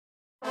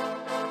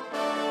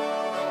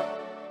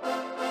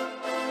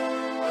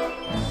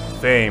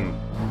fame,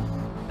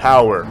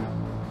 power,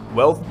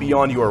 wealth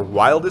beyond your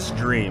wildest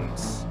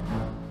dreams.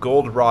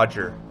 Gold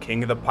Roger,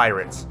 king of the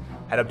pirates,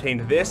 had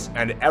obtained this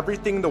and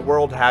everything the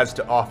world has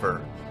to offer.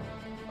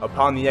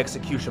 Upon the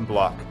execution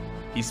block,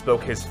 he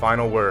spoke his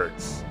final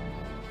words.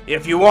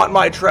 "If you want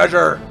my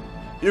treasure,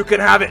 you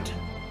can have it.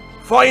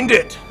 Find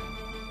it.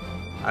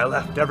 I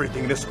left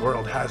everything this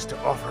world has to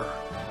offer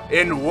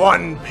in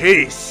one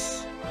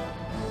piece."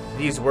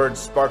 These words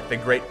sparked the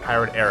Great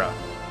Pirate Era.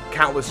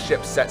 Countless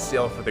ships set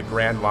sail for the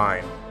Grand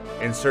Line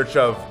in search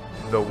of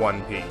the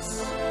One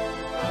Piece.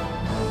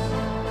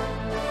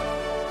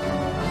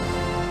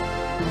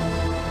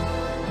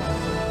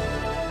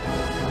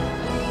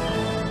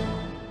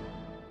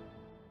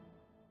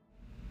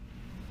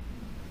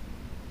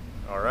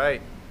 All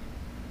right.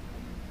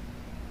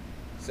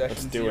 Session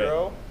Let's do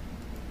 0.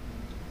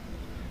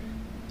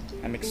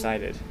 I'm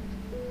excited.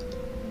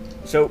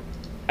 So,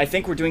 I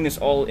think we're doing this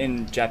all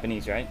in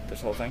Japanese, right?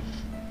 This whole thing?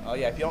 Oh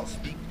yeah, if you don't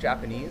speak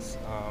Japanese,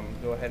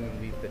 go ahead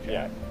and leave the chat.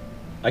 Yeah.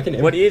 I can.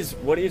 What is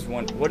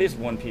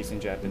One Piece in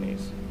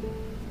Japanese?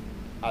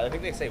 I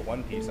think they say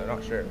One Piece. I'm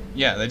not sure.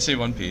 Yeah, they'd say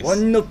One Piece.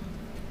 One Piece.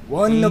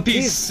 One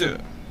Piece.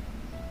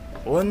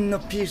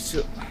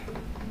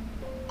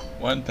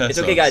 1 peso. It's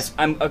okay, guys.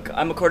 I'm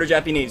a quarter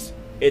Japanese.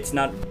 It's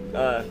not.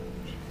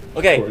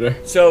 Okay. Quarter.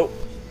 So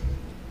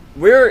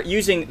we're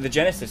using the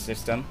Genesis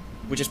system,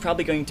 which is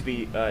probably going to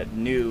be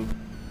new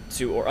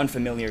to or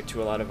unfamiliar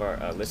to a lot of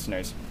our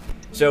listeners.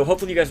 So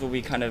hopefully you guys will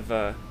be kind of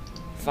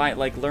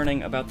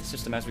learning about the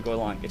system as we go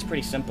along. It's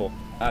pretty simple,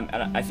 and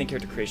I think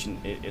character creation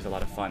is a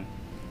lot of fun.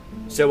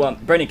 So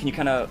Brendan, can you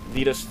kind of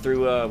lead us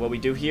through what we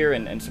do here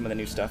and some of the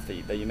new stuff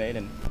that you made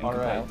and All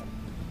right. compiled?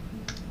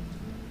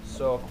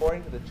 So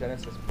according to the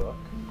Genesis book,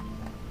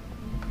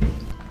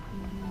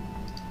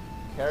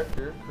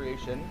 character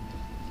creation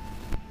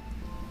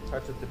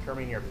starts with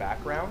determining your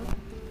background.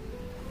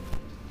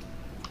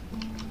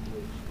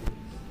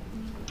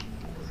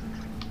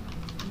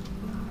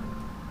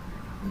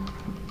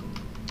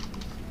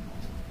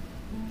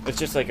 It's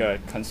just like a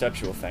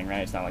conceptual thing, right?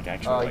 It's not like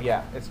actual. Like...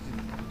 Yeah, it's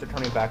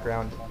determining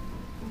background.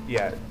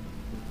 Yeah,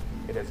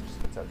 it is just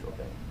a conceptual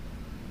thing.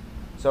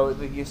 So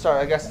you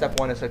start, I guess step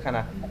 1 is to kind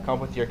of come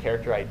up with your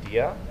character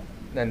idea.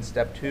 Then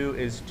step 2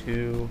 is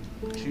to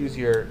choose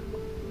your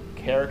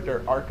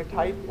character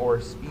archetype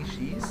or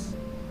species.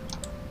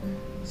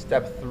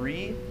 Step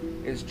 3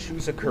 is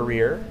choose a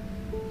career.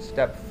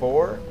 Step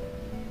 4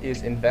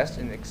 is invest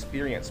in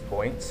experience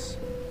points.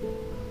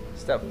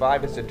 Step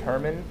 5 is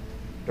determine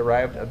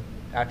derived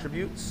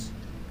attributes.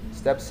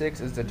 Step 6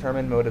 is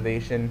determine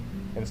motivation.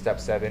 And step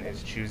 7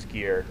 is choose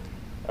gear,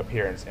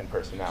 appearance, and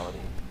personality.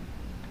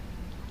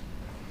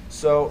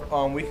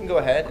 So we can go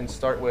ahead and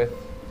start with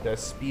the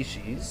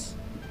species.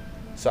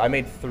 So I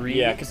made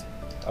 3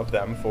 of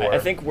them for... I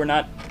think we're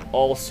not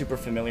all super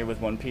familiar with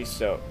One Piece,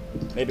 so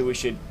maybe we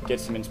should get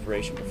some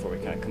inspiration before we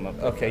kind of come up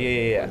with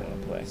Okay, yeah. what we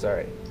wanna play.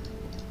 Sorry.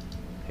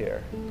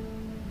 Here.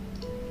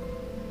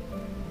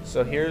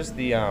 So here's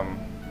the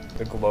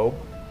globe.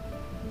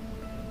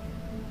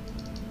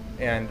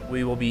 And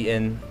we will be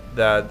in...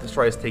 The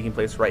story is taking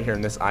place right here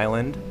in this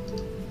island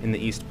in the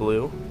East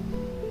Blue.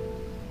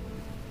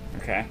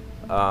 Okay.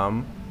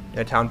 In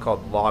a town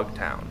called Log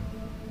Town.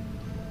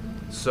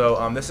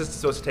 So this is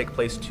supposed to take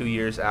place 2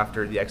 years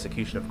after the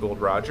execution of Gold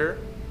Roger.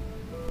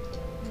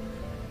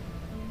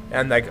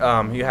 And like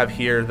you have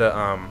here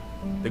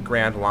the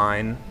Grand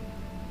Line,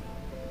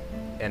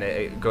 and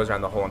it goes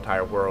around the whole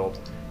entire world.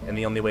 And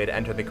the only way to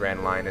enter the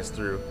Grand Line is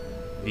through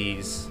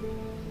these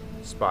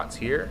spots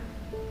here,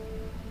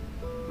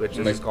 which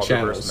is called the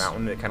Reverse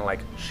Mountain. It kind of like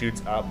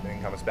shoots up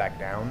and comes back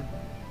down.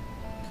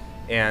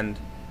 And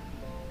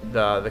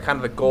the kind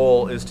of the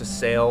goal is to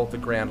sail the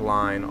Grand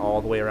Line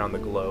all the way around the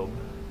globe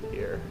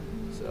here.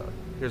 So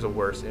here's a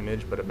worse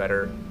image, but a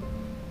better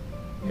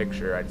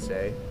picture, I'd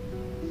say.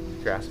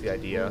 Grasp the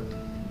idea.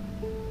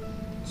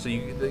 So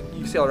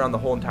you sail around the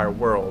whole entire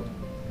world,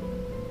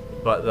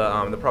 but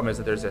the problem is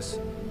that there's this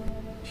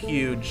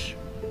huge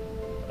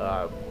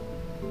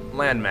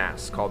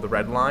landmass called the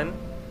Red Line,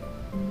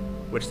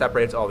 which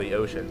separates all the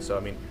oceans. So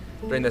I mean,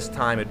 during this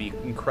time, it'd be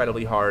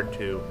incredibly hard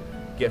to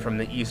get from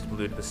the East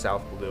Blue to the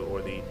South Blue,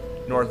 or the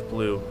North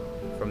Blue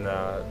from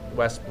the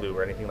West Blue,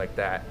 or anything like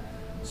that.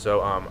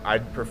 So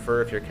I'd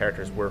prefer if your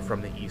characters were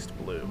from the East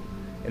Blue.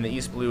 And the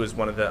East Blue is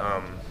one of the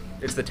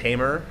it's the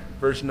tamer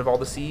version of all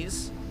the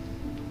seas.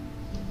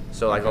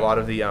 So like a lot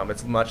of the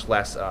it's much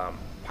less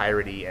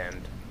piratey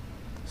and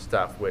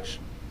stuff, which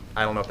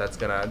I don't know if that's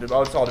gonna. It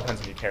all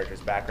depends on your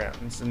character's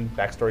backgrounds and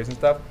backstories and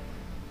stuff.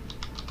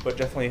 But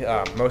definitely,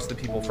 most of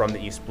the people from the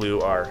East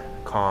Blue are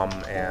calm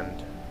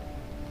and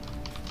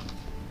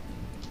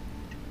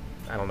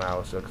I don't know how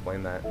else to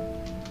explain that.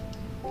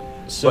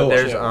 So but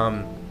there's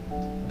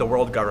the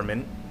world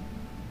government,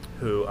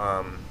 who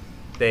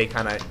they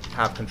kind of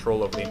have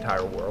control over the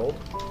entire world,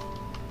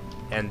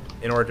 and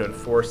in order to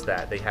enforce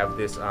that, they have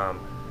this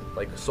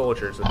like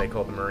soldiers that they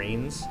call the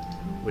Marines,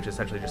 which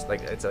essentially just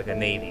like it's like a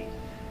navy,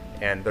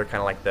 and they're kind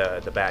of like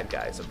the bad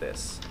guys of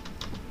this.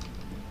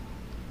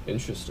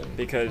 Interesting.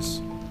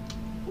 Because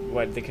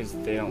What? Because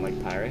they don't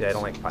like pirates? Yeah, I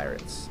don't like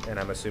pirates, and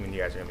I'm assuming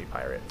you guys are gonna be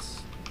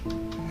pirates.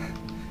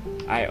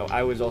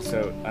 I was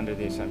also under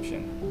the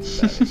assumption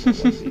that is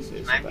what One Piece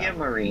is Might be a about.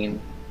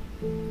 marine.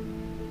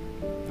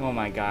 Oh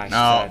my gosh,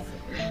 No.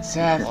 Seth.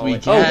 Seth, we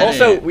get Oh,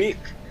 also, it. we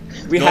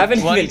There's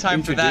haven't plenty even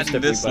time for that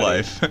introduced in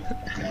this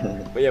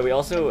everybody. life. But yeah, we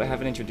also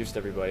haven't introduced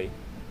everybody.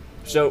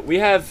 So we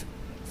have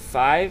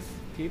 5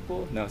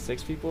 people? No,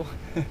 6 people?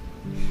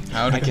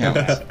 How to count?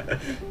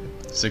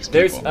 6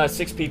 people. There's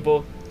 6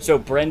 people. So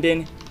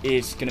Brendan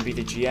is going to be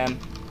the GM.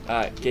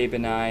 Gabe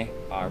and I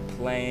are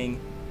playing.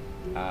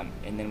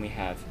 And then we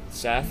have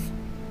Seth.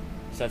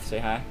 Seth, say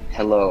hi.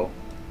 Hello,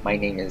 my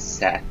name is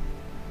Seth.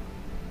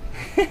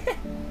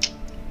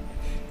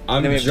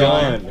 I'm Then we have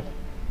John.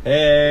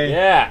 Hey.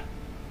 Yeah.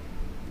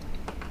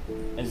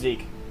 And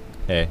Zeke.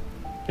 Hey.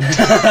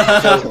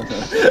 So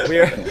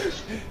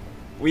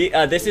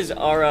this is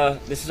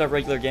our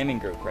regular gaming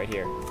group right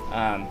here.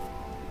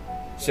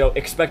 So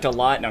expect a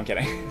lot. No, I'm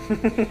kidding.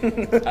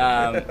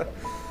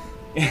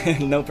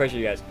 No pressure,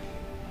 you guys.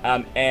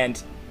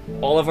 And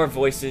all of our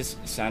voices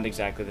sound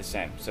exactly the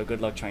same. So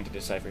good luck trying to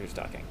decipher who's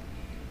talking.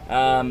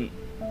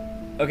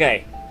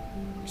 Okay.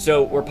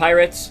 So we're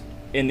pirates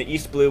in the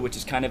East Blue, which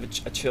is kind of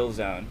a chill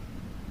zone.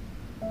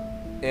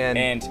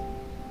 And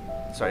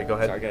sorry, go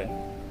ahead. sorry, good.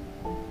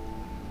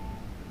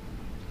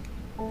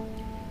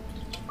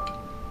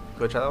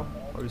 Go, Chalo.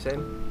 What were you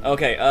saying?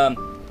 Okay,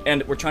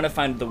 and we're trying to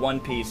find the One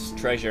Piece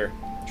treasure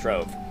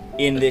trove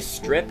in this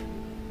strip,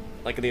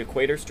 like the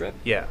equator strip.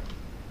 Yeah.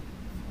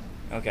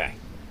 Okay.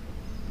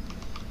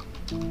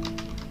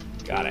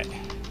 Got it.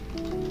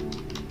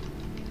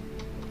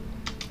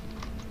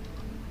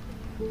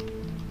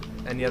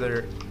 Any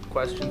other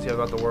questions you have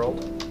about the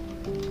world?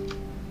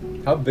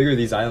 How big are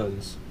these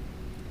islands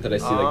that I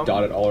see like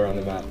dotted all around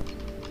the map?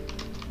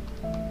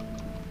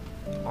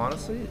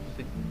 Honestly,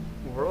 the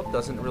world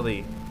doesn't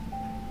really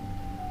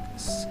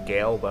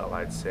scale well,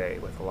 I'd say,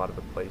 with a lot of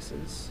the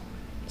places.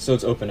 So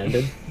it's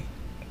open-ended?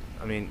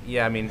 I mean,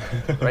 yeah, I mean,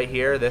 right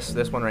here, this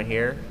one right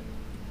here,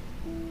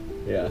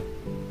 Yeah.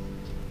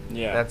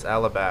 Yeah. that's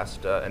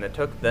Alabasta, and it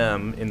took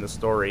them in the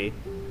story,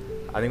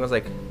 I think it was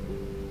like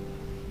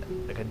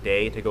a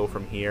day to go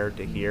from here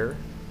to here.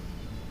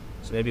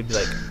 So maybe it'd be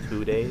like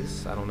 2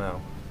 days. I don't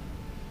know.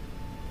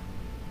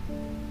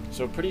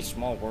 So a pretty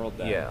small world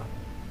then. Yeah.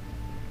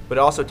 But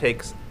it also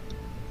takes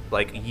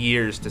like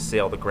years to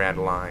sail the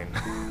Grand Line.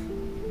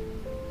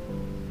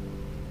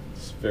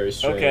 It's very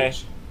strange. Okay.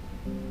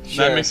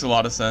 Sure. That makes a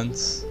lot of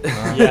sense.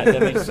 Yeah,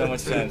 that makes so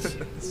much sense.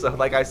 So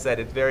like I said,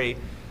 it's very,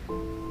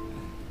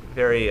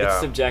 very.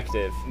 It's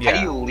subjective. Yeah. How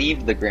do you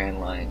leave the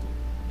Grand Line?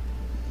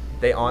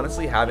 They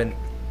honestly haven't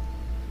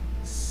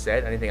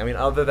said anything. I mean,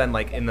 other than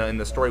like in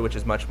the story, which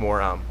is much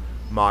more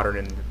modern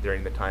and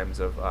during the times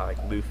of like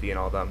Luffy and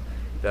all them,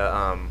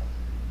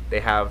 they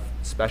have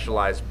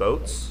specialized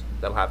boats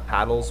that'll have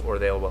paddles, or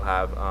they will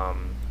have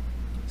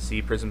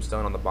sea prism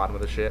stone on the bottom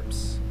of the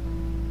ships.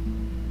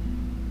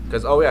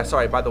 Because oh yeah,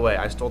 sorry. By the way,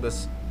 I stole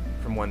this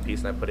from One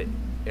Piece and I put it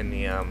in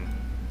the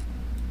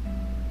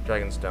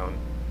Dragonstone.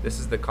 This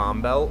is the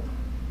calm belt,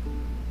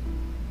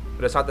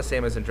 but it's not the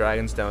same as in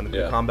Dragonstone.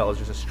 Yeah. The calm belt is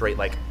just a straight,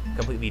 like,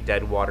 completely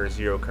dead water,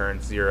 zero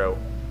current, zero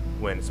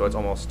wind. So it's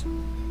almost,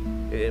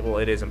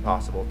 it is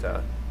impossible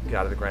to get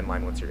out of the Grand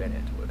Line once you're in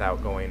it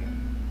without going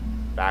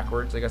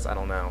backwards. I guess, I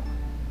don't know.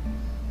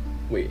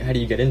 Wait, how do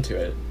you get into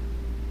it?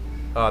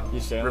 You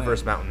sail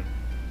Reverse it. Mountain.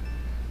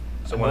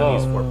 So one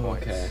of these 4 Oh,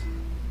 points. okay.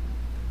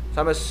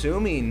 So I'm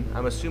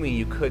assuming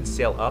you could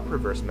sail up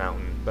Reverse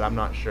Mountain, but I'm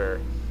not sure.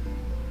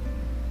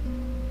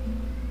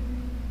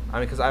 I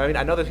mean, because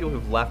I know there's people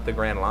who've left the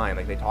Grand Line.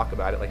 Like they talk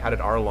about it. Like, how did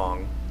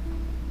Arlong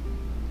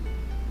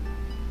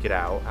get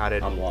out? How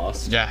did? I'm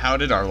lost. Yeah, how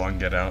did Arlong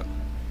get out?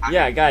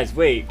 Yeah, guys,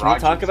 wait. Can we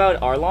talk about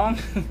Arlong?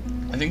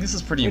 I think this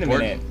is pretty Wait a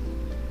important.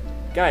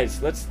 minute.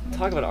 Guys, let's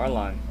talk about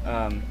Arlong.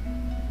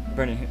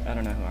 Brendan, I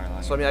don't know who Arlong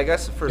is. So I mean, I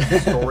guess for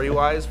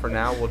story-wise, for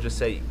now, we'll just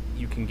say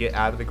you can get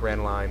out of the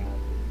Grand Line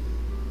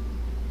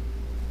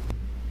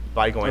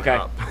by going Okay.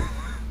 up.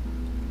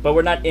 But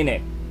we're not in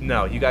it.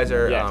 No, you guys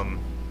are Yes.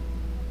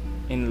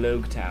 In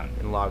Logue Town.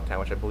 in Logtown,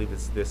 which I believe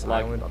is this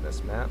Log- island on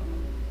this map.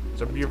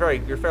 So you're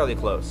fairly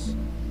close.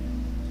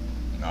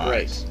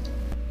 Nice.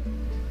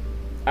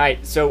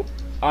 Alright, so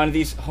on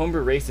these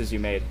homebrew races you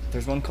made,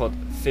 there's one called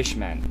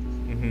Fishmen.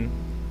 Mm-hmm.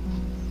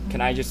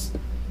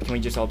 Can we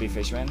just all be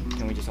fishmen?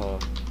 Can we just all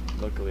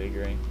locally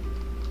agree?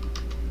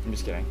 I'm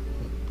just kidding.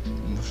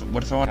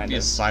 What if I want to be a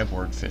Kind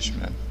cyborg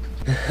fishman?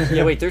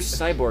 Yeah, wait, there's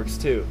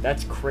cyborgs too.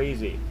 That's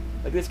crazy.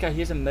 Like this guy, he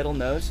has a metal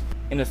nose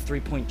and a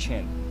 3-point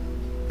chin.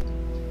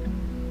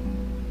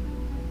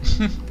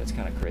 That's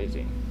kind of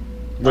crazy.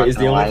 Wait, is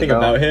the Not only gonna thing lie,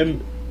 about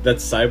him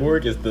that's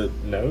cyborg is the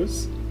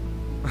nose?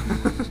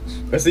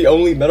 That's the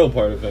only metal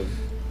part of him.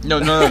 No,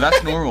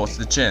 that's normal. It's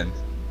the chin.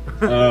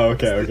 Oh,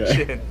 okay,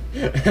 okay. Chin.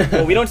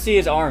 Well, we don't see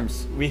his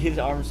arms. His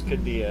arms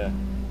could be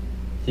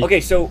He-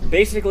 Okay, so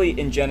basically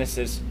in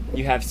Genesis,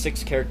 you have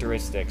 6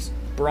 characteristics: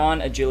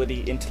 brawn,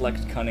 agility,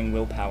 intellect, cunning,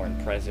 willpower,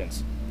 and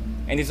presence.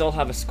 and these all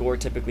have a score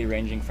typically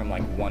ranging from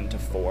like 1 to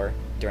 4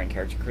 during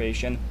character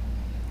creation.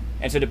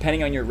 And so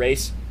depending on your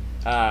race,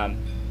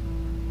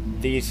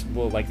 these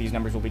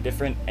numbers will be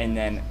different, and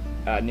then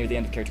near the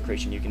end of character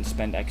creation, you can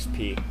spend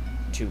XP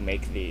to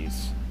make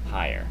these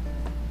higher.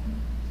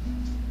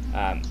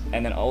 And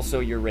then also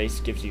your race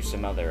gives you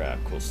some other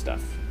cool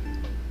stuff.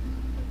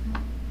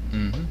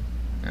 Mm-hmm.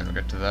 And we'll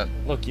get to that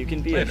Look, you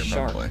can be later, a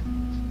shark. probably.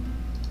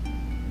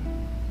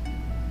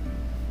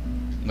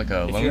 Like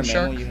a If loan you're a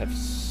shark? mammal, you have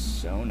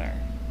sonar.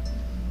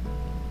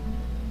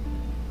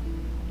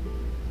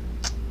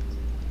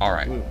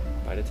 Alright, Ooh,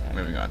 bite attack.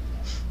 moving on.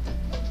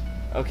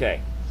 Okay,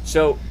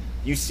 so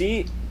you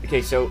see.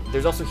 Okay, so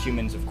there's also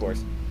humans, of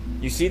course.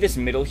 You see this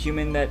middle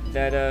human that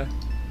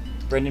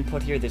Brendan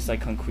put here, this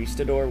like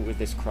conquistador with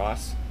this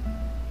cross,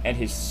 and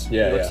his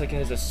it looks like it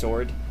has a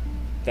sword.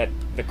 That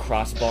the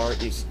crossbar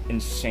is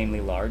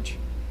insanely large.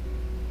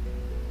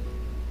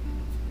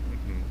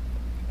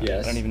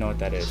 Yes. I don't even know what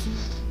that is.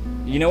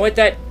 You know what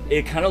that?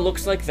 It kind of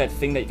looks like that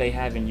thing that they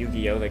have in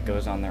Yu-Gi-Oh that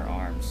goes on their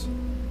arms.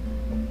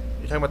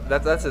 You're talking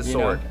about that's his You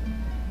sword. know.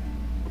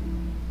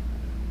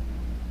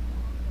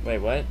 Wait,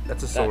 what?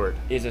 That's a That sword.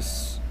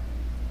 is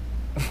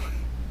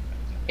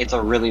It's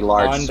a really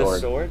large on sword. the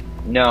sword?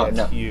 No, That's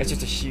no. huge. It's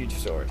just a huge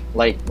sword.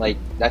 Like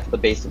that's the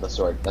base of the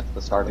sword. That's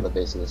the start of the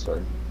base of the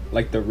sword.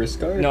 Like the wrist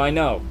guard? No, I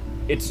know.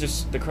 It's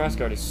just the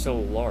crossguard is so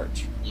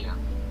large. Yeah.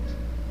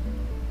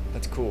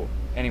 That's cool.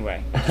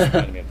 Anyway, it just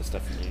reminded me of the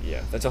stuff in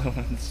Yu-Gi-Oh. That's all I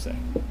wanted to say.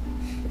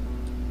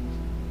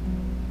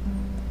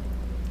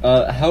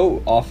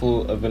 How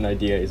awful of an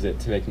idea is it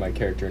to make my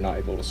character not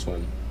able to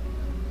swim?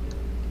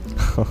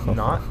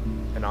 Not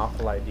an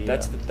awful idea.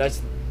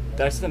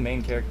 That's the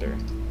main character,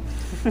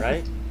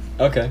 right?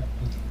 Okay.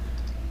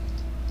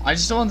 I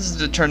just don't want this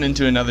to turn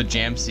into another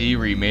JMC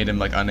where you made him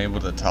like unable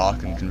to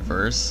talk and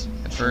converse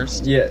at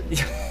first. Yeah.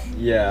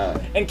 Yeah.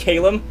 And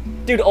Caleb,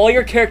 dude, all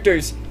your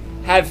characters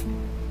have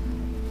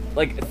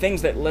like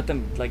things that let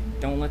them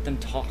don't let them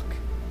talk.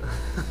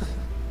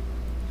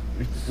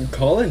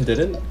 Colin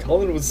didn't.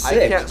 Colin was I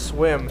sick. can't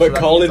swim. But so that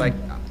Colin- means,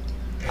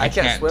 I can't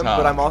can't swim, talk.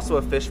 but I'm also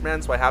a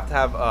fishman, so I have to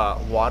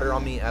have water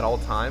on me at all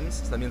times.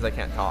 So that means I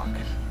can't talk.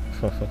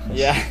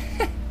 Yeah.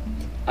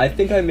 I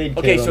think I made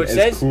Okay, Caleb so it as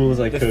says cool as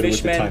I the could with the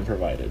fishmen- time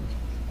provided.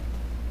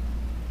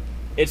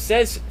 It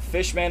says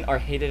fishmen are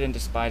hated and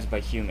despised by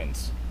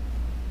humans.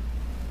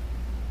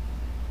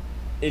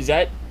 Is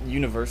that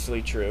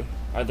universally true?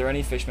 Are there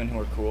any fishmen who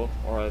are cool,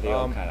 or are they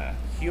all kind of?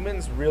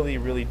 Humans really,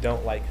 really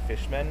don't like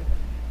fishmen,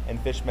 and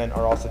fishmen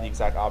are also the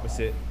exact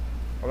opposite.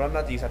 Or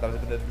not the exact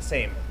opposite, but they're the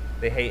same.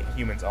 They hate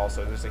humans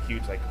also. There's a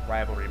huge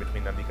rivalry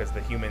between them because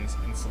the humans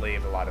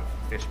enslaved a lot of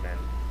fishmen,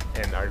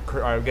 and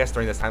our guests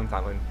during this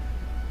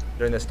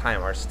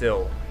time are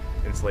still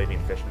enslaving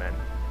fishmen.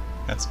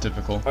 That's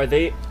typical. Are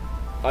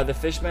the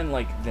fishmen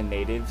like the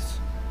natives?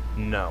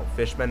 No,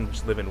 fishmen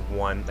just live in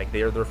one.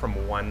 They're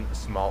from one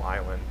small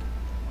island.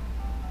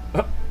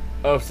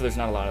 Oh, so there's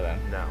not a lot of them.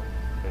 No,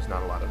 there's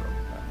not a lot of them.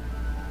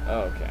 Oh,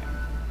 okay.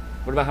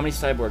 What about how many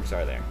cyborgs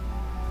are there?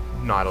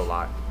 Not a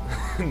lot.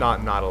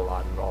 not a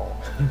lot at all.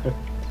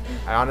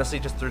 I honestly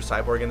just threw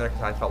Cyborg in there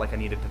because I felt like I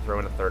needed to throw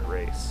in a third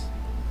race.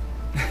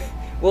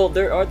 Well,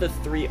 there are the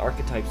 3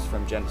 archetypes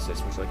from Genesis,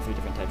 which are like 3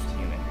 different types of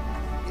human.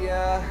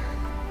 Yeah,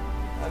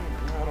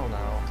 I don't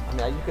know. I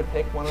mean, you could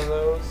pick one of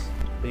those,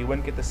 but you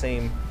wouldn't get the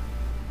same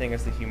thing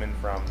as the human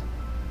from.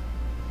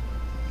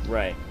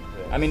 Right.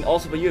 this. I mean,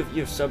 also, but you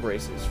have sub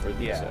races for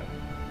these. Yeah.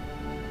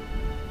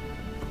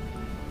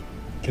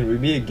 Can we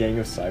be a gang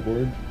of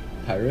cyborg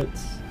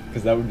pirates?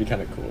 Because that would be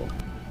kind of cool.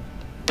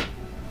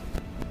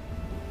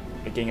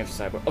 A gang of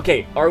cyborg.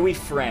 Okay, are we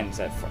friends?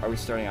 Are we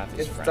starting off as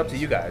It's friends? up to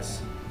you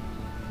guys.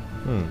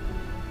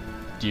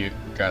 Do you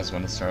guys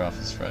want to start off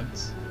as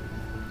friends?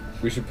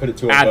 We should put it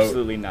to a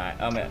Absolutely not.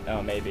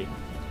 Oh, maybe.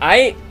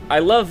 I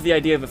love the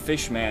idea of a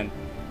fish man.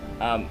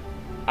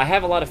 I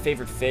have a lot of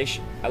favorite fish.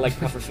 I like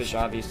pufferfish,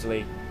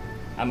 obviously.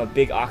 I'm a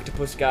big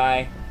octopus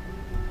guy.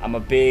 I'm a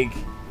big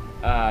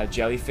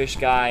jellyfish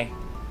guy,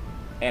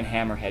 and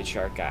hammerhead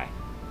shark guy.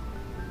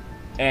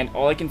 And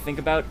all I can think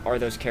about are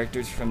those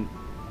characters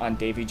on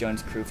Davy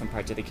Jones' crew from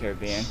Pirates of the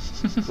Caribbean,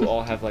 who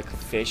all have like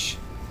fish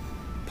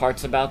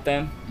parts about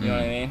them. You know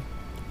what I mean?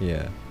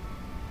 Yeah.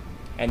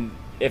 And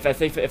if I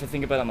think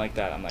about them like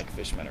that, I'm like,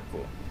 fishmen are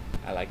cool.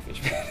 I like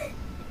fishmen.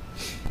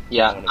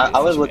 Yeah, wanna be a I was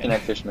fisherman. looking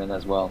at fishermen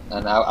as well,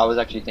 and I was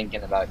actually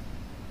thinking about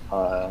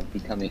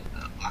becoming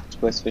an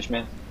octopus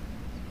fishman.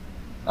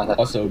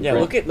 Also, Yeah,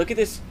 look at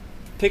this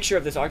picture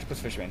of this octopus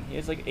fisherman. He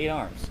has like 8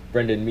 arms.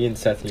 Brendan, me and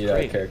Seth need our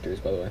Great. characters,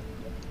 by the way.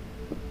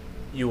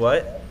 You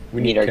what?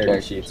 We Need need our character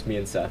characters. sheets, me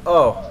and Seth.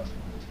 Oh,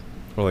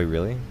 Oh, wait,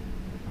 really?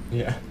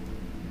 Yeah.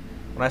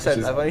 when I said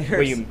This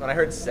is- when I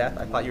heard Seth,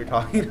 I thought you were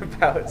talking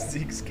about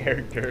Zeke's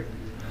character,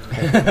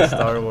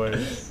 Star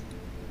Wars.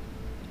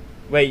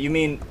 Wait, you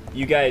mean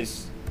you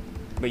guys?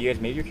 Wait, you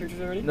guys made your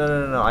characters already?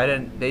 No. I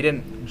didn't. They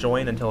didn't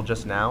join until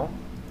just now.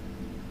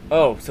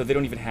 Oh, so they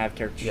don't even have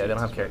character sheets. Yeah, they don't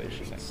have is what character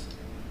you're saying. sheets.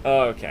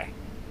 Oh, okay.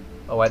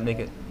 Oh, I'd make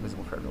it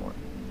visible for everyone.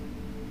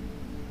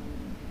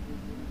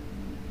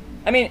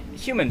 I mean,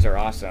 humans are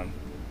awesome.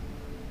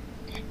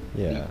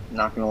 Yeah.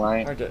 Not gonna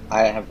lie, Hard to-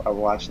 I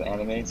watched the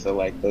anime, so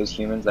like those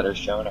humans that are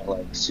shown are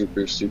like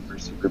super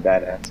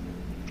badass.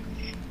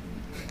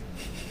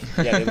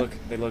 Yeah,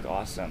 they look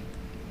awesome.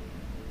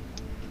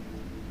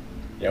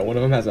 Yeah, one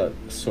of them has a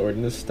sword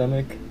in his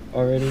stomach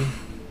already.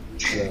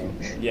 So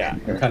Yeah.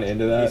 I'm kind of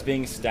into He's that.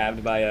 being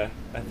stabbed by a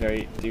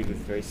very dude with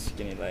very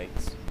skinny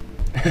legs.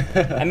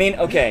 I mean,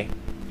 okay.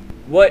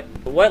 What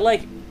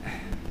like I'm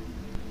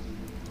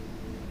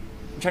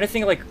trying to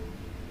think of like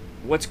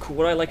what's cool,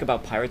 what I like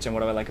about pirates and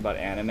what do I like about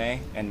anime,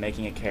 and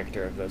making a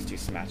character of those two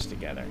smashed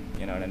together.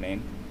 You know what I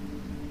mean?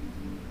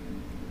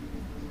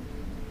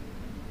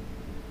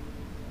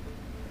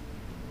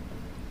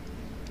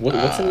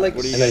 What's in like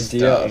What do you an guys idea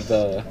stuff? of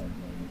the?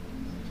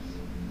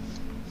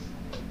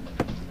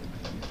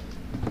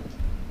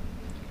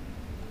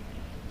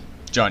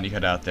 John, you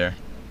cut out there.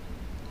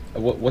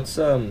 What's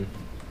an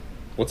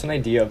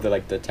idea of the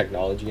like the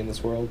technology in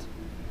this world?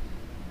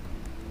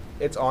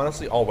 It's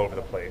honestly all over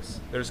the place.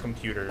 There's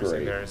computers Great.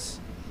 and there's,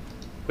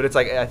 but it's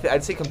like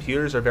I'd say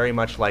computers are very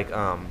much like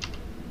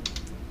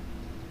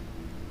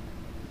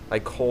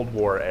Cold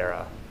War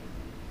era.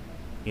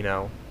 You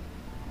know,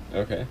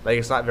 Okay. like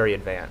it's not very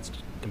advanced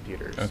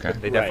computers. Okay.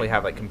 But they definitely Right.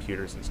 have like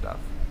computers and stuff.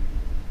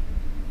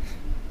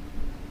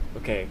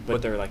 Okay, but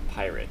But- they're like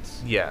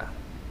pirates. Yeah,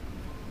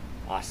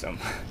 Awesome.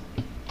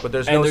 but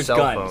there's And no there's cell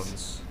guns.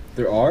 phones.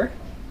 There are.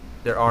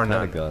 There are Kinda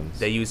none. guns.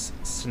 They use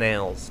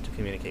snails to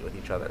communicate with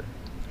each other.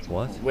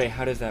 What? Wait,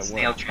 how does that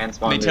Snail work? They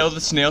transponders. tell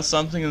the snail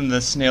something, and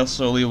the snail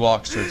slowly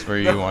walks towards where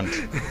you want.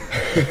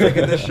 Like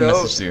in the show,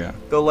 Message to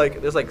you.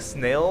 there's like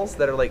snails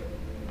that are like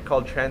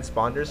called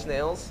transponder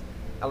snails,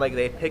 and like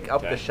they pick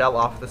up Okay. the shell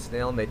off the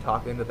snail and they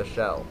talk into the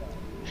shell.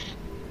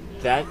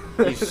 That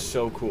is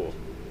so cool.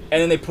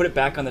 And then they put it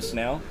back on the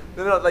snail.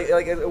 No, like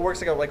it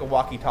works like a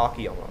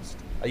walkie-talkie almost.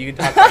 You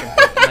can talk back and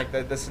forth, and,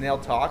 like the snail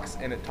talks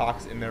and it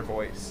talks in their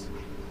voice.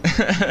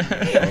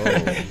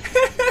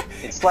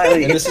 It's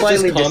slightly, And it's this is just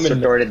slightly common-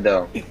 distorted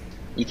though.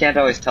 You can't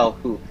always tell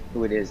who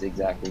it is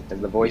exactly because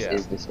the voice Yeah.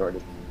 is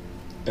distorted.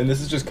 And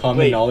this is just common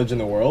Wait. knowledge in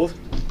the world.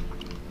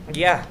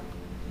 Yeah.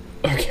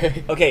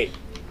 Okay. Okay.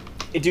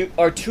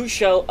 Are two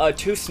snails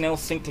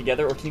synced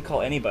together, or can you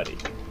call anybody?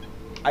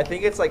 I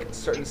think it's like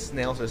certain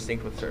snails are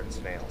synced with certain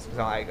snails.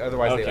 Because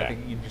otherwise, I Okay.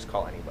 think you just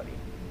call anybody.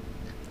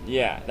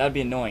 Yeah, that'd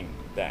be annoying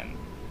then.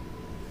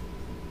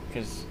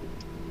 Because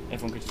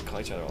everyone could just call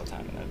each other all the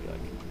time, and that'd be like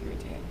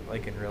irritating.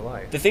 Like in real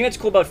life. The thing that's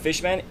cool about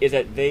fishmen is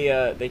that they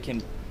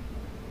can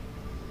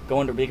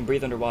they can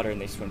breathe underwater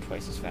and they swim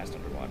twice as fast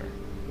underwater,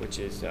 which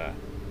is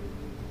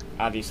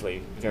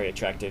obviously very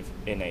attractive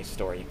in a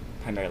story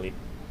primarily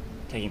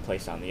taking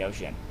place on the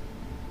ocean.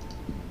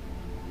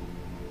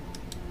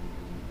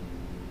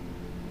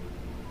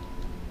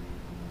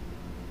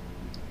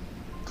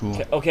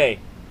 Cool. Okay,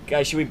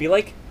 guys, should we be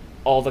like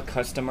all the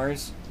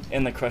customers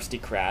in the Krusty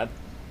Krab?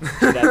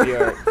 Should that be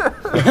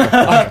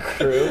our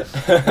crew?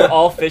 We're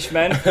all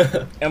fishmen,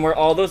 and we're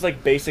all those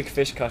like basic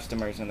fish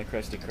customers in the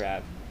Krusty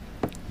Krab.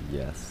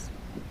 Yes.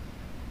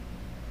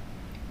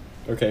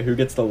 Okay, who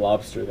gets the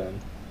lobster then?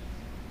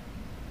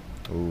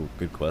 Ooh,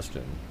 good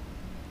question.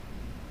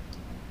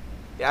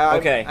 Yeah.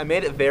 Okay. I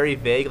made it very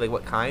vague, like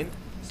what kind.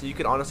 So you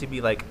could honestly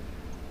be like,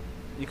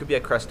 you could be a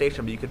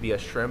crustacean, but you could be a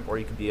shrimp, or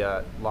you could be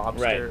a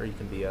lobster, Right. or you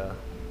can be a.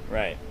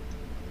 Right.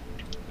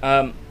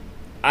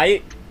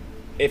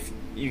 If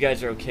you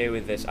guys are okay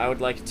with this, I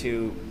would like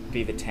to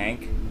be the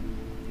tank.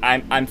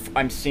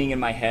 I'm seeing in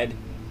my head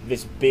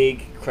this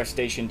big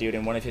crustacean dude,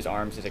 and one of his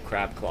arms is a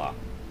crab claw.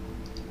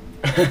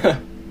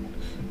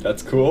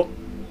 That's cool.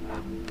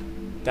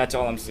 That's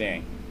all I'm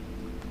seeing.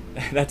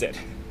 That's it.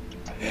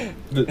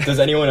 Does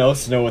anyone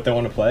else know what they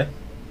want to play?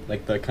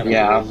 Like the kind of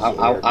Yeah, rules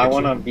I or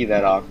want to picture? be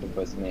that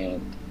octopus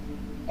man.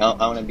 I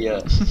want to be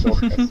a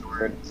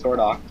sword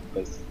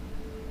octopus.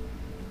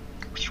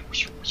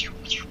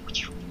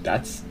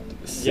 That's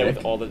Yeah, sick.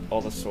 with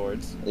all the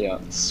swords. Yeah,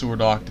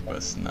 Sword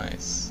octopus,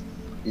 nice.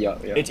 yeah.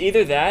 It's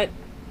either that,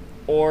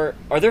 or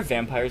are there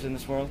vampires in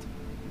this world?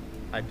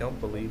 I don't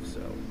believe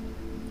so.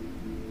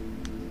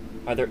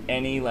 Are there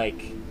any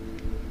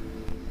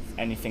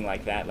anything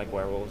like that, like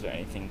werewolves or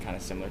anything kind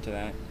of similar to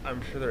that?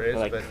 I'm sure there is,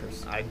 Like but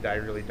cursed- I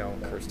really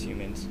don't. Cursed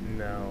humans.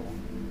 No.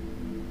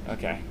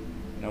 Okay,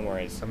 no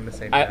worries. I'm gonna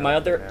say My no,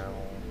 other no.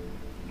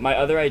 my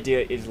other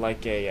idea is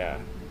like a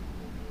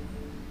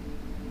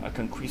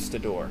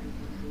conquistador.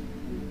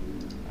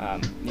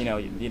 You know,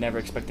 you never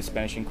expect the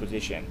Spanish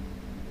Inquisition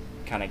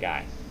kind of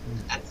guy.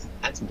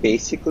 That's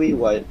basically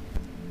what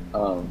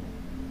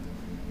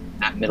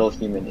that middle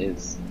human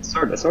is.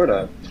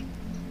 Sorta.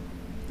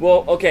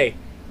 Well, okay,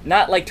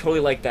 not like totally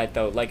like that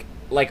though. Like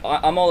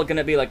I'm all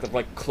gonna be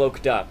like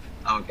cloaked up.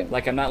 Okay.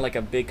 Like I'm not like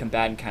a big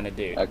combatant kind of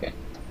dude. Okay.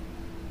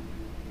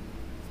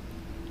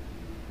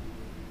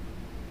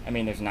 I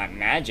mean, there's not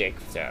magic,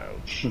 so.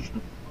 Just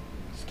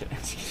kidding,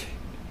 just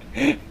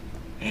kidding.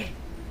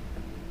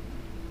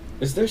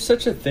 Is there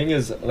such a thing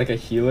as like a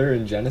healer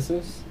in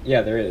Genesis?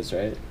 Yeah, there is,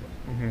 right?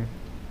 Mm-hmm.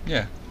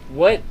 Yeah.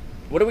 What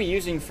are we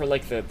using for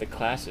like the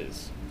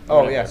classes? Oh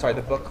Whatever. yeah, sorry,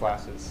 the book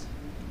classes.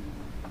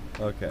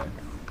 Okay.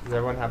 Does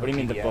everyone have What do you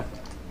mean the PDF? book?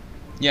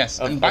 Yes,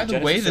 Of- and by of the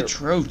way, Genesis the or-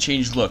 Trove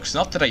changed looks.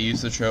 Not that I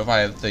use the Trove, I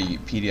have the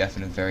PDF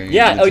in a very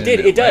Yeah, oh, it did.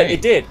 It legitimate did. way,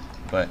 It did.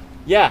 But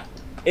Yeah,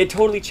 it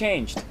totally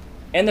changed.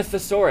 And the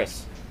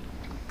Thesaurus.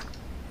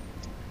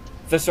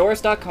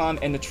 Thesaurus.com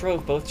and the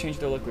Trove both changed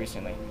their look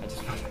recently. I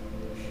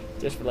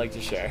just would like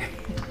to share.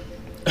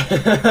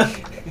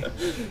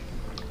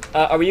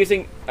 Are we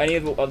using any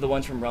of the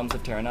ones from Realms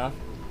of Terranoth?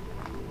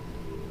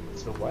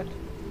 So what?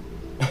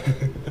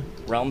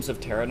 Realms of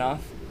Terranoth?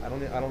 I don't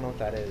know what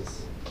that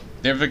is.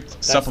 they have like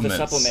That's supplements.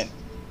 the supplement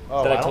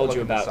Oh, that I don't told look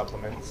you into about.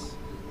 supplements.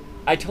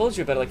 I told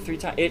you about it like 3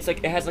 times. It's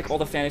like it has like all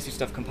the fantasy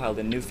stuff compiled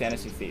in new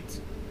fantasy feats,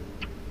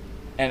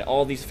 and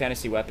all these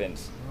fantasy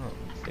weapons. Oh.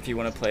 If you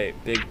want to play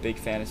big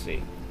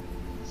fantasy.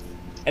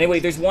 Anyway,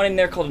 there's one in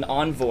there called an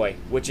envoy,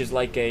 which is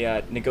like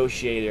a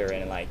negotiator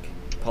and like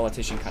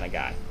politician kind of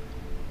guy.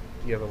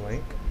 You have a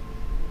link?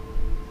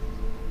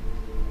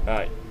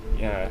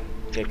 Yeah.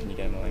 Can you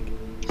get him a link?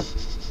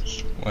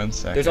 1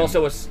 second. There's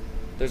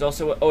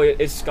also a. Oh,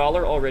 is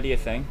scholar already a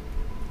thing?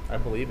 I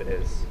believe it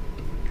is.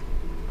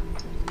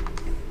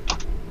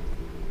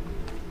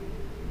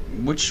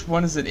 Which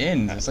one is it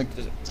in? There's like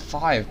Does it-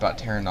 5 about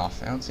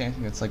Terranoff. I don't see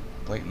anything that's like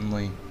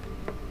blatantly.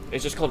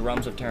 It's just called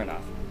Realms of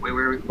Terranoth. Wait,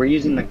 we're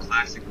using the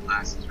classic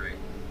classes, right?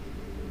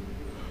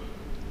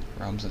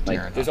 Realms of Like,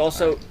 Terranoff. There's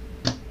also.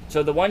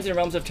 So the ones in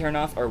Realms of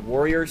Terranoth are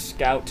warrior,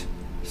 scout,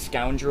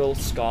 scoundrel,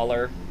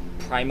 scholar,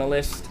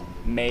 primalist,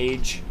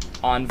 mage,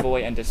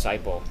 envoy, and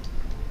disciple.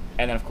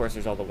 And then of course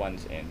there's all the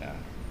ones in,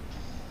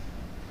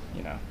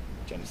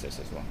 Genesis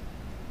as well.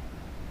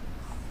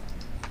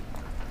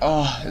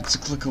 Oh, it's a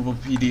clickable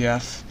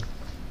PDF.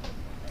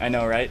 I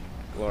know, right?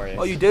 Glorious.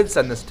 Oh, you did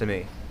send this to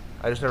me.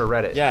 I just never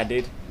read it. Yeah,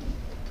 dude.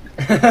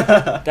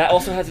 That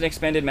also has an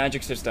expanded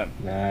magic system.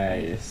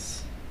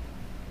 Nice.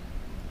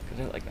 'Cause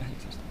I like magic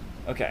system.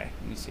 Okay,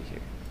 let me see here.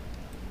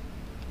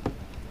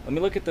 Let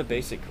me look at the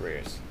basic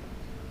careers.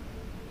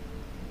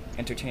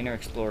 Entertainer,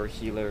 explorer,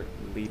 healer,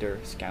 leader,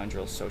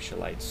 scoundrel,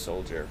 socialite,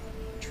 soldier,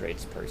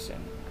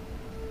 tradesperson.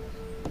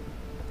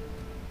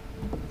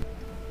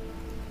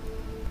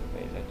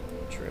 Wait, is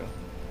that true?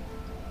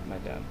 Am I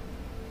dumb?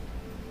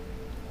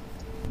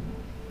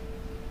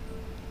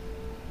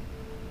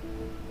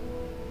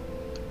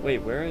 Wait,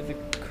 where are the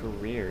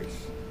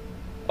careers?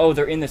 Oh,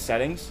 they're in the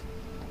settings?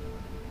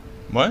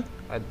 What?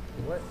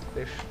 What?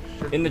 They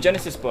should. In the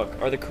Genesis book,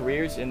 are the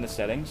careers in the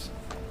settings?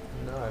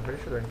 No, I'm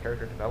pretty sure they're in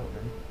character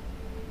development.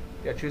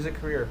 Yeah, choose a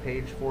career,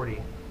 page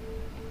 40.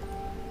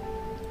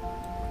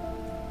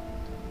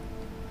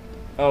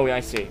 Oh, yeah, I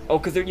see. Oh,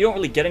 because you don't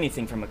really get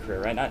anything from a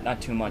career, right?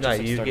 Not too much. No, It's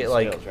like you starting get,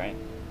 like- skills, right?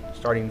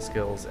 Starting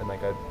skills and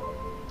like a.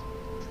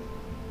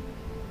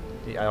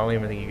 Yeah, I don't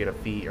even think you get a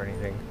feat or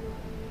anything.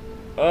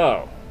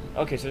 Oh,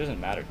 okay. So it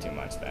doesn't matter too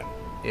much then.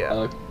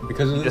 Yeah.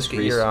 Because of you this just get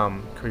race, your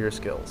career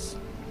skills.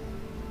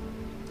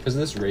 because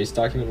of this race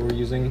document we're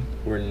using,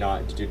 we're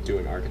not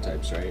doing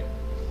archetypes, right?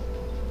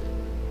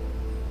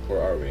 Or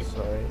are we?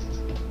 Sorry.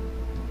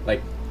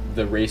 Like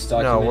the race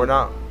document. No, we're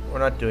not. We're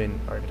not doing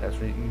archetypes.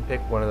 You can pick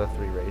one of the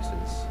 3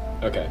 races.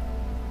 Okay.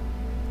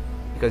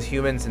 Because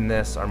humans in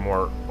this are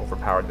more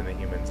overpowered than the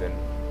humans in.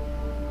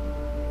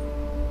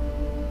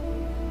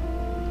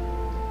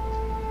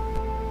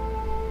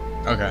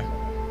 Okay.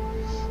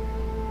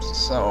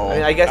 So. I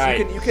mean, I guess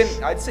Alright. you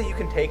can. I'd say you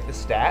can take the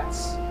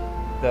stats,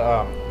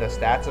 the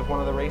stats of one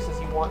of the races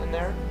you want in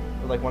there,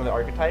 or like one of the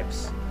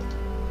archetypes,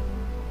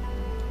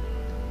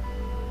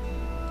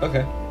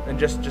 Okay. and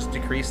just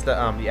decrease the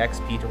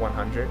XP to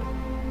 100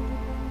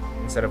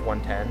 instead of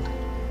 110.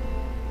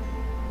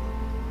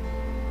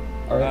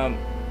 All right.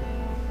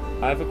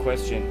 I have a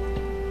question.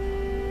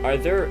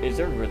 Is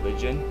there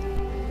religion?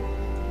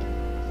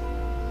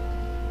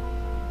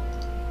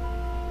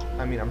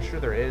 I mean, I'm sure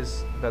there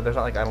is, but there's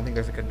not like I don't think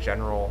there's like a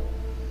general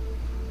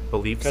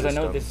belief Because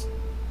system. I know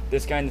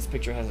this guy in this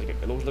picture has like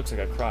it looks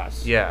like a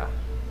cross Yeah,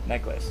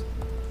 necklace.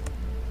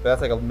 but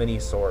that's like a mini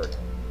sword.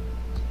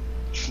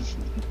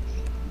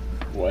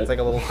 What? It's like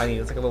a little tiny.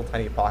 It's like a little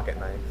tiny pocket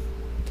knife.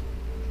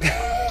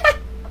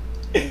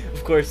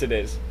 Of course it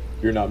is.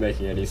 You're not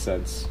making any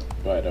sense,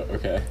 but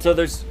okay. So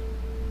there's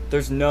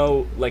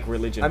no like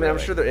religion. I mean, I'm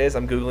really. sure there is.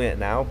 I'm googling it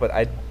now, but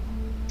I.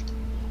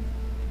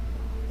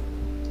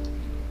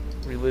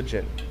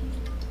 Religion.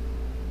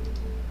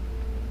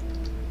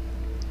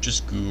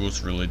 Just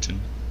Google's religion.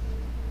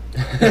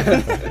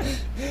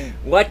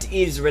 What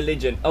is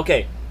religion?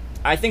 Okay,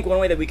 I think one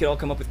way that we could all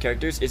come up with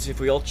characters is if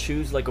we all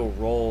choose like a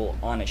role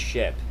on a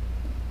ship.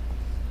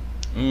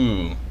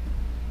 Ooh.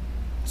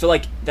 So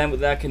like then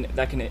that can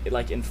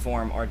like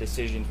inform our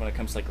decisions when it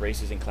comes to like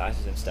races and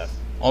classes and stuff.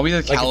 I'll be the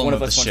Like, if Callum one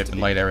of of the us wants ship to and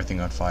be- light everything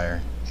on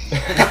fire.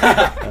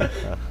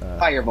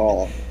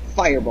 Fireball.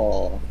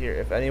 Fireball. Here,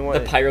 if anyone. The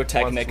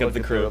pyrotechnic wants to of the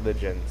look at crew.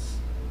 Religions.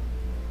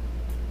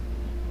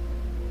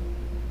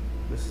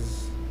 This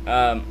is.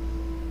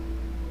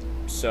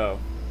 So.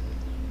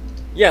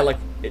 Yeah, like,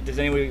 does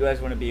anyone of you guys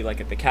want to be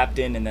like the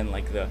captain and then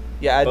like the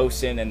Yeah, I'd-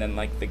 bosun and then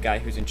like the guy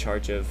who's in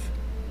charge of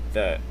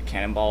the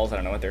cannonballs? I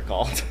don't know what they're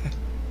called.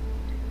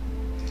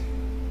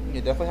 You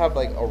definitely have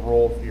like a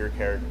role for your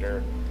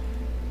character.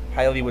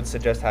 highly would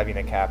suggest having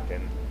a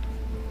captain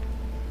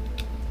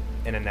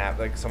and a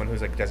like someone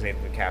who's like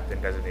designated a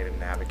captain, designated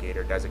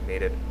navigator,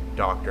 designated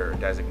doctor,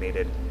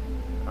 designated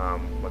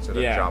what's the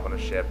other Yeah. job on a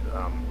ship,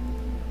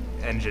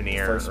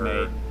 engineer, First or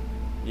mate.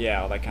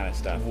 Yeah, all that kind of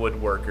stuff.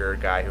 woodworker,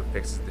 guy who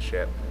fixes the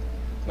ship.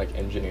 Like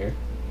engineer.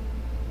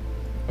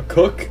 A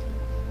cook.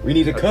 We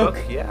need a cook.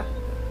 Yeah,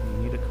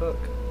 you need a cook.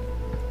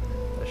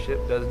 A ship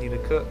does need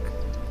a cook.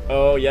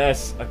 Oh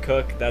yes, a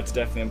cook. That's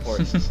definitely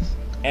important.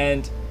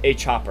 And a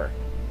chopper.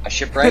 A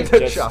shipwright? The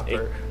Just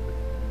chopper.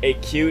 A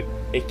cute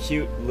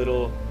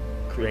little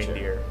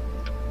creature.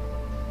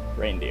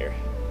 Reindeer.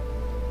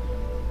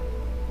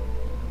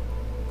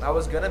 I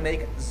was gonna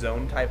make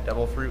zone type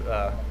devil fruit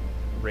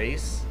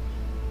race,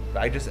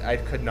 but I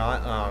could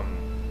not.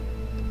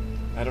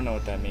 I don't know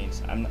what that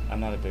means. I'm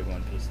not a big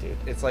One Piece dude.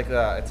 It's like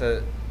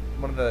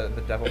one of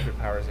the devil fruit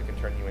powers that can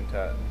turn you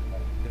into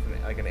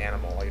different, like an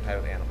animal, like a type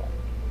of animal.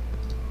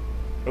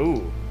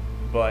 Ooh.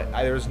 But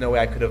there was no way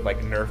I could have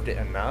like nerfed it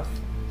enough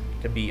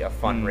to be a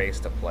fun race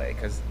to play,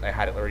 because I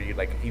had it already,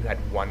 like you had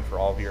 1 for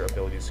all of your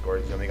ability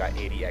scores. You only got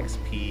 80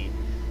 XP.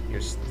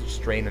 Your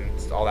strain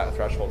and all that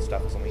threshold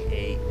stuff was only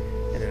 8,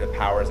 and then the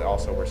powers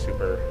also were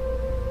super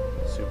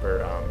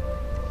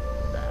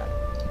bad.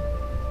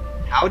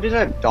 How did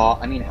a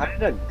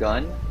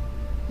gun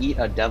eat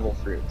a devil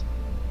fruit?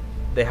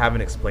 They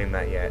haven't explained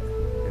that yet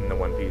in the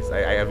One Piece.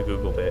 I have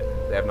googled it.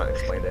 They have not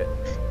explained it.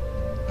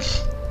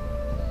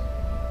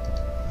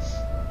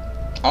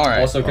 All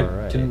right. Also,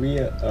 Alright. can we?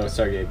 Oh,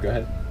 sorry, Gabe. Go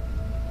ahead.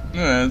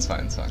 No, that's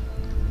fine. It's fine.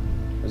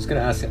 I was gonna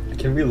ask.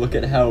 Can we look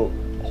at how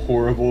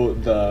horrible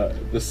the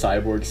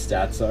cyborg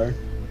stats are?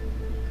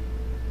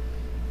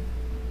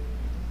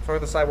 For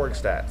the cyborg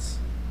stats.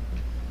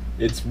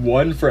 It's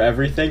 1 for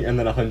everything and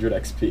then 100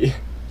 XP.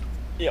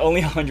 Yeah,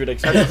 only 100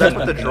 XP. That's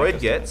what the droid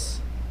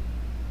gets.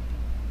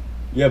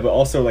 Yeah, but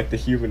also like the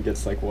human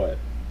gets like what?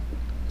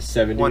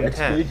 70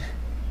 110. XP?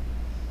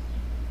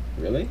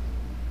 Really?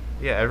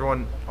 Yeah,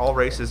 all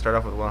races start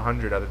off with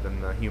 100 other than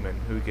the human,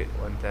 who get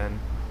 110.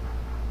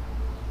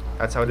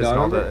 That's how it is No, I in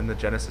remember- in the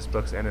Genesis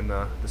books and in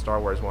the Star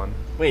Wars one.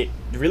 Wait,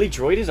 really?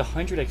 Droid is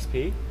 100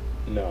 XP?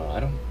 No,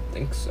 I don't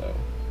think so.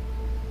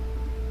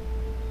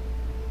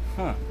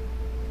 Huh.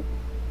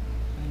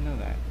 I didn't know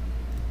that.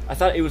 I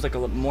thought it was like a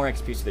little more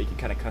XP so that you could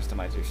kind of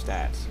customize your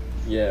stats.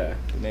 Yeah.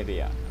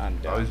 Maybe I'm I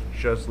was dumb.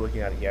 just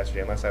looking at it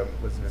yesterday, unless I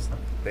was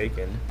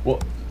mistaken. Well,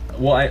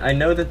 I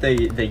know that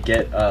they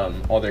get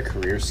all their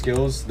career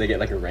skills. They get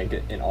like a rank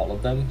in all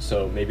of them,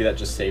 so maybe that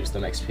just saves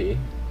them XP.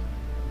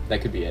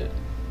 That could be it.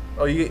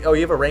 Oh, you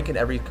have a rank in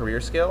every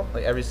career skill?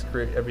 Like every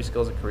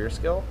skill is a career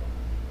skill?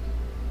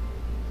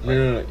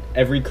 No.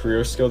 Every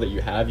career skill that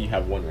you have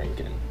 1 rank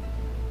in.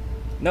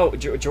 No,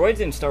 droids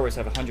in Star Wars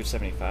have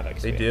 175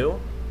 XP. They do?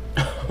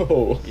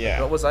 Oh.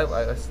 Yeah. What was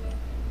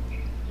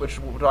which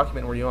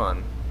document were you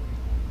on?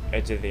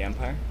 Edge of the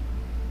Empire.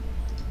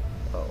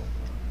 Oh.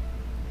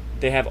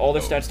 They have all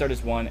their stats start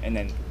as 1, and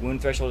then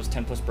wound threshold is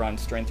 10 plus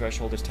bronze, strength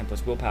threshold is 10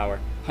 plus willpower,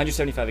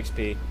 175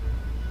 XP.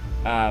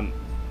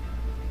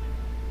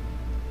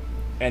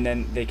 And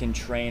then they can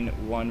train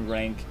 1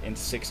 rank in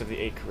 6 of the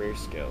 8 career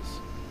skills.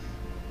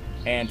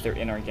 And they're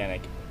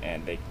inorganic,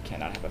 and they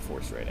cannot have a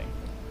force rating.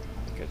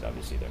 Because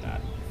obviously they're not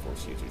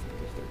force users,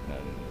 because they're not.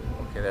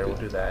 Okay, there, we'll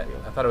do that.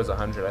 I thought it was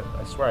 100.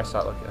 I swear I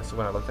saw it.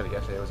 When I looked at it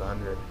yesterday, it was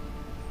 100.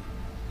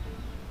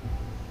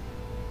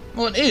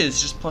 Well, it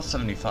is just plus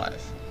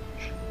 75.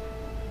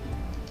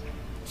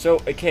 So,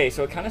 okay,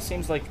 so it kind of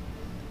seems like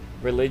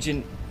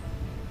religion,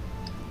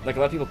 like a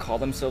lot of people call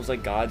themselves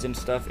like gods and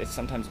stuff, it's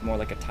sometimes more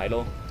like a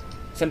title.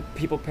 Some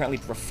people apparently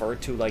refer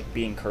to like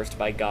being cursed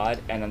by God,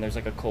 and then there's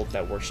like a cult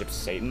that worships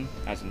Satan,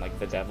 as in like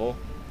the devil.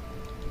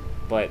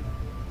 But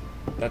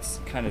that's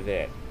kind of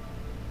it.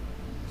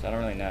 So I don't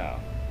really know.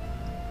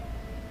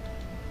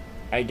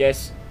 I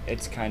guess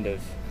it's kind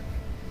of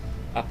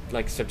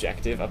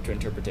subjective, up to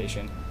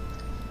interpretation.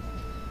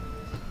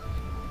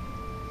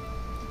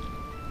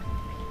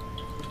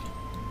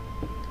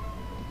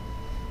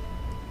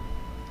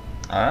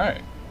 All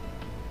right.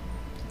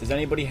 Does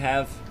anybody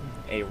have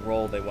a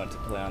role they want to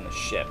play on the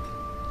ship?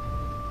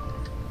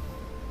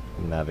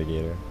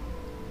 Navigator.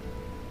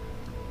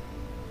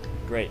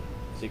 Great.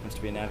 Sequence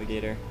to be a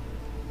navigator.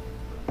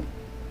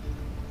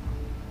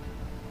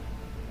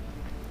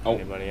 Oh.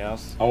 Anybody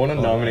else? I want to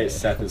Oh, nominate yeah.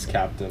 Seth as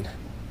captain.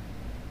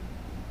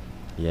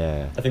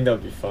 Yeah. I think that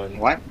would be fun.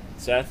 What?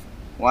 Seth?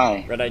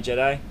 Why? Red Eye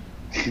Jedi?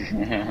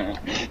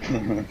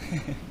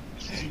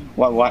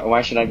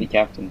 Why should I be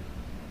captain?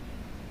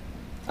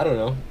 I don't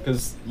know,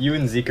 because you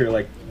and Zeke are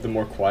like the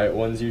more quiet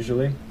ones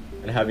usually,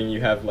 and having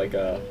you have like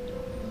a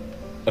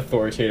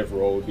authoritative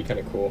role would be kind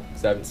of cool,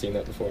 because I haven't seen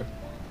that before.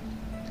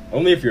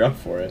 Only if you're up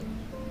for it.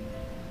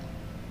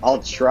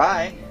 I'll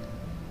try.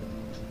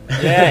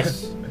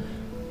 Yes!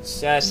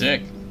 Seth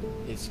Sick.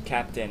 is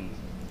captain.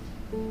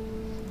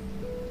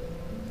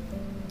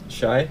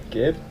 Shy?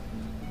 Gabe?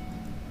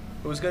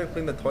 Who's gonna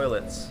clean the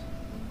toilets?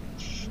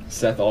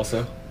 Seth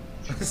also.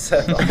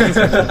 Seth.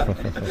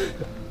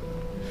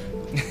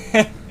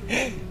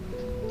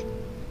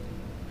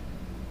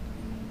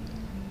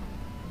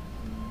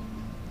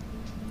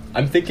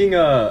 I'm thinking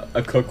a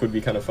cook would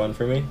be kind of fun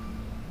for me.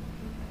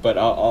 But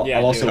I'll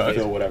Yeah, also do it.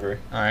 feel whatever.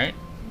 Alright.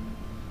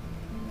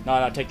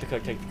 No, take the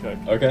cook.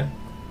 Okay.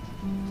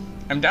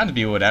 I'm down to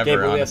be whatever, Gabe,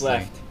 what do we have honestly.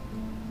 left?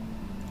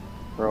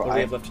 Bro, What do we I,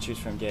 have left to choose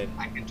from, Gabe?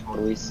 I can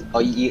totally see.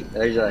 Oh,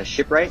 there's a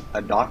shipwright,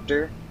 a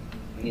doctor.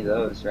 We need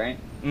those, right?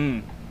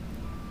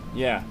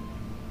 Yeah.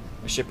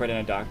 A shipwright and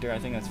a doctor. I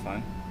think that's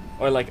fun.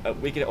 Or like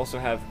we could also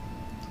have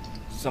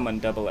someone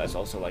double as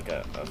also like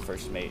a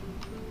first mate.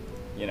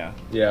 You know,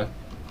 Yeah.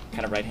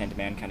 kind of right-hand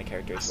man kind of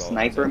character as well.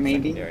 Sniper, as a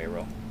maybe? secondary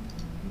role.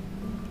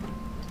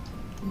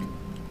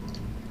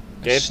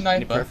 Gabe, any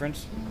Sniper.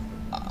 preference?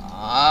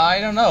 I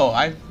don't know.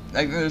 I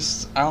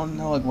don't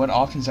know like what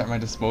options are at my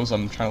disposal.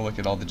 I'm trying to look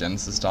at all the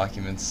Genesis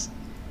documents,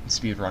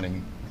 speed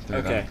running through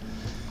Okay. them.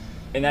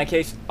 In that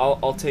case,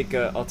 I'll take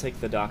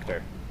the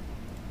doctor.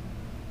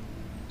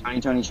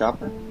 Tony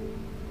Chopper.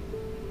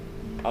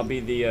 I'll be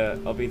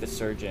the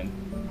surgeon.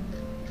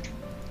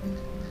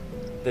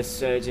 The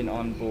surgeon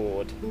on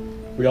board.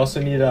 We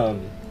also need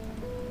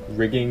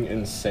rigging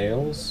and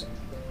sails,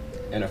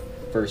 and a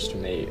first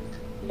mate.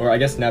 Or I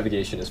guess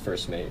navigation is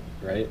first mate,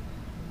 right?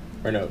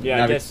 Or no?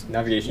 Yeah, I guess-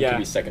 navigation yeah. could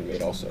be second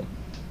mate also.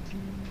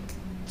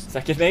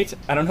 Second mate?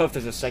 I don't know if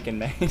there's a second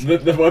mate.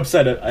 The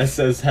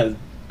website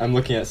I'm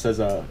looking at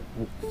says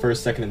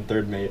first, second, and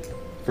third mate.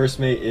 First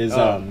mate is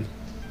Oh.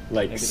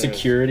 like Maybe there is.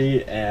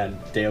 security and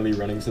daily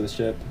runnings of the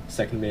ship.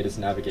 Second mate is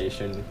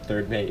navigation.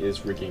 Third mate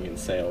is rigging and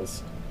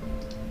sails.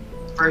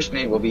 First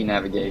mate will be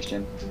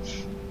navigation.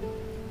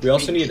 We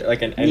also need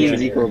like an Me and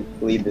Zeke engineer. will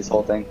lead this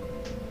whole thing.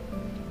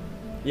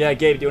 Yeah,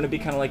 Gabe, do you want to be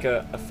kind of like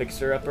a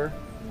fixer-upper?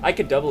 I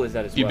could double as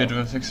that as Be a well. bit of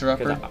a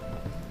fixer-upper.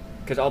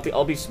 Because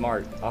I'll be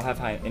smart. I'll have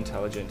high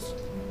intelligence,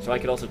 so I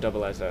could also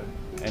double as a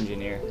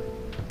engineer.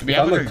 Do we If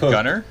have I'm like a a cook,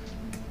 gunner?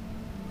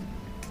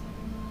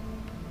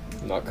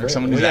 Not Or correct.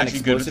 someone Was who's that an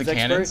actually good with the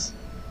explosives cannons?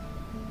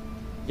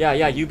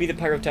 Yeah, you be the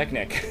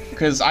pyrotechnic.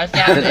 Because I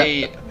found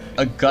a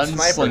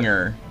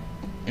gunslinger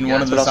in Yeah,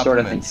 one of that's the what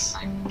I was sort of supplements.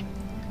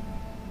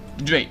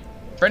 Wait,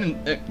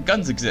 Brendan,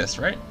 guns exist,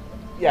 right?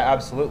 Yeah,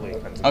 absolutely.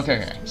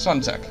 Okay. Just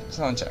want to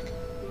check.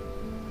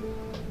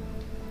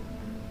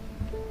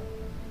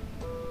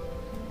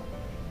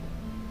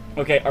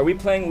 Okay, are we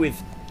playing with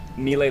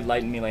melee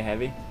light and melee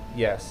heavy?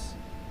 Yes.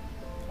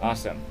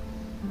 Awesome.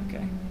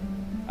 Okay.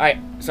 Alright,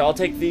 so I'll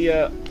take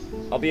the,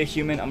 I'll be a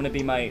human. I'm gonna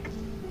be my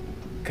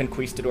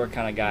conquistador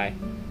kind of guy.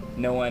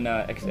 No one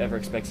ever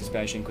expects the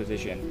Spanish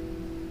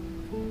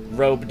Inquisition.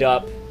 Robed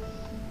up,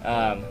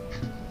 kind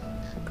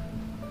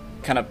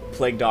of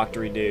plague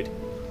doctory dude.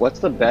 What's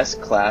the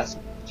best class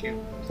to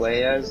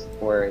play as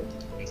for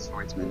a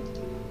swordsman?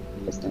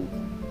 This thing.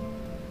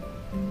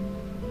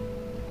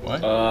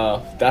 What?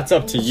 That's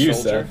up to you,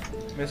 Soldier. Seth. I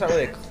mean, it's not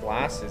really a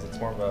classes. It's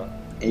more of a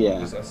Yeah.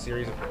 just a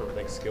series of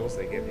like skills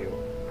they give you.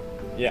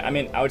 Yeah, I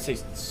mean, I would say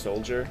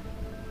soldier.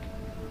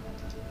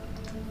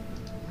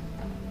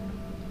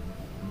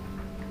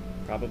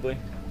 Probably.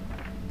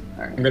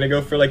 Alright. I'm gonna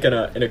go for like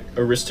an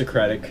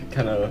aristocratic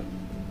kind of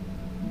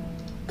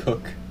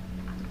cook,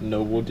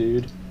 noble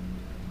dude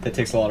that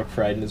takes a lot of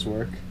pride in his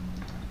work.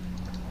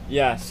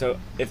 Yeah, so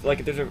if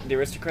the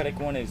aristocratic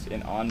one is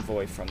an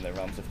envoy from the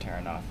realms of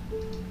Terranoth.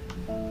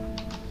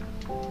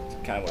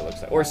 Kind of what it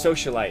looks like, or a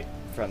socialite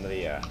from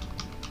the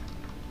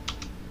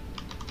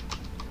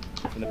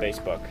base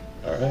book.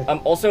 All right.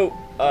 Also,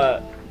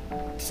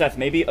 Seth,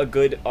 maybe a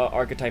good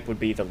archetype would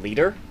be the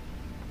leader.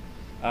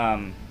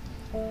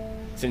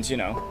 Since you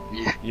know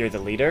you're the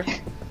leader.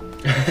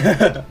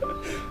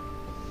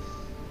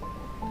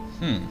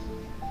 No.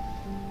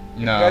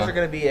 You guys are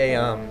gonna be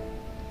a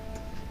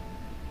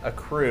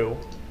crew.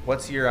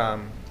 What's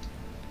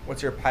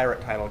your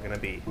pirate title gonna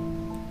be?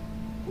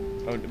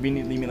 Oh, you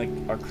mean like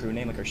our crew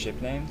name, like our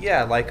ship name?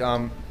 Yeah, like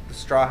the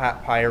Straw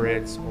Hat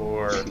Pirates,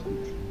 or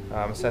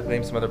Seth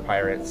named some other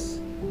pirates.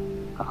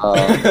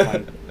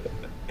 The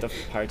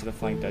Pirates of the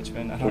Flying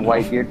Dutchman. I don't know.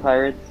 Whitebeard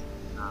pirates.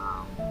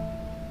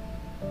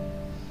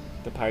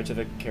 The Pirates of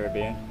the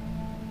Caribbean.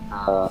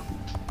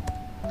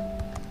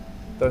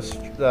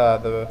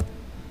 The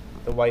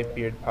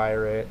Whitebeard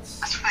Pirates.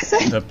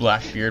 The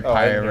Blackbeard Oh,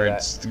 I didn't hear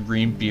Pirates, the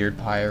Greenbeard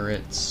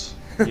Pirates.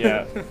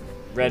 Yeah.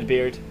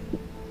 Redbeard.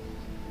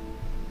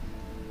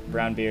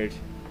 Brownbeard.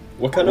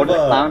 What kind What are the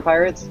of clown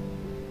pirates?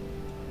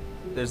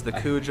 There's the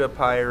Kuja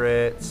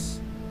Pirates.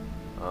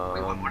 What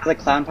are the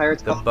clown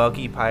pirates The called?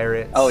 Buggy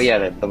Pirates. Oh yeah,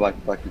 the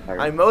Bucky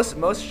pirates.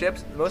 Most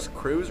ships, most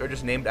crews are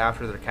just named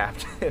after their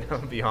captain. I'll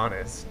be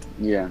honest.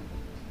 Yeah.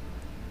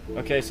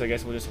 Okay, so I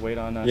guess we'll just wait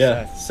on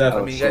yeah, Seth. Seth. Oh,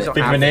 I mean, you guys don't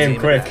Pick have my to name name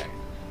it quick. that.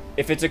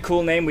 If it's a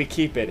cool name, we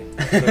keep it.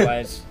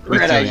 Otherwise,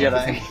 Red Eye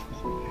Jedi.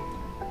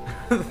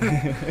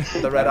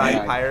 Jedi. The Red Eye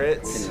Yeah,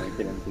 Pirates.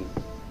 kidding.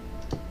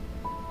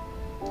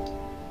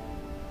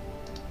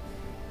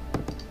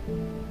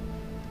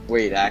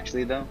 Wait,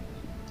 actually though?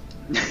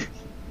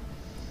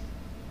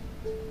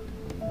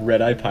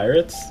 Red Eye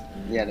Pirates.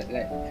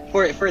 Yeah,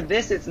 for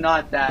this it's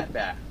not that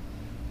bad.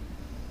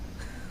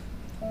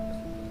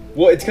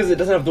 Well, it's because it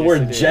doesn't have the Yes,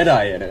 word it is.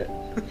 Jedi in it.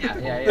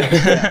 Yeah.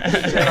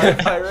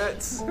 Jedi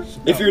Pirates.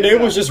 If your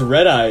name was just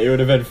Red Eye, it would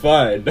have been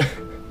fine.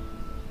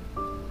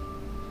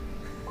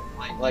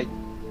 like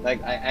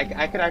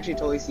I could actually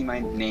totally see my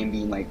name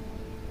being like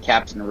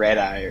Captain Red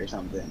Eye or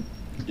something.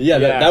 Yeah,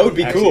 that would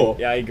be actually, cool.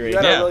 Yeah, I agree. You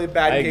got Yeah, a really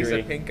bad I case agree.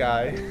 of pink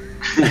eye.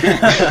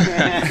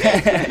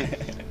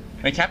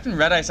 Like Captain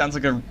Red Eye sounds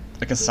like a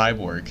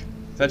cyborg.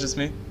 Is that just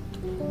me?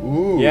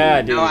 Ooh.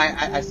 Yeah, dude. No,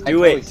 I Do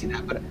totally it. see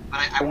that, but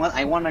I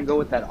want to go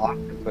with that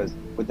octopus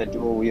with the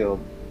dual wield.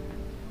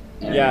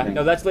 and Yeah, everything.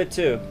 no, that's lit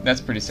too.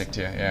 That's pretty sick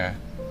too. Yeah.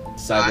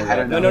 Cyber I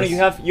don't No, know. no, you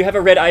have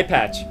a red eye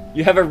patch.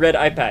 You have a red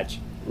eye patch.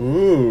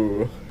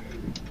 Ooh.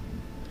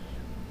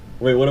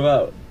 Wait, what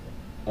about?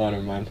 Oh,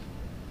 never mind.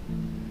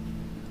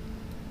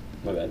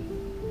 My bad.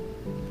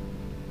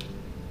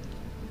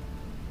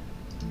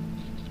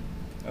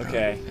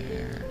 Okay,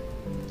 There.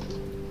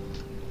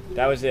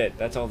 that was it.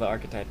 That's all the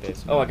archetype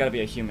is. Oh, I gotta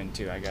be a human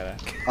too. I gotta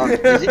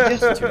Is it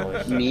just do all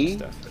that me,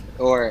 stuff.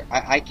 or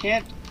I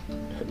can't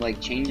like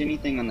change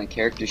anything on the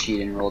character sheet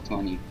in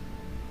Roll20?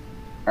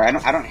 Or I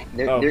don't.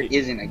 There, Oh, there he-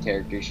 isn't a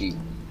character sheet.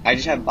 I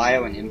just have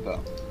bio and info.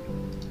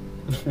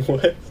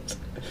 What?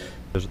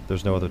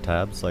 There's no other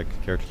tabs like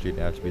character sheet,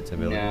 attributes,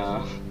 and abilities.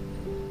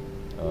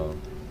 No. Oh.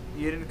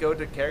 You didn't go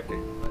to character.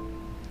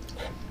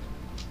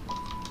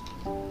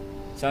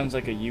 Sounds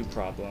like a you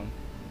problem.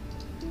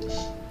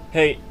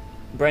 Hey,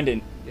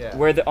 Brendan. Yeah.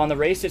 Where on the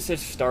race it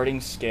says starting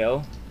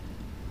scale.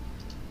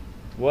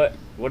 What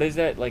does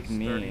that like Starting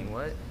mean?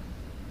 what?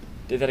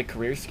 Is that a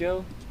career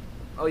skill?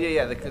 Oh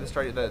yeah, the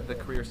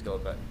career skill,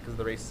 but because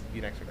the race be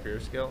an extra career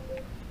skill.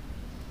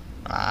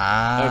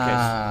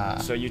 Ah.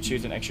 Okay, so you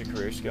choose an extra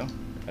career skill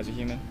as a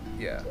human.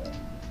 Yeah.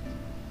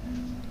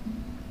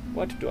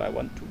 What do I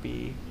want to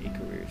be a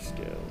career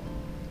skill?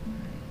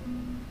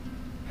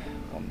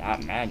 Well,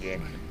 not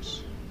magic.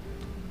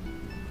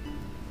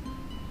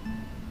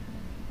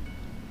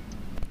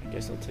 I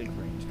guess I'll take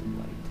ranged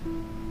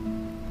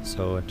light.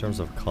 So in terms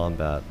of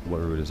combat, what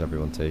route is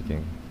everyone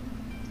taking?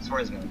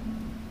 Swordsman.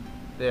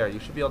 There, you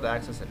should be able to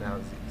access it now,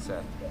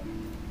 Seth.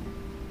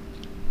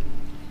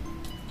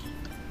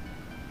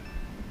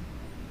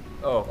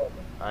 Oh,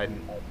 I.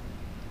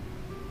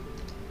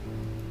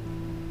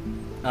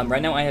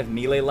 Right now I have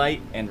melee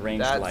light and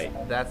ranged That's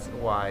light. that's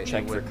why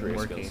Check it for wasn't career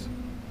working. skills.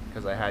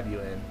 Because I had you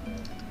in.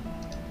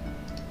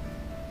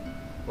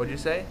 What'd you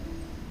say?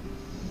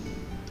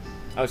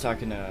 I was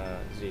talking to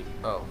Zeke.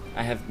 Oh.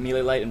 I have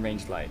melee light and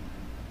ranged light.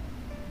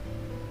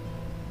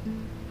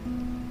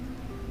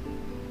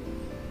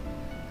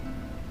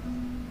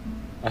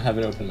 I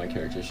haven't opened my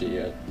character sheet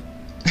yet.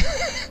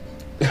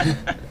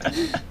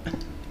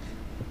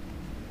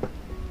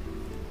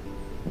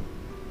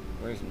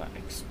 Where's my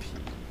XP?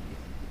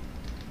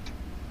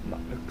 My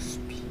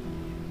XP.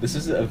 This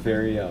is a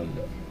very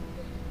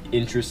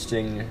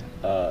interesting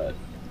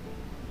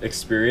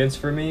experience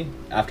for me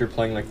after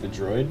playing like the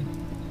droid,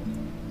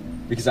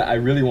 because I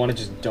really want to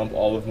just dump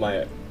all of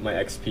my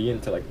XP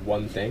into like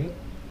one thing,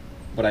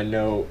 but I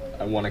know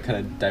I want to kind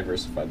of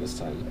diversify this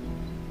time.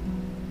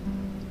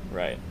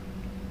 Right.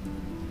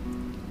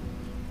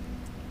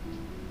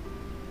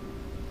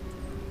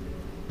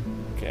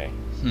 Okay.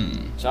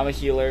 So I'm a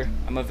healer.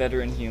 I'm a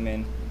veteran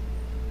human.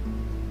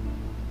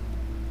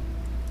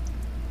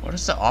 What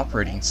is the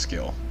operating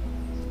skill?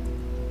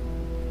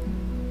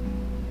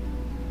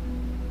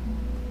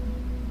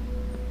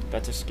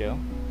 That's a skill.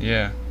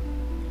 Yeah.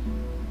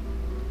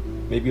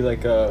 Maybe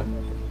like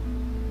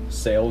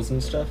sales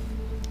and stuff,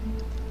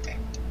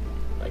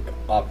 like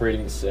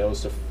operating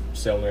sales to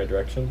sail in the right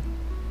direction.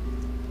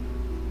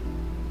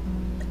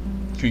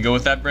 Can we go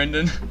with that,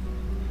 Brendan?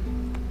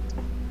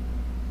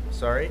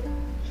 Sorry?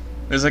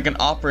 There's like an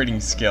operating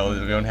skill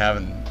that we don't have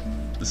in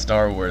the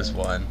Star Wars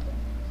one.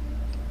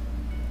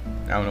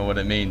 I don't know what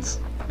it means.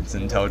 It's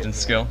an intelligence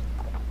skill.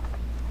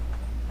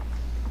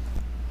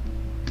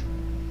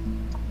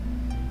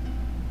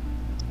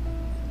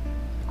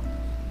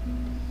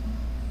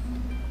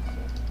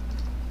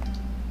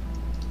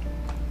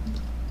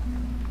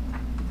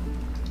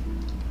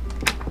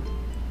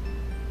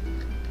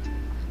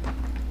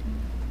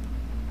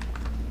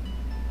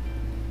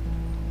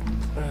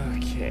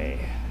 Okay.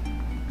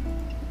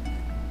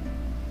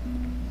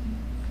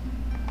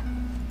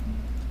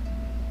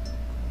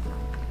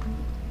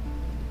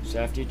 So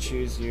after you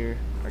choose your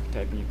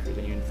archetype and your crew,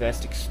 then you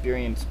invest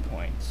experience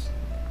points.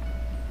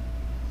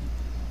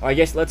 Oh, I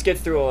guess let's get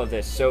through all of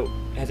this. So,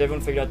 has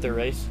everyone figured out their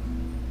race?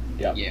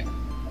 Yeah. Yeah.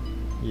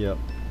 Yep.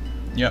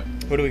 Yep.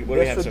 What do we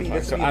have so far?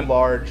 This So would be I'm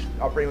large.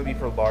 Operating would be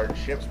for large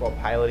ships, while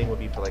piloting would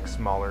be for like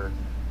smaller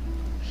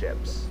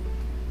ships.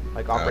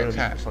 Like operating would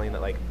be Okay. for something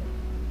that like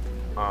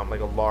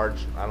a large,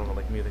 I don't know,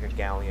 like maybe like a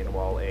galleon,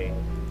 while a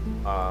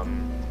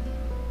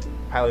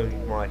piloting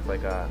would be more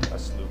like a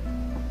sloop.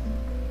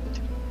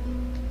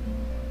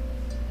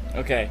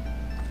 okay.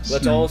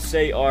 Let's all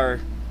say our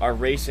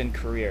race and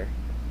career.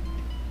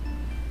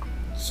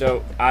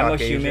 So I'm a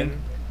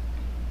human.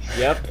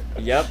 Yep.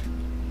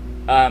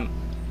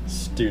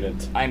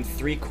 Student. I'm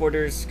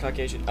 3/4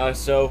 Caucasian.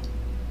 So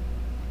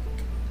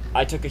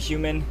I took a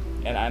human,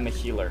 and I'm a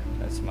healer.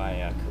 That's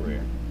my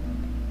career.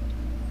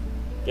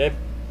 Gabe?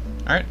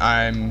 Alright,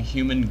 I'm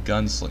human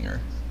gunslinger.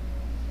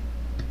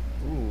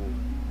 Ooh.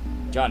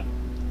 John?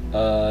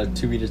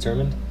 To be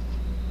determined.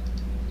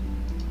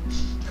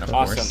 Of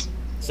Awesome. course.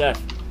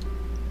 Seth.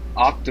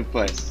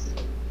 Octopus.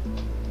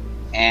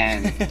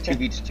 And to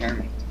be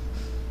determined.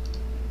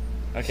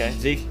 Okay.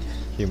 Zeke.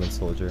 Human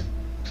soldier.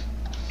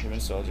 Human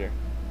soldier.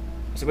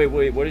 So wait,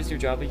 what is your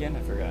job again?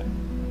 I forgot.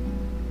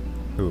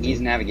 Who? He's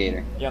me?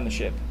 navigator. You're on the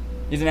ship.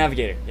 He's a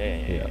navigator. Yeah.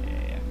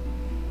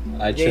 Yeah.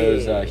 I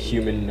chose Yay.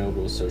 human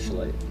noble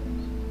socialite.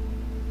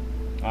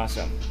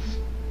 Awesome.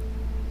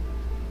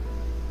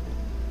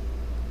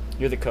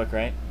 You're the cook,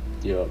 right?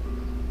 Yup.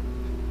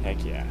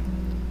 Heck yeah.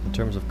 In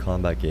terms of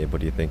combat, Gabe,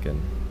 what are you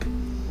thinking?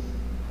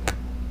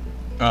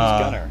 He's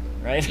gunner,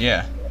 right?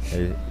 Yeah.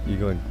 Hey, you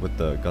going with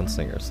the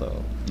gunslinger,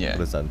 so Yeah. what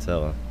does that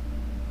entail?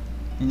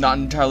 Not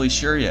entirely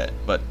sure yet,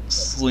 but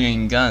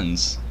slinging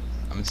guns.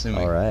 I'm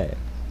assuming. All right.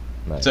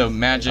 Nice. So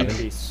magic.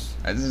 Peace.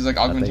 This is like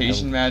think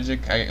augmentation I'm-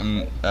 magic. I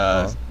am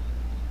Uh-huh.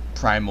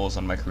 primals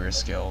on my career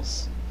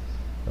skills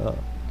Oh,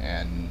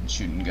 and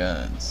shooting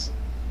guns.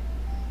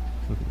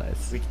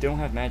 nice. We don't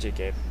have magic,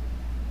 Gabe.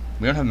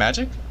 We don't have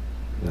magic?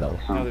 No.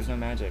 No, there's no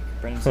magic.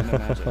 Brendan said no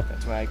magic.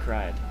 That's why I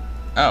cried.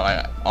 Oh,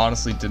 I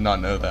honestly did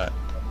not know that.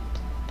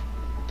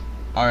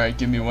 All right,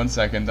 give me 1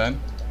 second then.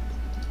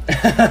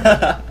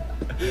 I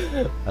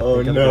Oh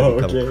think I'm no,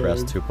 gonna become okay.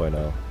 Crest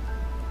 2.0.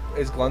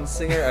 Is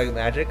Glunsinger a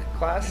magic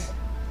class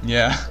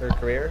Yeah. or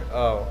career?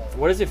 Oh,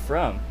 What is it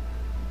from?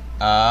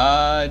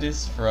 It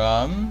is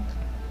from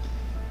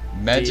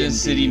Medja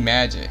City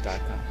Magic. .com.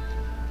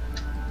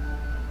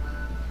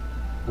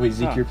 Wait,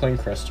 Zeke, Huh. you're playing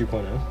Crest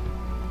 2.0?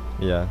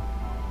 Yeah.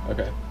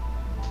 Okay.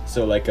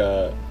 So like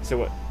a So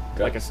what?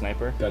 Gun- Like a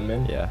sniper?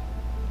 gunman? Yeah.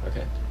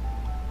 Okay.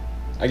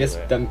 I guess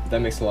it. that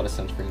makes a lot of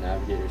sense for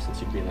navigator since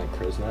you'd be in like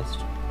Crow's Nest.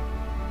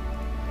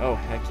 Oh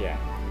heck yeah.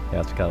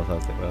 Yeah, that's kind of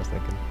what I was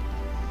thinking.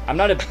 I'm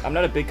not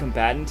a big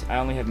combatant. I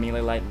only have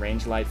melee light and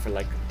range light for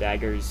like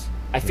daggers.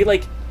 I feel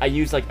like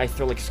I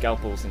throw like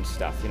scalpels and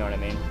stuff. You know what I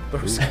mean?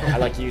 I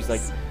like to use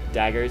like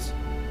daggers,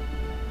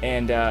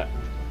 and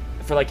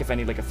for like if I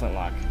need like a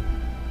flintlock.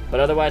 But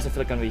otherwise, I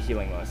feel like I'm gonna be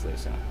healing mostly.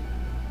 So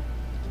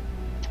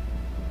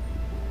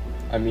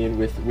I mean,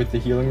 with the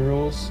healing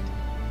rules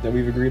that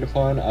we've agreed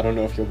upon, I don't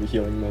know if you'll be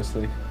healing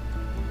mostly.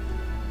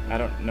 I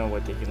don't know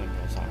what the healing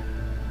rules are.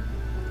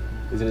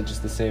 Isn't it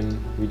just the same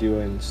we do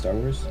in Star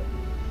Wars?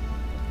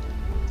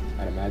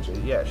 I'd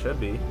imagine. yeah, it should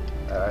be.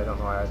 I don't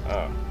know why.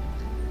 Oh.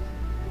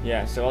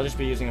 Yeah, so I'll just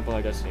be using up all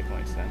our destiny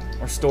points then,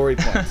 or story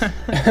points.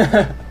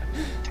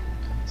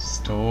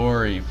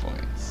 Story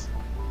points.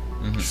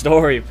 Mhm.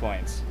 Story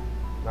points.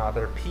 Nah,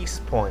 they're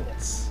peace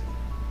points.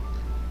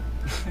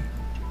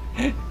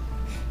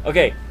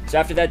 Okay, so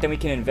after that, then we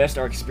can invest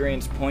our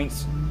experience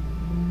points.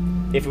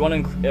 If we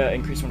want to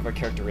increase one of our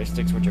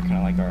characteristics, which are kind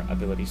of like our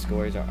ability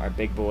scores, our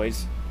big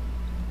boys,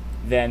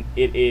 then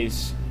it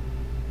is,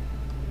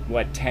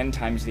 what, 10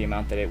 times the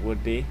amount that it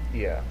would be.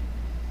 Yeah.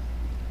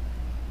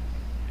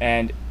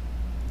 And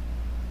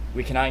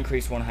we cannot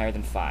increase one higher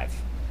than 5.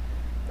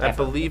 I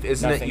Ever. believe,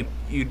 isn't Nothing.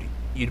 it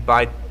you'd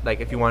buy,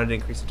 like, if you wanted to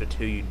increase it to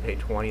 2, you'd pay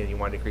 20, and you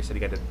wanted to increase it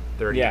again to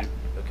 30. Yeah.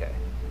 Okay.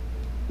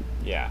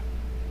 Yeah.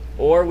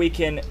 Or we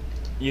can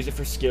use it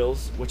for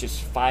skills, which is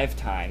 5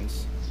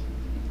 times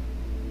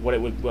what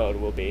it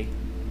will be.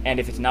 And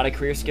if it's not a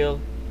career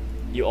skill,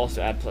 you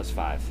also add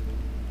 +5.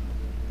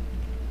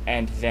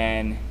 And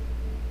then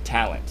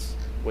talents,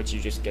 which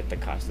you just get the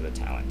cost of the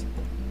talent.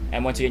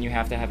 And once again, you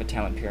have to have a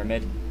talent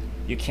pyramid.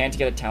 You can't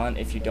get a talent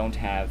if you don't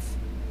have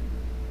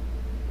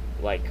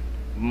like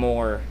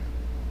more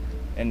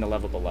in the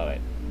level below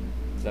it.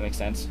 Does that make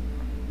sense?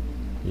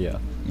 Yeah.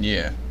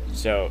 Yeah.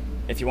 So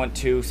if you want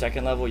 2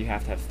 second level, you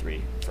have to have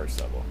 3 first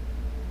level.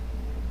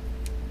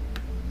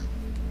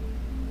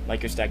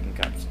 Like you're stacking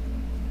cups.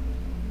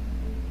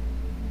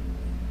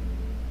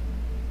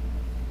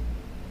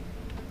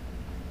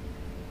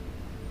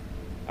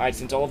 Alright,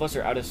 since all of us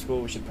are out of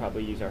school, we should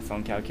probably use our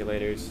phone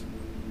calculators.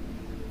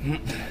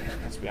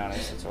 Let's be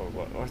honest, that's what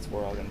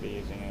we're all going to be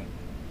using it.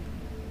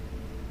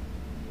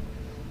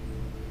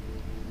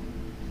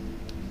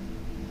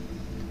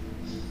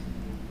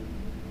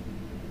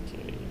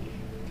 Okay,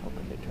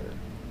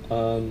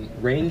 calculator.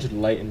 Ranged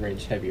light and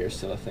ranged heavy are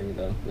still a thing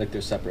though. Like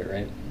they're separate,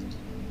 right?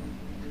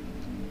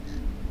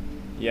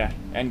 Yeah,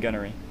 and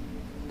gunnery.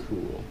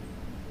 Cool.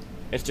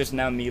 It's just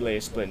now melee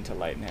is split into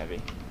light and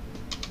heavy.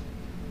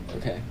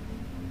 Okay.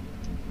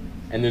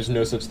 And there's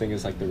no such thing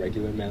as like the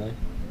regular melee?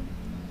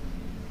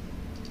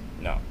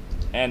 No.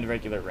 And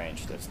regular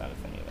range, that's not a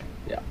thing either.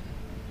 Yeah.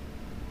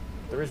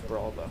 There is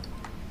brawl though.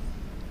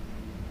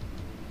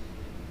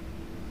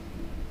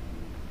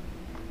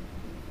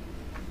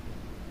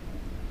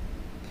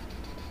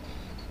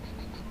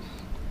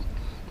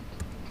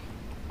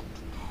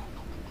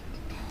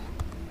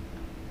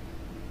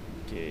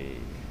 Okay.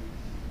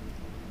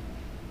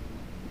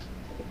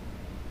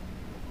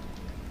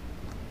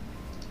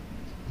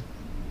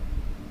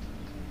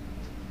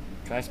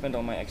 Can I spend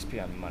all my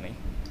XP on money?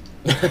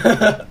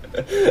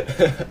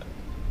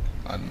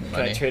 On Can I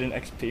money. trade an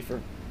XP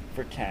for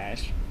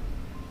cash?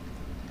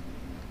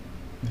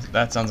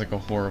 That sounds like a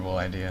horrible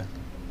idea.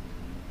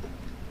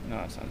 No,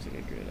 it sounds like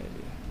a great idea.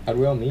 How do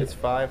we all meet? It's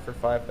 5 for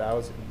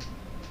 5,000.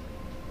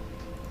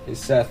 Hey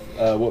Seth,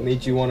 what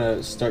made you want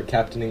to start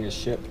captaining a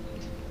ship?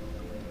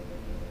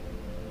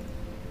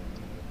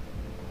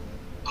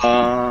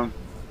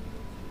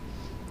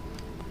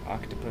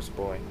 Octopus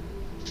boy.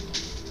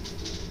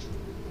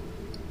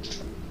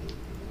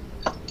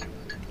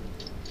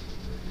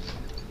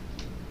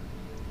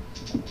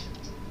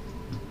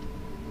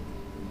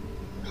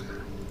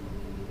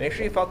 Make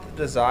sure you felt the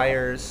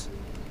desires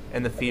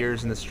and the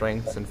fears and the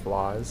strengths and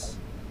flaws.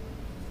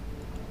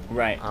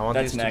 Right. I want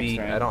that's these to next, be.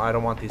 right? I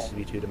don't want these to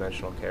be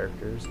two-dimensional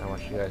characters. I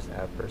want you guys to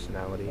have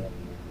personality.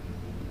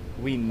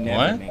 We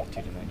never What? make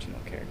two-dimensional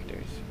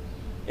characters.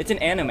 It's an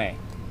anime.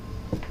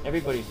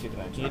 Everybody's You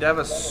two-dimensional. need to have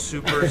a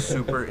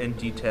super in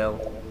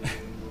detail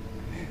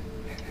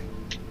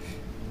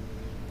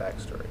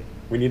backstory.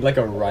 We need like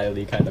a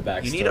Riley kind of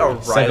backstory. You need a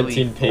Riley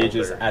 17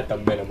 pages folder. at the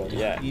minimum.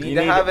 Yeah. You need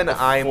to have an a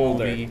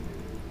folder. iMovie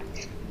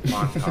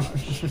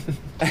montage.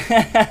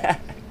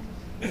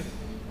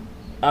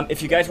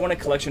 If you guys want a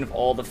collection of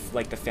all the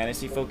the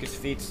fantasy focused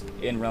feats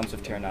in Realms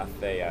of Terranoth,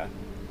 they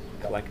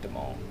collect them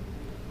all.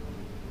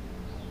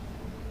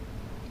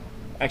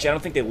 Actually, I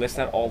don't think they list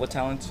out all the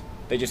talents.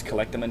 They just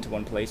collect them into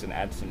one place and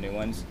add some new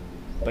ones.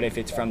 But if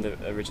it's from the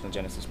original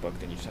Genesis book,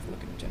 then you just have to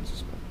look at the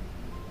Genesis book.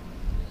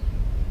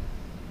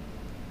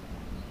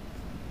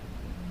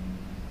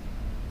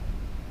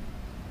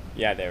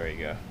 Yeah, there we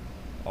go.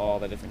 All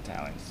the different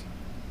talents.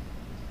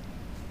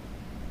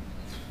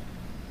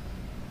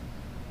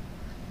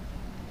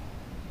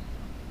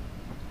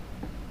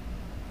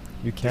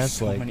 You There's can't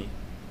so like many.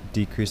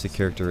 decrease a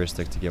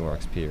characteristic to get more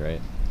XP,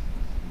 right?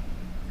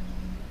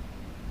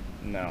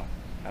 No,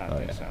 I don't Oh,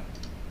 think yeah. so.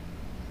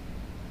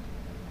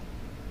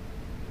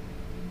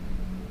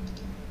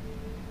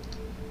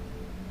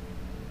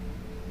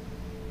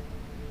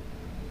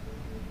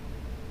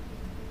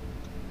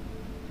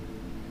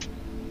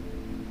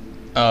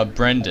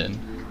 Brendan,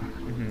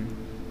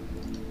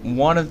 Mm-hmm.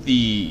 one of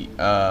the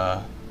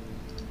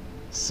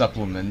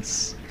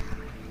supplements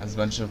has a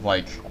bunch of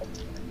like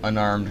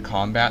unarmed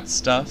combat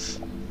stuff.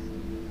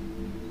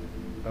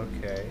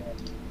 Okay.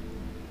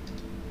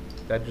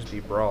 That'd just be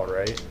brawl,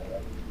 right?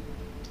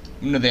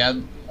 No, they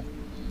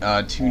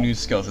add 2 new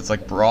skills. It's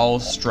like brawl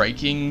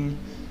striking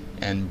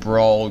and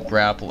brawl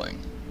grappling.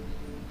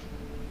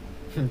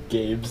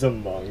 Gabe's a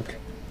monk.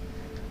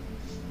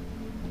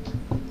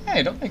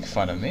 Hey, don't make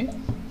fun of me.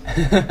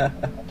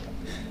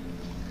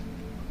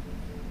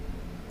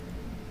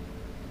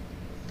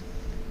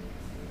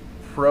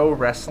 Pro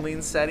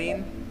wrestling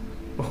setting?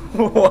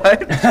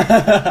 What?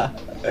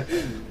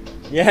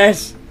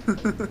 Yes!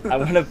 I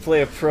want to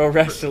play a pro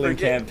wrestling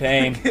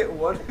campaign. Forget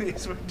one of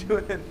these. We're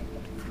doing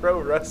pro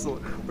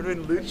wrestling. We're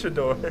doing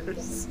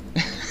luchadors.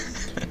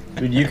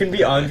 Dude, you can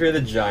be Andre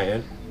the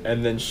Giant,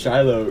 and then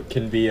Shiloh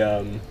can be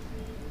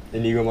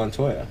Inigo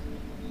Montoya.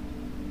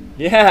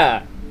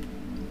 Yeah!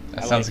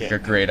 That I sounds like like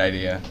it. a great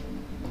idea.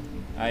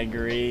 I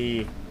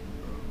agree.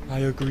 I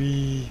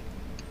agree.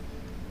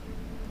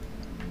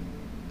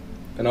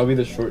 And I'll be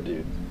the short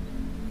dude.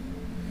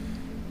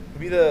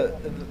 Maybe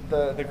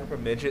the group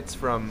of midgets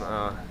from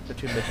the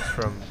 2 midgets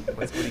from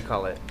what do you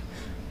call it?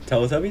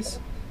 Teletubbies?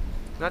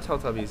 Not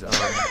Teletubbies.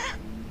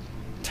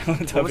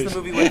 What was the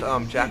movie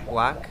with Jack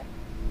Black?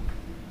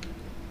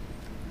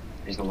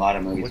 There's a lot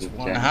of movies Which with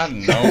one? I Jack.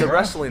 don't The know.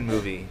 wrestling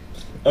movie.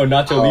 Oh,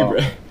 Nacho Oh.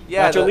 Libre.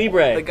 Yeah, Nacho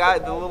Libre.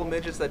 the little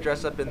midgets that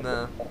dress up in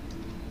like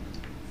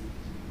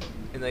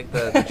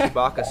the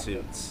Chewbacca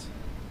suits.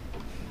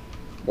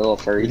 The little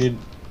We furries. need.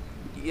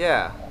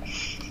 Yeah.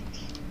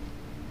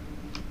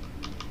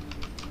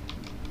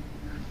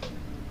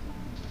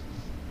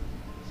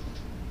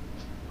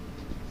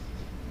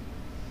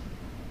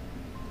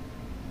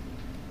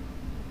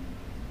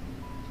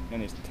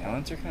 And these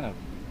talents are kind of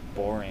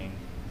boring.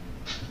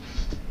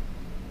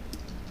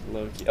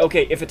 Low key.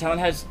 Okay, if a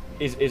talent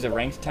is a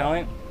ranked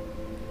talent,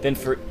 then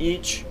for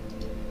each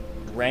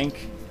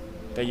rank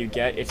that you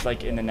get, it's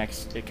like in the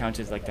next. It counts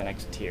as like the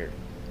next tier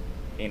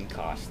in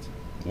cost.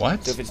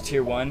 What? So if it's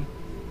tier 1,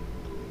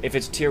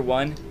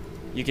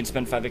 you can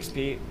spend 5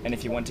 XP, and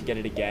if you want to get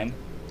it again,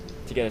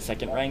 to get a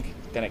second rank,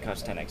 then it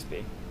costs 10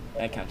 XP.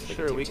 And it counts as like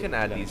a Sure, tier we 2. can Does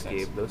add that make these,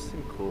 sense? Gabe. Those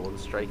seem cool. The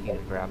striking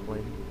and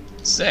grappling.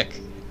 Sick.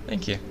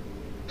 Thank you.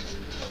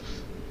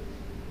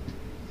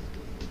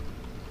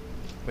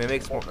 I mean,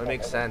 it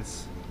makes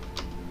sense.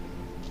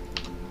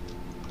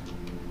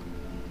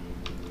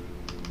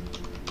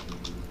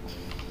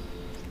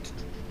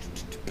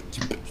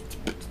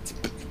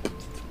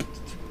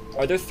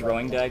 Are there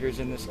throwing daggers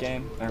in this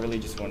game? I really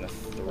just want to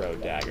throw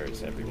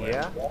daggers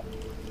everywhere. Yeah.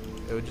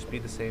 It would just be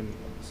the same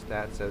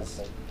stats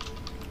as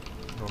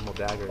normal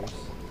daggers.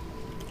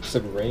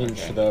 Said range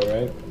Okay. though,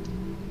 right?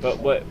 But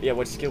what? Yeah,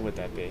 what skill would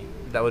that be?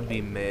 That would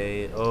be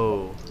May.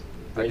 Oh.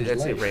 Range I'd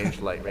say light. range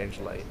light. Range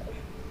light.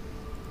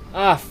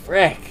 Ah,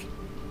 frick!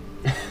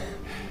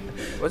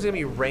 It wasn't gonna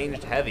be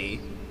ranged heavy.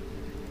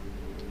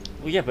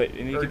 Well, yeah, but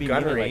it Or could be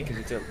gunnery. melee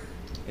because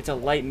it's a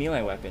light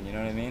melee weapon. You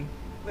know what I mean?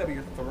 Yeah, but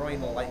you're throwing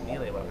the light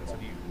melee weapon, so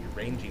you're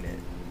ranging it.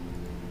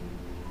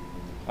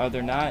 Are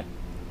there not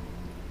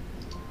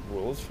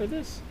rules for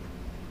this?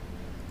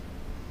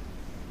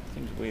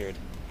 Seems weird.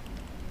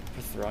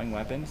 For throwing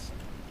weapons?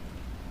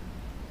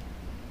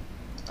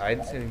 I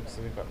didn't see anything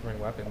specific about throwing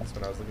weapons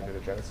when I was looking through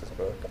the Genesis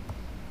book.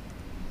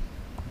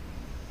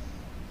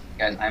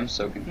 Guys, I'm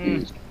so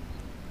confused.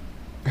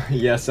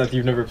 Yeah, Seth,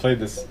 you've never played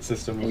this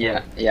system before.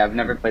 Yeah, I've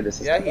never played this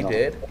Yeah, system. he at all.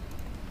 did.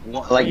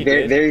 Well, like He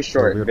very did. very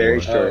short, weird very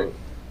one. short. Oh,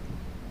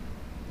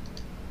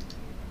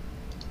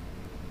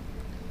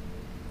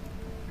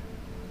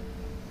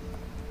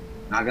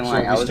 Not gonna So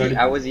lie, we I was started-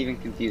 I was even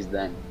confused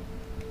then.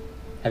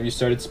 have you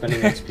started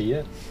spending XP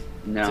yet?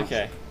 No, It's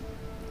okay.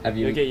 Have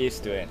You'll you get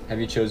used to it. have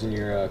you chosen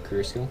your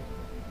career skill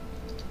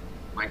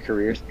my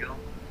career skill.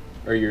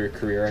 or your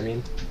career? I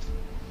mean,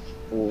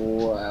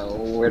 Well,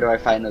 where do I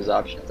find those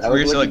options? I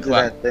Career was skill, looking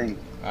like, for that thing.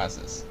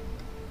 Classes.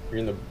 you're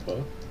in the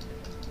book.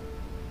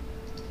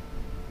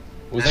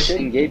 Was That that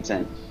thing good? Gabe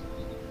sent.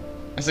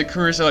 I said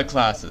career select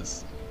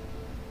classes.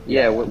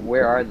 Yeah,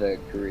 where are the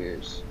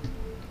careers?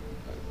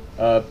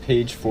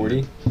 Page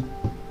 40.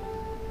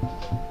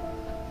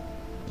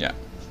 Yeah.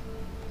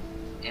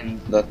 In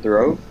the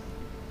throw?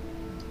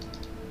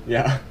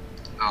 Yeah.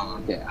 Oh,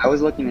 okay. I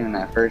was looking in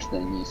that first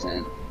thing you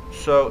sent.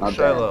 So, Not bad.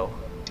 Shiloh,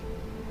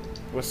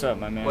 What's up,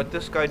 my man? what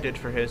this guy did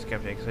for his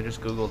campaign, because I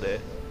just googled it,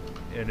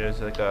 it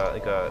is like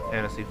a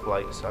Fantasy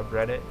Flight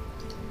subreddit.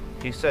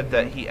 He said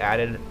that he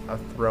added a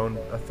throne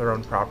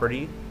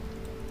property,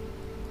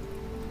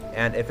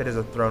 and if it is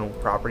a throne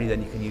property,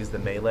 then you can use the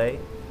melee,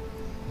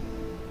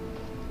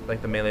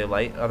 like the melee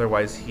light.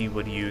 Otherwise, he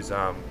would use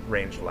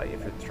ranged light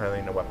if you're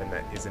throwing a weapon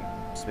that isn't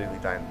specifically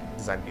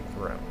designed to be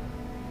thrown.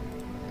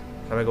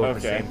 So I'm gonna go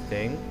with the Okay. same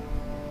thing,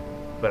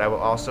 but I will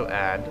also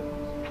add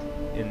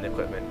in the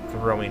equipment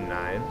throwing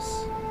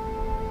knives,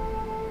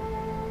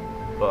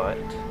 but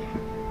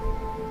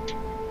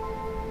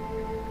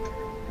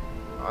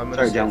I'm gonna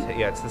Sorry, say John.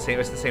 yeah, it's the same.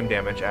 It's the same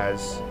damage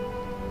as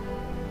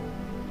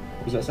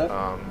What was that, Seth?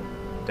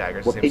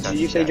 daggers. What same page stats did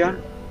you as say, dagger.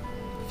 John?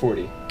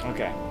 40.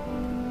 Okay.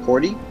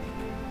 40?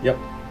 Yep.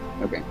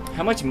 Okay.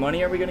 How much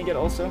money are we gonna get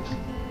also?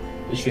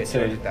 It You should get say.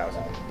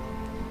 200,000.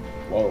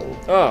 Whoa.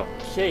 Oh,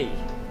 okay.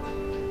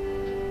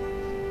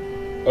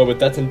 Oh, but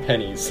that's in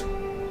pennies.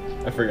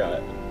 I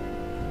forgot.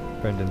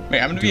 Brendan. Wait,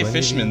 I'm gonna do be a any of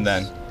fisherman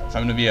then. these- If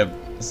I'm gonna be a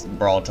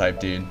brawl type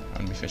dude, I'm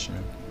gonna be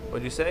fisherman.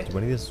 What'd you say? Do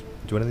any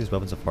of these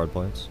weapons have hard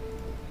points?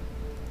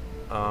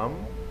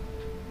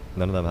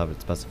 None of them have it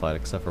specified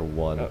except for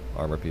one Oh,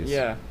 armor piece.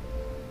 Yeah.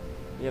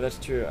 Yeah, that's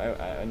true.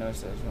 I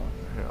noticed that as well.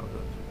 Here,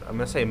 I'm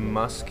gonna say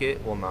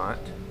musket will not.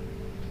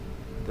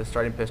 The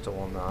starting pistol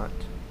will not.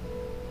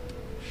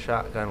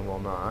 Shotgun will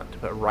not.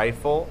 But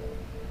rifle,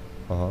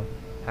 Uh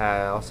huh.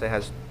 I'll say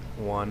has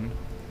one.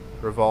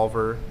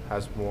 Revolver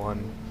has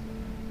one.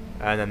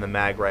 And then the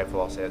mag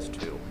rifle I'll say has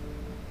two.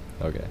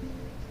 Okay.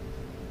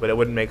 But it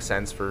wouldn't make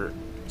sense for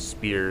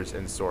spears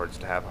and swords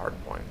to have hard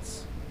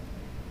points.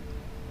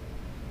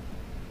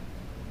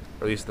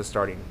 Or at least the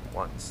starting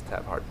ones to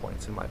have hard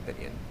points, in my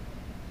opinion.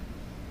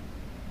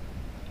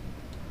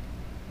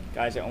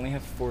 Guys, I only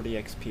have 40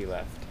 XP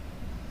left.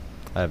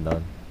 I have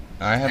none.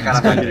 I haven't got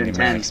spent any of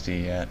my 110.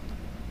 XP yet.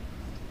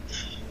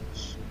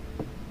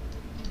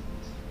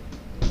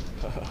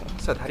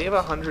 Seth, how do you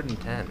have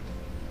 110?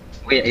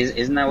 Wait,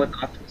 isn't that what the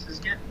officers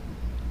get?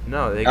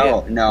 No, they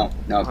Oh, get. no,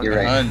 you're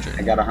right. 100.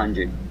 I got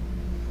 100.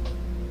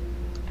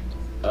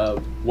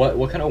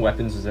 What kind of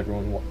weapons is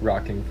everyone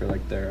rocking for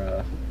like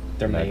their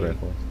Mag main?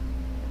 rifle.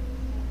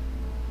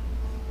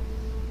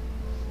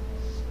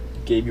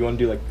 Gabe, you want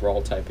to do like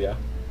brawl type, yeah?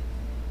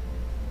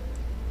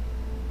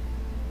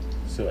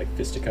 So like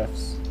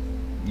fisticuffs.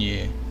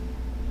 Yeah.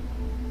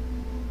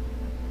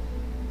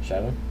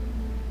 Shadow.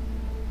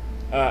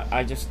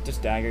 I just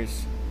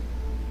daggers.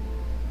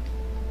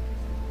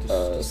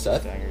 Just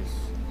Seth? daggers.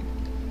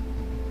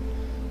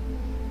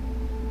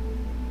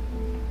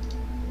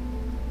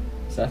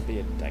 Seth. Be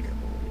a dagger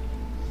boy.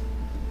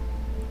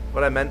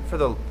 What I meant for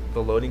the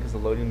loading, because the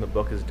loading in the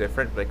book is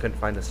different, but I couldn't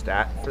find the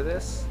stat for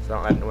this, so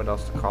I don't know what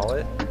else to call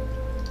it.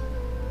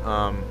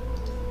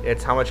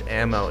 It's how much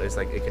ammo is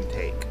like it can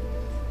take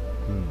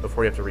Hmm.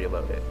 before you have to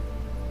reload it.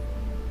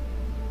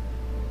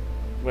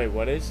 Wait,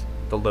 what is?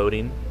 The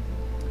loading,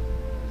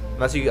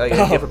 unless you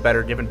give a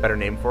better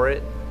name for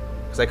it,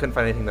 because I couldn't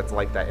find anything that's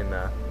like that in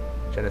the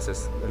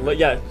Genesis.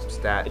 Yeah.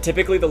 Stat.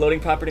 Typically, the loading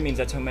property means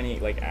that's how many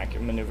like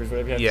accurate maneuvers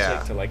whatever you have Yeah. to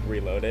take to like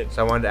reload it.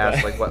 So I wanted to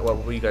ask, like, what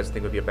would you guys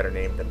think would be a better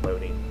name than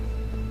loading?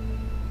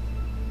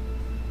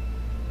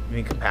 You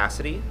mean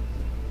capacity?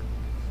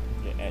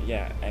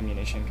 Yeah,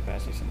 ammunition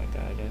capacity, something like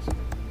that, I guess.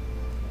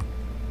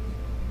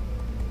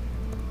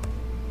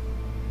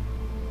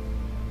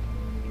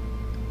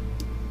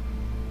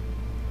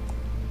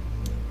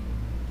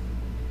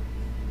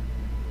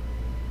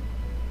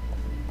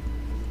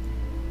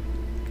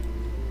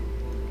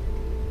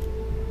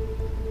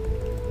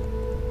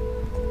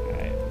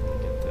 Alright,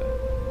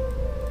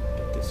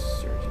 get this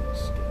surgeon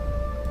skill.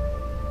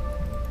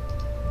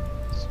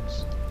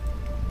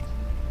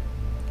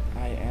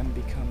 I am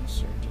become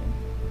surgeon.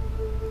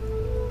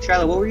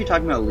 Charlotte, what were you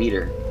talking about,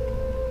 leader?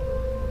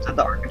 Is that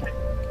the architect?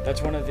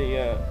 That's one of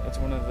the. That's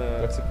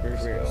a career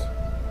careers. skill.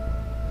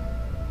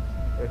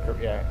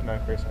 Yeah,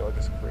 not a career skill,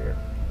 just a career.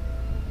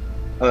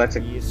 Oh, that's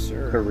a Yes,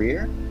 sir.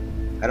 career?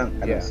 I Yeah.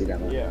 don't see that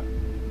one. Yeah.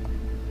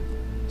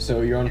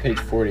 So you're on page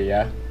 40,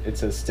 yeah? It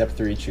says step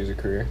 3, choose a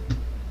career.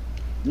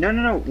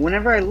 No.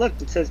 Whenever I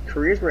looked, it says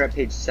careers were at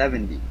page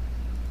 70.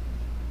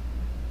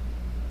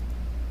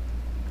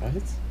 What?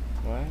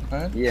 What?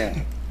 What? Yeah,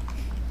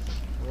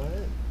 What?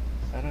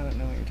 I don't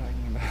know what you're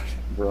talking about.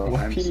 bro. What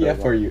I'm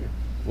PDF so are you?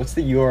 What's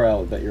the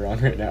URL that you're on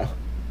right now?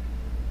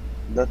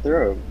 The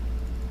throw.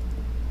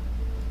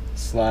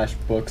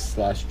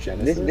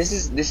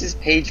 /books/Genesis? This is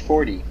page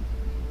 40.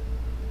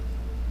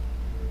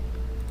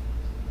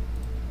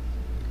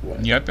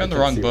 What? You might be I on the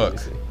can't wrong see what book.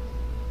 you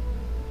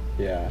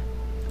see. Yeah.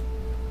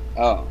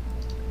 Oh.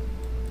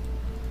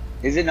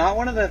 Is it not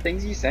one of the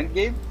things you sent,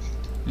 Gabe?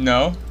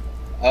 No.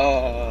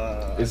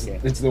 Oh. Okay.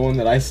 It's the one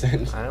that I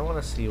sent. I don't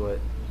want to see what.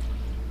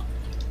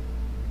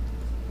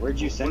 Where'd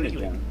you send What it, are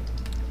you- John?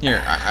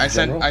 Here, I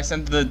General?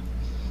 sent the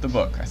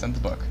book. I sent the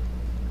book.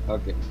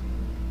 Okay.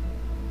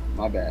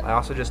 My bad. I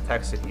also just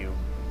texted you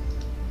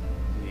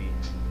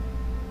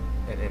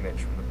an image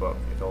from the book.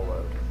 It'll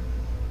load.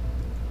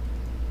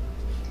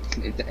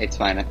 It's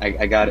fine.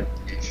 I got it.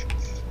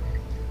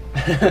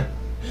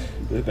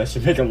 That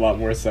should make a lot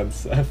more sense,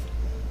 Seth.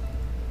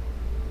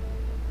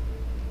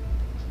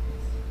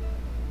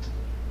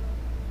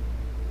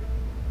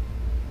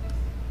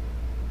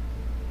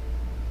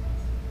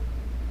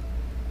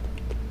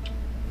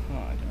 Huh,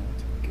 I don't know what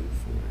to go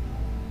for.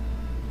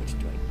 Which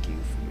do I go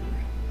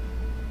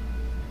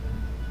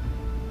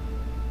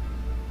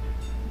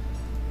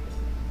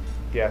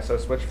for? Yeah, so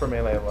switch for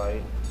melee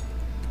light.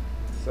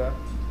 Seth?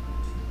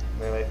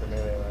 Melee for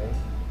melee light.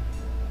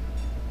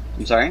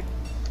 I'm sorry?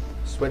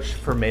 Switch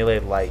for melee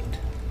light.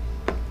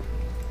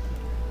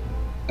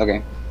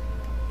 Okay.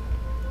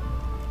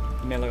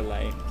 Miller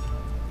Lite.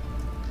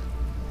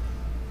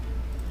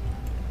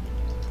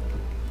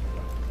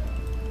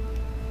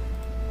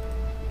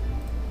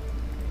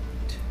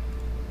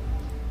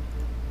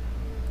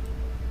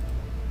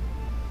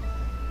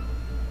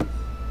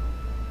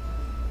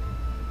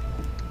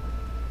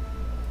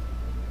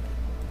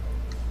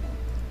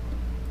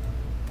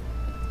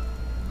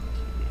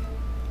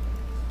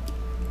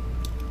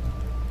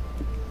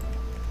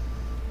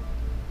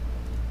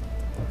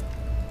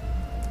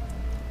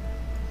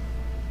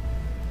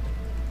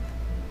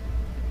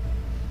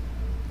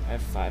 I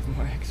have 5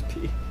 more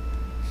XP.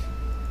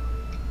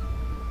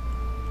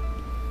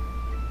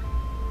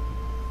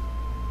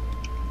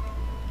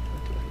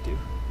 What do I do?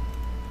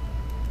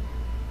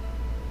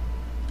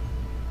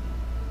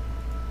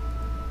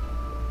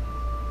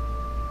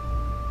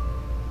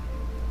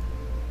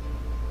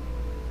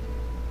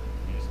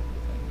 Here's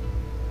everything.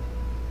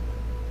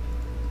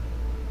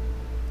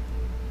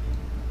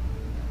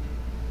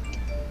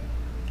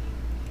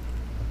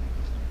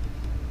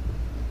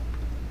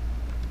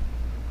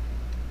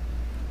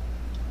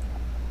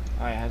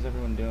 Alright, how's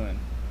everyone doing?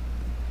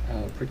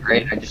 Pretty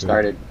Great. good. I just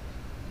started.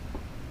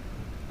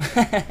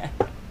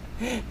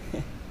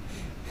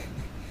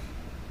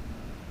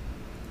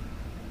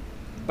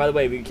 By the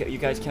way, you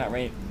guys cannot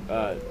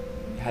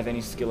have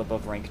any skill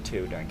above rank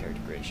 2 during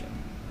character creation.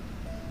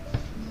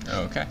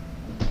 Okay.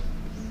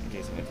 In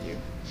case any of you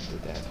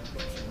did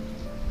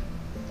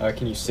that.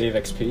 Can you save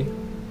XP?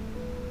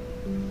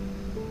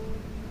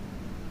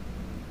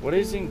 What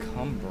is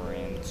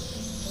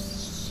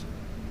encumbrance?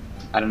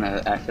 I don't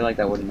know. I feel like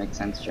that wouldn't make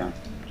sense, John.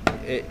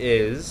 It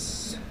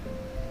is.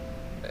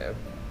 I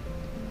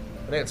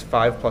think it's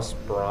 5 plus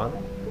brawn.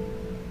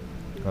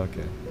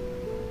 Okay.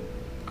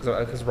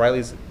 Because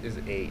Riley's is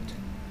 8.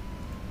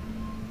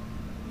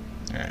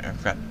 Alright,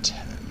 I've got 10.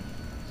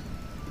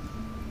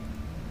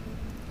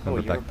 Oh,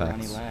 Remember you're a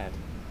brawny backpacks. lad.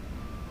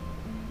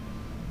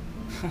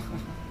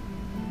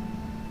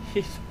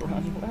 He's a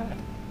brawny lad.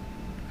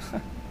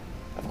 I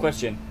have a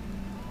question.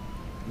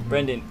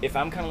 Brendan, if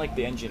I'm kind of like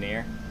the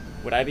engineer,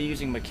 would I be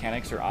using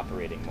mechanics or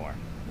operating more?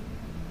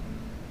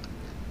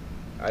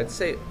 I'd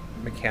say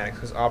mechanics,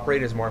 because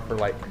operate is more for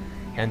like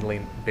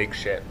handling big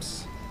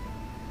ships.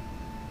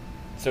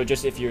 So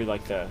just if you're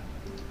like the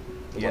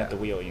one Yeah. at the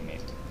wheel, you mean?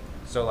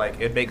 So like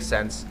it makes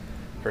sense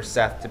for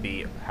Seth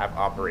to have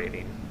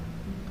operating.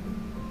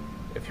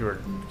 If you were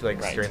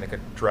like Right. steering like a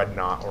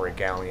dreadnought or a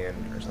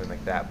galleon or something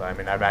like that. But I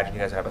mean, I imagine you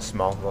guys have a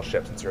small little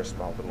ship since you're a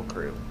small little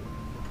crew.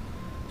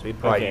 So you'd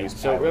probably Okay, use.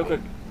 so real quick,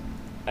 piloting.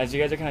 as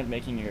you guys are kind of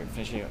making your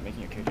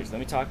characters, let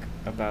me talk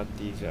about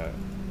these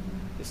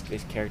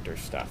this character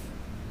stuff.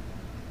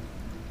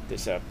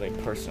 This like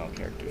personal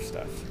character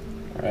stuff.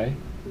 Alright.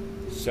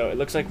 So it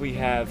looks like we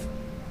have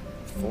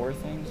 4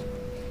 things.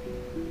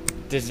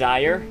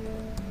 Desire.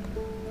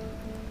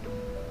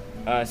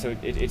 So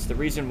it's the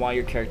reason why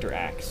your character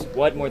acts.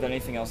 What more than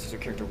anything else does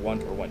your character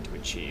want or want to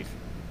achieve?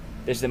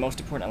 This is the most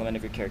important element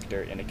of your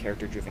character in a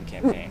character-driven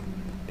campaign,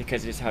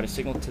 because it is how to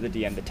signal to the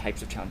DM the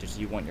types of challenges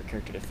you want your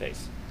character to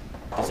face.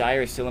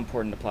 Desire is still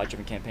important in a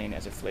plot-driven campaign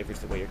as it flavors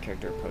the way your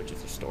character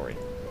approaches the story.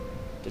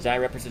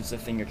 Desire represents the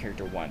thing your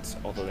character wants,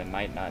 although they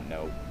might not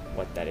know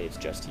what that is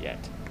just yet.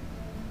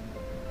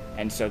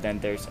 And so then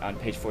there's, on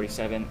page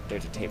 47,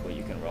 there's a table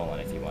you can roll on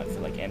if you want for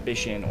like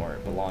ambition or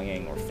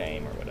belonging or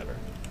fame or whatever.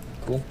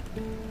 Cool.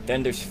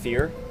 Then there's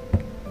fear.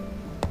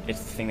 It's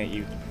the thing that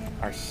you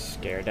are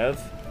scared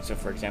of. So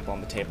for example,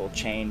 on the table,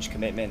 change,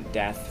 commitment,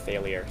 death,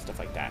 failure, stuff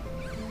like that.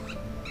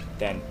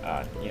 Then,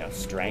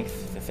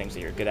 strength, the things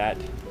that you're good at,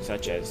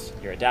 such as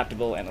you're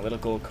adaptable,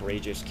 analytical,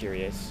 courageous,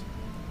 curious.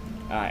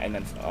 And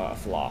then a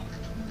flaw,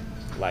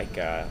 like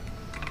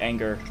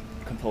anger,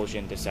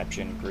 compulsion,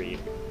 deception, greed,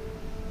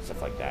 stuff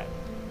like that.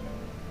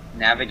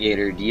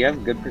 Navigator, do you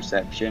have good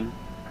perception?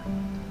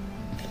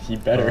 He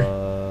better.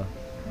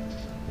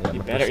 Yeah, You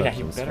my better, yeah,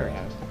 you perception's better fine.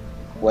 have,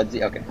 What's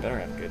the okay? better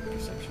have good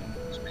perception.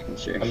 Just making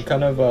sure. I'm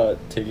kind of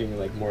taking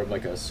like more of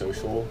like a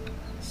social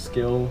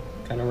skill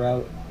kind of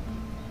route.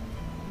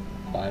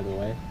 By the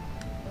way.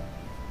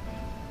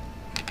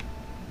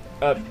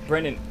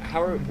 Brendan,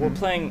 we're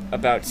playing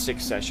about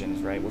 6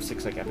 sessions, right? We're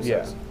 6 like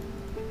episodes. Yeah.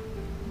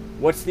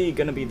 What's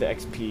gonna be the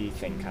XP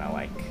thing kind of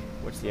like?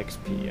 What's the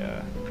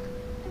XP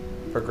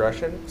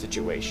Progression?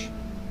 situation?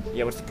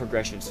 Yeah, what's the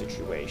progression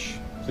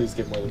situation? Please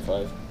give more than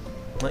 5.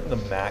 Like the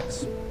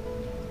max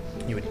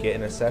you would get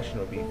in a session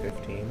would be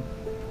 15.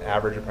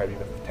 Average would probably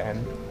be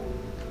 10.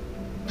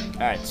 All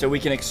right, so we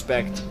can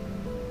expect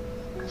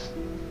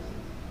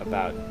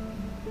about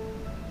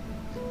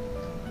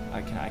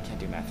I can't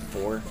do math.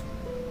 4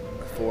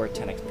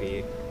 10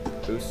 XP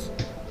boosts.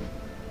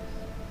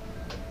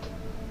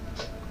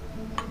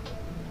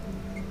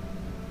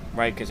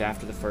 Right, because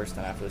after the first,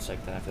 then after the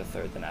second, then after the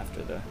third, then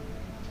after the...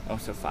 Oh,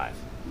 so 5.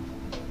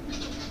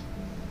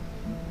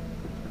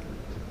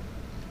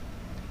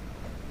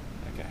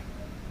 Okay.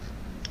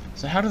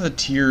 So how do the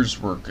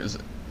tiers work? Is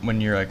it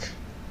when you're like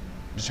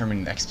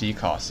determining the XP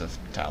cost of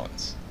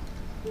talents?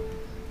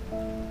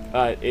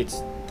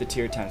 It's the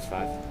tier times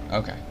 5.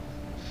 Okay.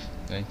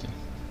 Thank you.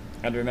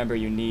 And remember,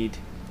 you need,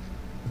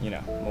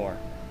 more.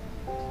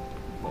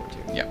 Lower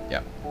tier.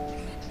 Yep.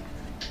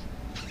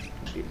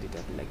 Build it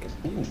up like a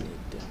pyramid.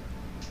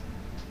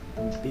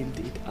 Build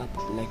it up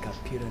like a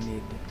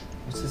pyramid.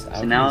 What's this?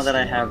 So now that I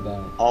alchemy have skill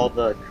about? all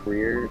the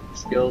career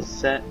skills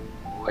set,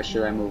 what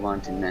should I move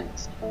on to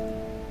next?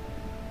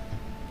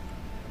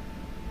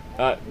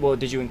 Well,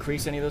 did you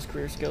increase any of those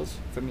career skills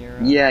from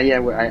your... Yeah.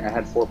 I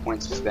had 4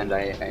 points to spend.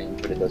 I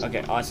inputted those.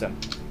 Okay, awesome.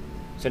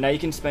 So now you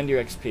can spend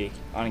your XP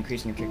on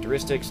increasing your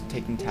characteristics,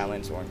 taking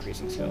talents, or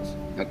increasing skills.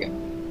 Okay.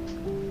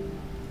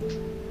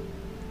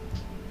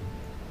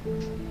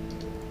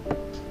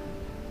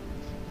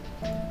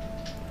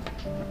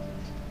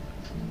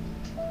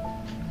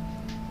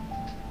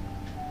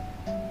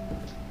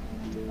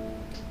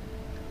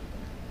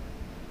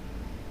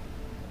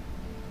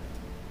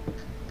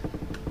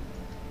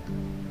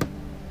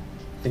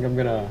 I think I'm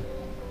gonna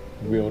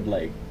wield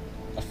like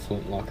a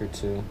flintlock or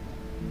 2.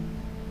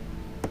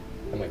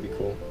 That might be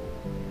cool.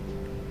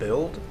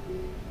 Build?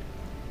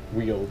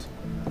 Wield.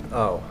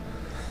 Oh.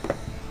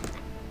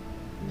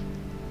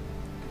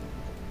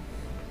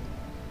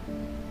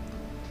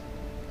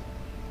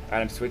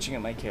 Alright, I'm switching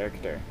up my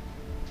character.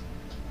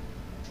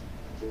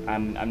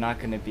 I'm not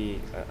gonna be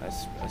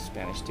a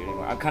Spanish dude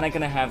anymore. I'm kind of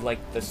gonna have like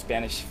the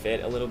Spanish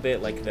fit a little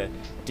bit, like the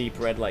deep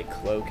red like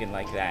cloak and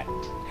like that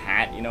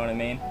hat. You know what I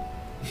mean?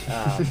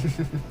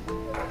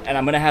 And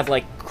I'm gonna have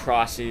like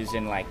crosses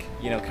and like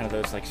kind of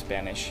those like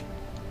Spanish,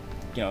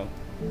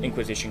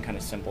 Inquisition kind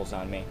of symbols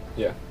on me.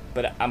 Yeah.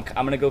 But I'm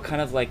gonna go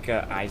kind of like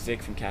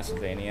Isaac from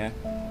Castlevania.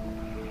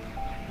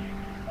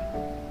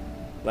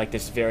 Like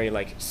this very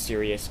like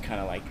serious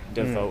kind of like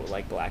devout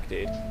like black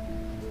dude.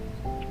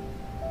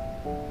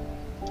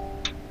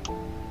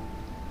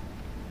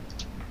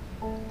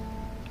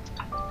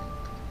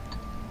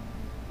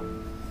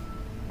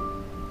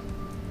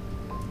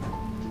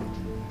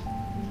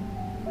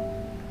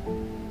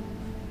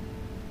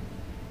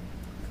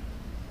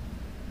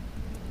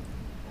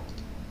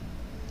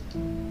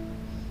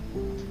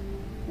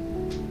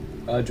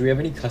 Do we have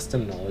any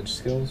custom knowledge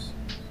skills?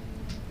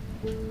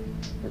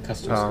 Or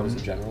custom skills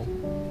in general?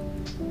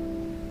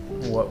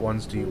 What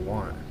ones do you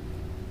want?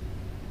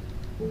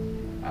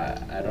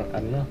 I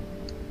don't know.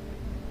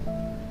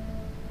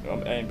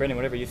 And Brendan,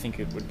 whatever you think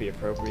it would be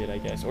appropriate, I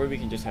guess. Or we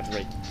can just have to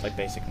rate like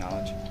basic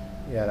knowledge.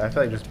 Yeah, I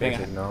feel like just Hang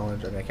basic on.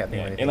 knowledge. I mean, I can't think Yeah,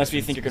 of anything. unless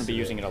you think you're going to be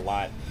specific. using it a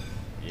lot.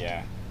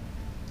 Yeah.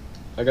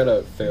 I got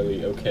a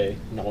fairly okay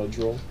knowledge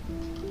roll.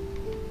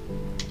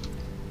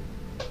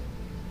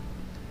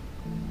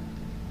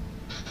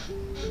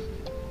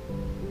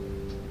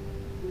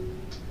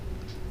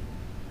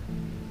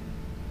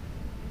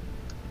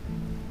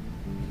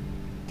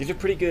 These are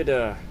pretty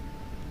good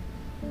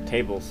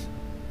tables.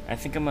 I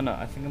think I'm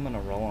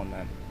gonna roll on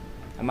them.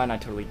 I might not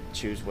totally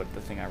choose what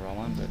the thing I roll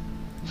on, but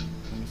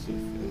let me see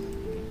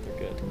if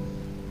they're good.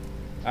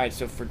 All right,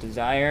 so for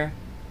desire,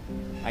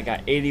 I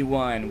got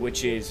 81,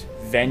 which is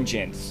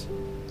vengeance.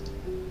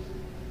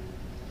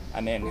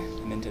 I'm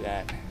into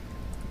that.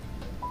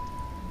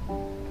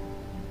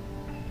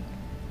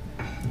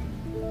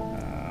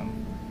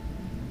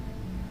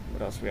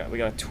 What else we got? We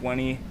got a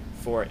 20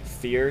 for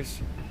fears,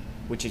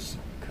 which is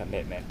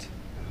commitment.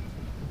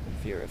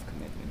 Fear of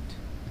commitment.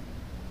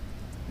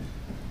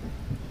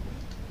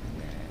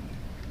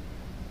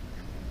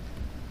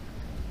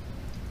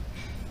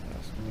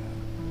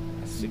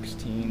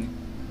 16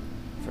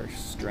 for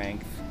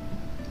strength,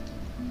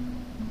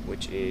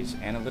 which is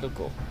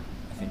analytical.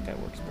 I think that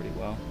works pretty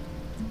well.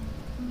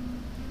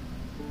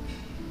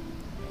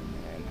 And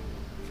then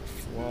for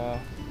flaw,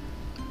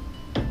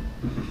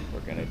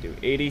 we're gonna do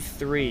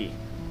 83,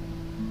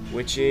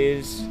 which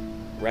is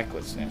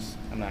recklessness.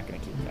 I'm not gonna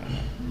keep that one.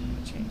 I'm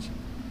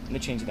gonna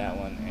change that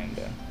one and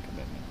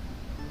commitment.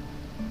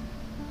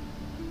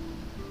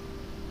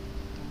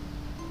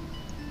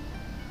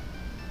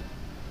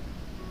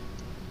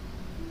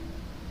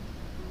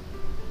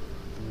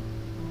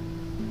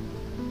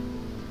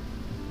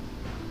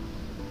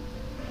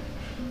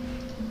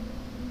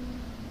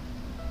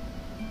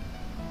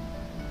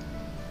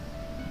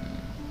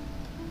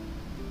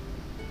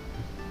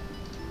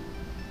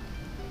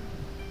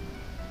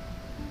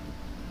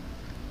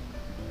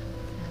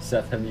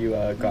 Seth, have you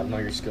gotten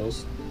all your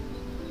skills?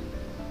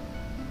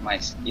 My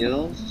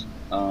skills?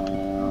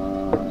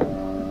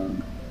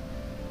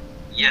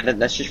 Yeah,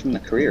 that's just from the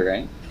career,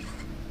 right?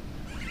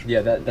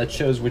 Yeah, that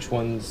shows which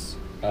ones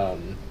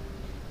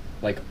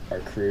like are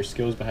career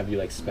skills, but have you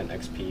like spent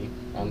XP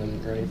on them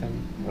or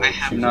anything? Or I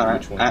have choosing not.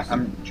 which ones?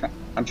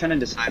 I'm trying to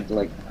decide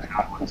like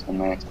how I want to spend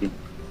my XP.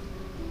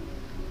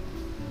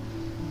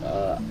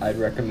 I'd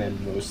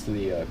recommend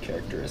mostly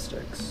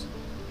characteristics.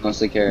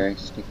 Mostly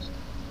characteristics.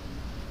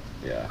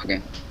 Yeah.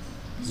 Okay.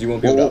 'Cause you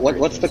won't be able to upgrade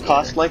What's the things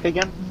cost later. like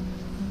again?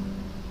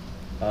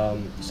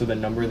 So the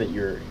number that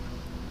you're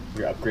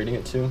upgrading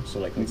it to, so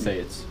like let's say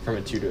it's from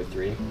a 2 to a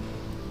 3,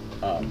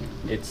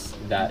 it's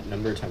that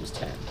number times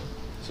 10,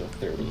 so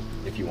 30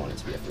 if you want it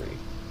to be a 3.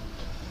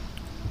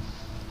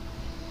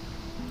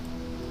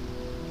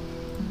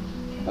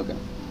 Okay.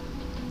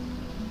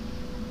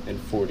 And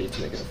 40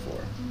 to make it a 4.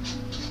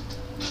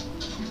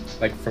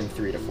 Like from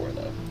 3 to 4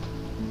 though,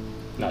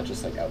 not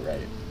just like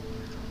outright.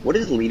 What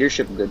is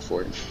leadership good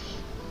for?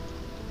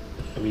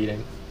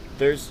 Leading.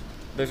 There's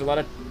a lot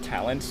of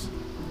talents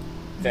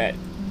that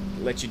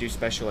let you do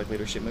special like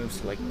leadership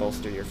moves to like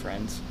bolster your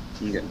friends.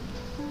 Okay.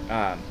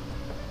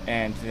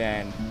 And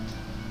then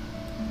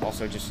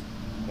also just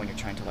when you're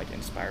trying to like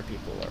inspire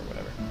people or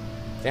whatever.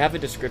 They have a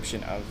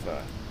description of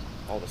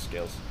all the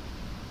skills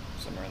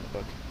somewhere in the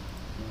book.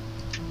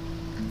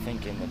 I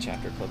think in the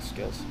chapter called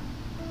skills.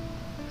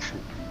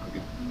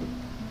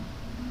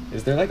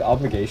 Is there like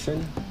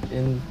obligation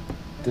in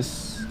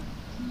this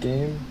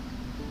game?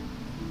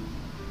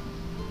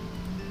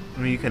 I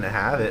mean, you can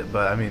have it,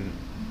 but I mean,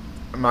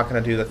 I'm not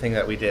gonna do the thing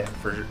that we did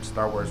for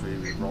Star Wars where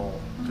you roll,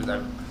 because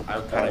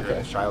I kind of agree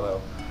with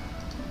Shiloh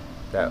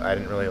that I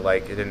didn't really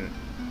like. It didn't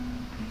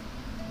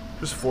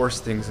just force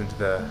things into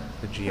the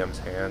GM's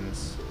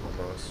hands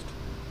almost.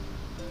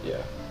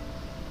 Yeah.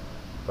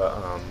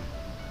 But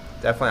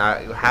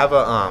definitely I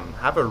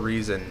have a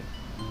reason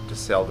to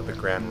sail to the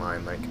Grand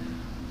Line. Like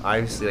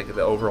obviously, like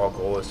the overall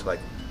goal is to like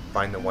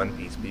find the One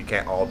Piece, but you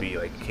can't all be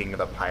like king of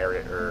the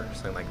pirate or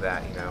something like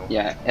that, you know?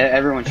 Yeah,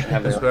 everyone should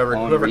have their Because whoever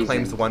own reason.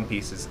 claims the One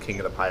Piece is king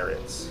of the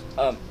pirates.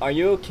 Are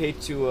you okay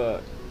to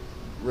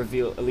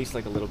reveal at least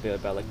like a little bit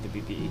about like the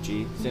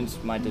BBEG?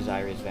 Since my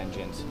desire is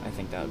vengeance, I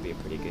think that would be a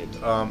pretty good.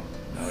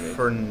 Noted.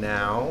 For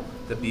now,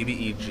 the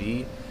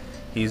BBEG,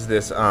 he's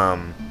this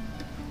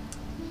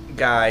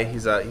guy.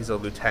 He's a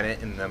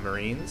lieutenant in the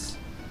Marines,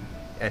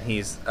 and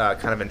he's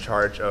kind of in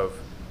charge of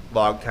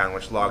Logtown,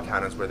 which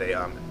Logtown is where they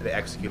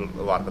execute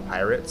a lot of the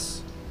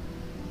pirates,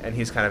 and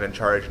he's kind of in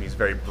charge, and he's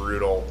very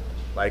brutal.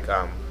 Like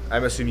I'm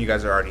assuming you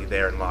guys are already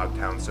there in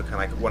Logtown, so kind of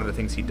like one of the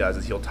things he does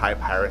is he'll tie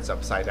pirates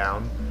upside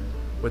down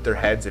with their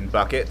heads in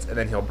buckets, and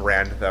then he'll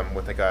brand them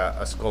with like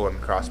a skull and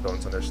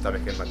crossbones on their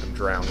stomach and let them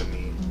drown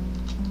in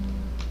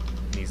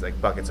these like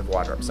buckets of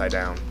water upside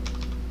down.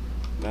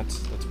 That's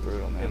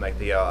brutal, man. And like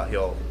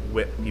he'll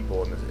whip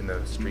people in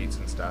the streets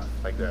and stuff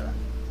like that.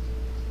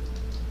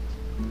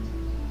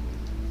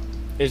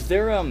 Is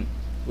there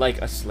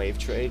like a slave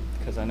trade?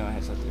 Because I know it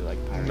has something to do like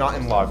pirates. Not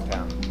in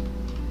Logtown.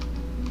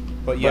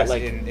 But yes,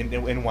 like-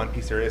 in One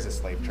Piece there is a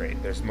slave trade.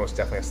 There's most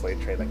definitely a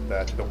slave trade,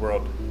 like to the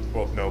world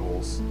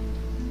nobles.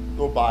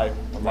 Go buy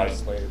a lot of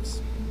Right.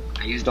 slaves.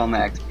 I used all my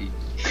XP.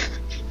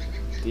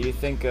 Do you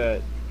think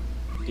that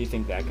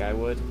guy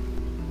would?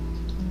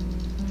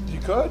 You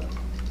could.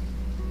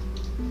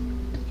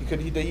 He could.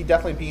 He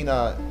definitely being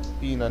a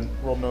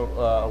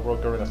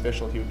world government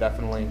official, he would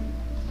definitely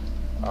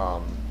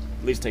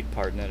At least take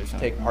part in it or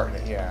something. take part in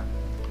it. Yeah.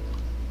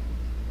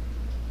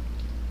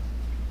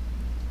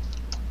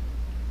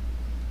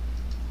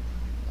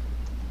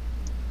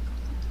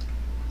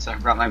 So I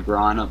brought my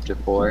brawn up to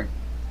 4,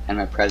 and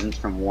my presence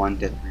from 1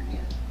 to 3.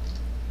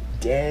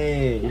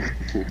 Dang.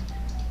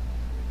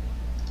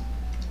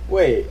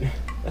 Wait,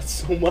 that's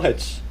so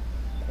much.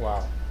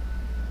 Wow.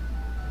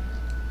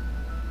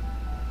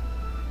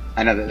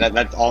 I know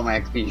that's all my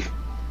XP.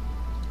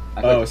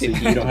 I Oh, put so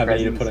 50 you don't have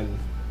any to presence. put in.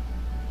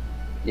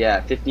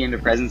 Yeah, 50 into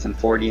presence and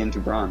 40 into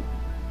brawn.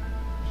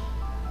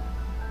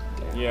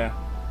 Damn. Yeah.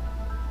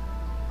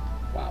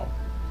 Wow.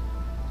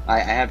 I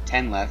have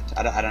 10 left.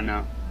 I don't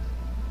know.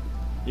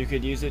 You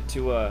could use it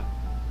to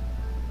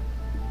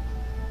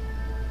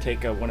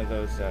take one of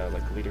those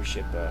like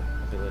leadership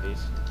abilities.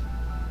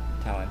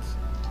 talents.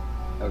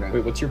 Okay.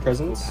 Wait, what's your Cool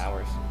presence?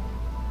 powers.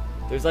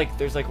 There's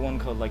like one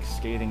called like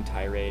Scathing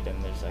Tirade,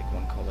 and there's like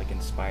one called like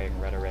Inspiring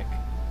Rhetoric,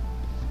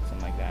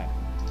 something like that.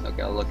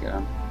 Okay, I'll look at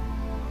him.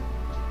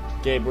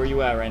 Gabe, where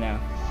you at right now?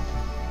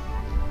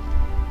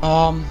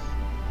 I'm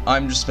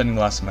just spending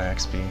the last of my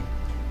XP.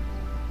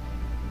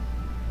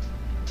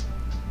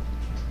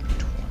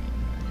 20.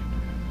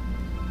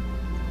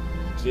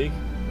 Zeke?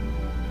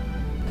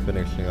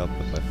 Finishing up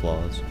with my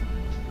flaws.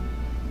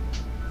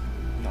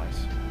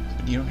 Nice.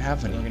 But you don't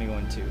have We're any. gonna go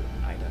into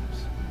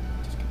items.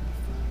 Just gonna be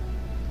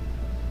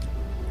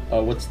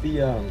fun. What's the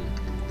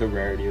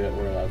rarity that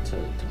we're allowed to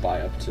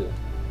buy up to?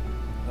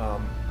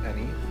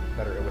 Any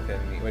that are within.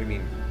 What do you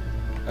mean?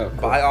 Oh,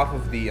 cool. Buy off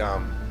of the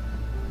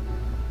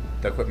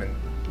equipment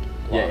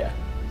block. Yeah, yeah.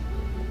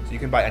 So you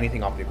can buy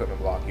anything off the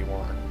equipment block you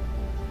want.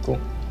 Cool.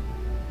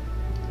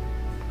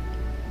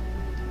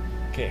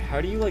 Okay, how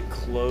do you like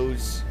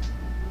close?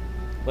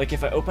 Like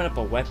if I open up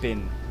a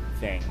weapon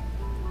thing,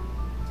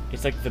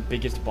 it's like the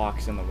biggest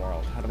box in the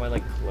world. How do I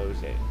like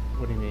close it?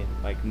 What do you mean?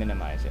 Like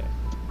minimize it?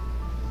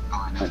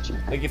 Oh, I know what you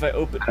mean. Like if I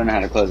open. I don't know how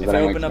to close it, If but I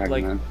I know open what up you're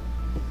like. talking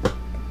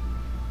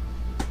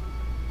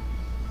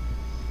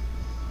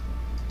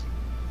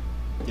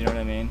You know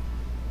what I mean?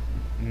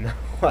 No,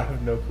 I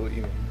have no clue what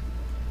you mean.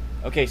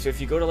 Okay, so if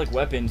you go to like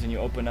weapons and you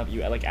open up,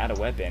 you like add a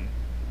weapon,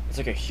 it's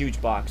like a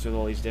huge box with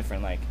all these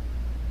different like,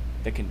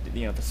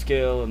 the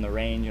skill and the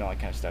range and all that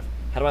kind of stuff.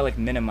 How do I like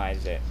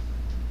minimize it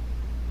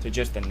to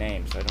just the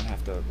name so I don't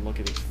have to look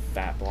at these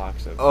fat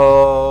blocks of?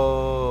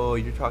 Oh,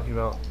 you're talking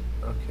about.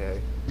 Okay.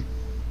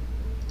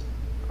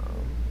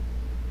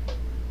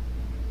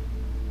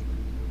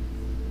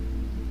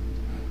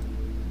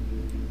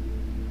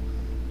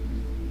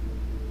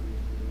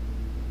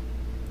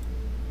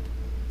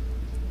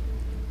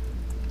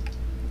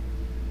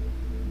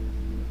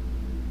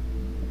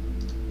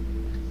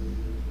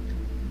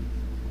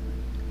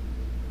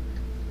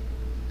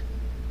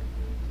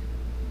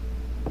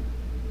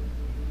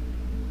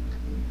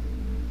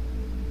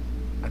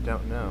 I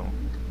don't know.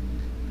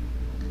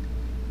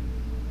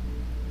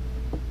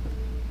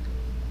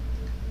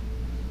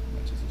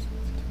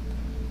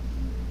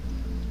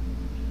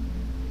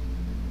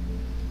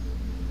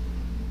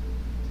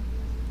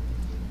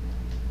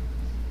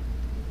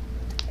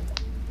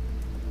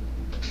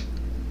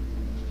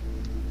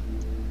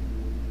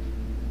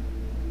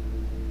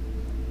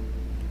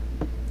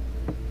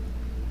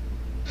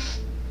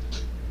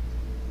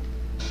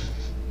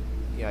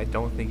 Yeah, I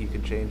don't think you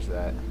can change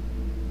that,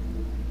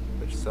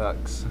 which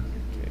sucks.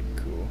 Okay,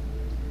 cool.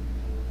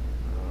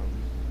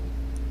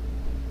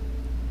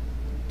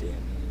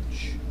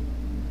 Damage.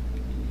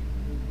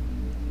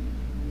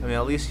 I mean,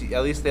 at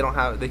least they don't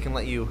have. They can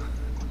let you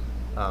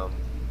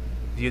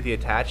view the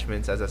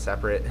attachments as a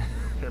separate,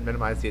 or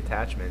minimize the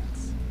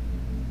attachments.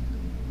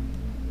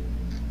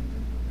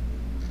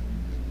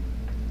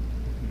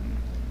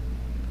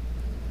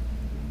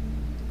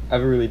 I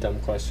have a really dumb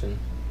question.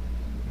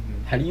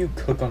 Mhm. How do you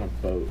cook on a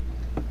boat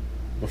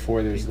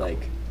before there's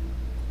like?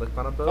 Click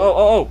on a boat.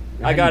 Oh!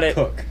 how I do got you it.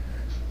 Cook.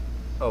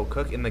 Oh,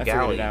 cook in the I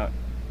figured galley. it out.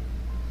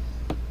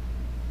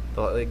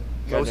 Like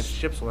Guys, most I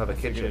ships will have a I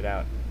figured kitchen it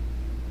out.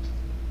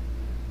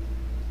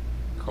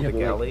 called Yeah, the but,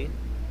 like, galley.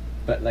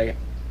 But like,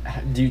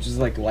 do you just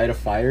like light a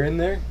fire in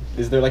there?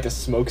 Is there like a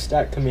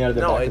smokestack coming out of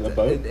the No, back of the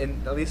boat?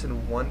 in at least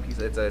in one piece,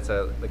 it's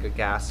a like a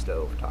gas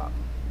stove top.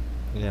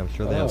 Yeah, I'm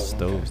sure they Oh, have okay.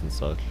 stoves and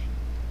such.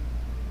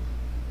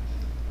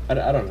 I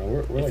don't know. We're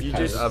If like you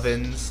pirates. just-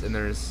 Ovens and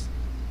there's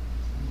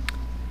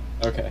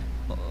Okay.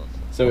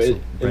 So Also,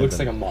 it looks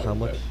like a Brandon, modern how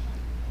much? boat.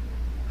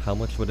 How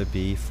much would it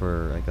be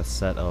for like a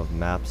set of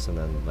maps and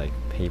then like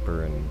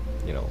paper and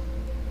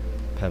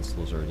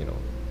pencils or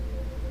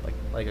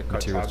like a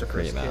materials to cartographer's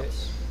create kit.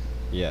 maps?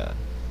 Yeah.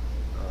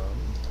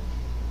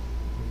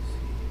 Let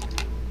me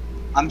see.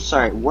 I'm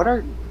sorry. What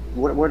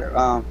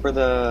for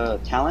the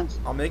talents?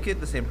 I'll make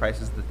it the same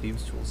price as the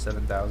thieves' tool,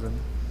 7,000.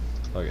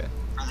 Okay.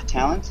 For the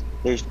talents,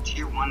 there's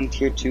tier 1,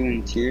 tier 2,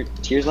 and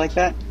tiers like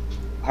that.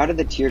 How do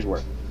the tiers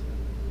work?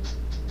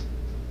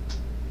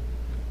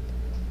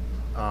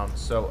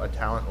 So a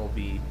talent will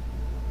be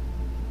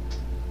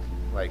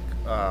like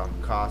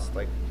cost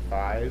like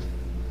 5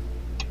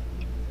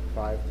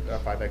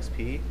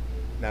 XP. And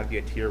that'd be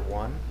a tier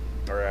 1,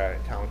 or a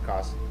talent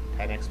cost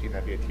 10 XP, and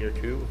that'd be a tier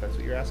 2. If that's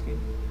what you're asking.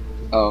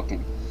 Oh, okay.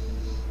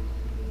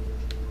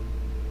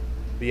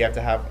 But you have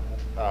to have,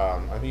 I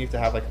think you have to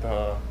have like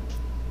the.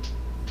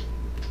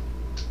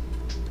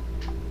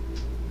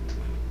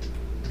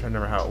 I'm trying to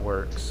remember how it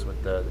works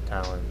with the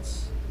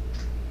talents.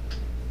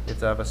 You have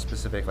to have a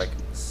specific like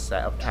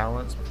set of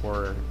talents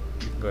before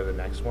you can go to the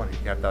next one.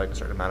 You have to have like a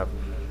certain amount of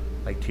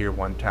like tier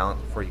 1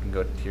 talent before you can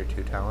go to tier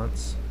 2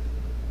 talents.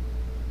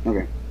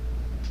 Okay.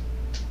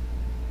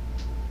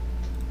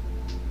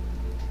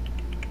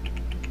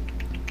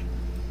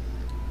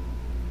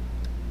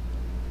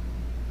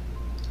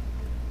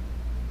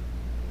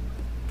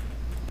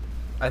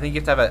 I think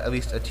you have to have at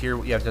least a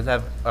tier. You have to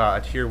have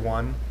a tier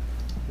 1.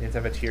 You have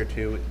to have a tier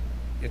 2. You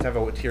have to have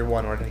a tier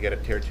 1 in order to get a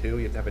tier 2.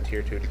 You have to have a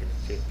tier 2 to get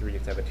a tier 3. You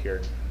have to have a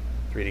tier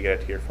 3 to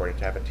get a tier 4. You have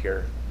to have a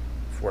tier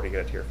 4 to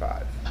get a tier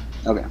 5.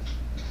 Okay.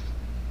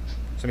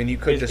 So I mean, you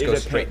could just Is go it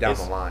straight down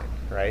the is- line,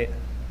 right?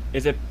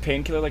 Is it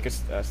painkiller like a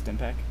stim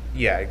pack?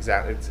 Yeah,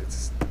 exactly.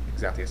 It's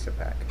exactly a stim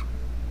pack.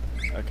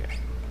 Okay.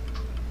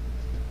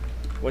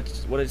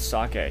 What is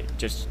sake?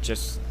 Just.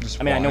 Just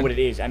I mean, I know wine. what it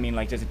is. I mean,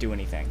 like, does it do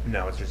anything?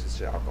 No, it's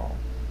just alcohol.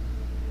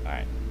 All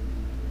right.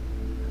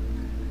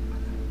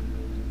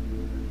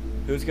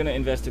 Who's gonna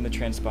invest in the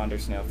transponder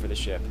snail for the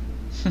ship?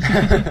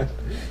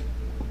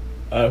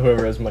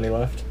 Whoever has money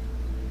left.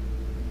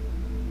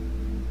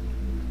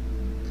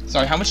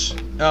 Sorry, how much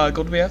gold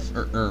do we have?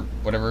 Or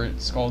whatever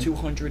it's called?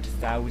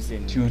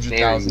 200,000.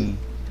 200,000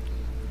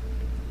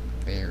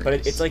 berries. But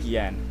it's like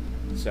yen,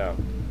 so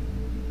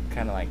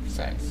kind of like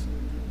cents.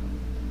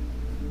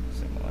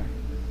 Similar.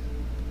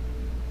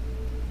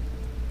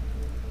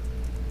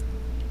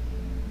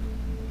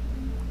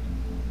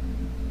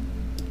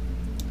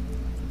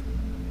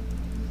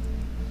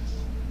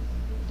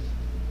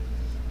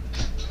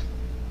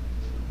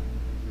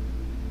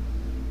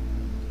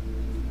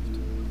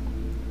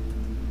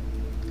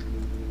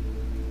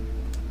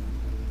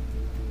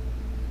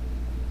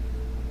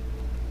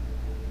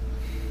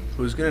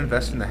 Who's gonna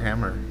invest in the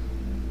hammer?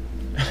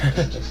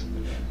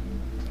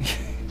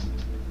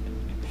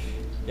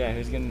 Yeah,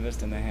 who's gonna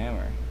invest in the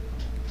hammer?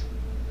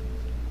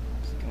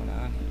 What's going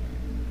on here?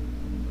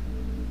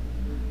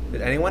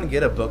 Did anyone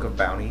get a book of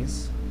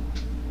bounties?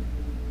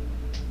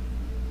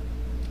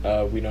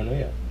 We don't know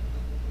yet.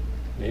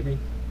 Maybe.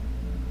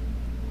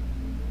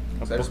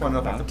 A So I just book want to know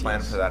of if I have to plan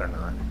bounties. for that or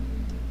not.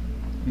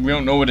 We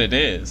don't know what it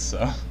is,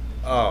 so.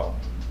 Oh.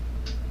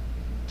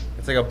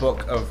 It's like a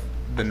book of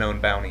the known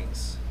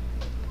bounties.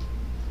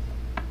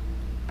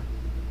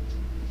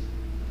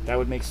 That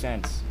would make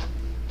sense.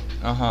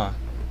 Uh-huh.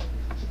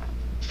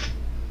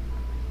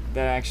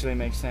 That actually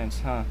makes sense,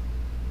 huh?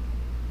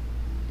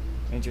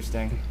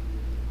 Interesting.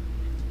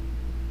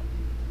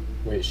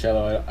 Wait,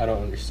 Shallow, I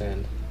don't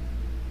understand.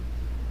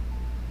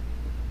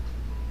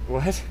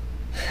 What?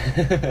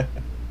 I'm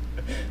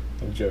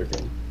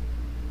joking.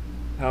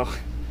 Oh.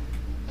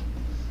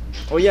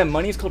 Oh yeah,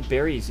 money is called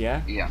berries,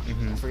 yeah? Yeah.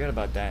 Mm-hmm. I forgot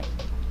about that.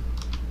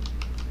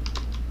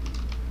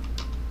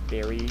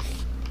 Berries.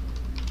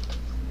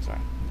 Sorry.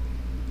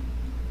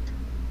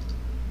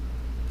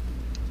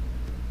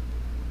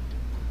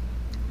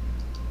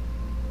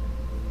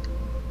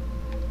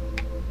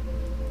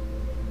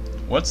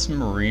 What's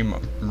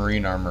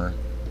marine armor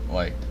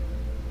like,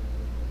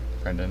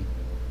 Brendan?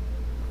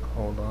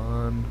 Hold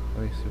on.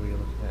 Let me see what you're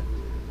looking at.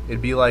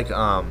 It'd be like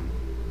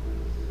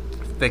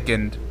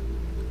thickened,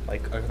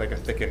 like a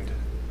thickened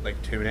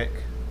like tunic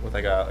with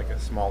like a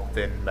small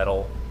thin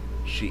metal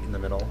sheet in the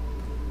middle.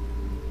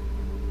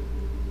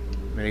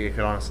 I mean, it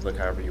could honestly look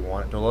however you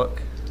want it to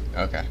look.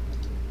 Okay.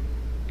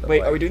 but, Wait,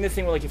 like, are we doing the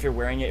thing where like if you're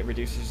wearing it, it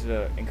reduces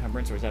the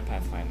encumbrance, or is that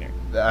Pathfinder?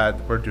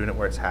 We're doing it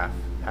where it's half.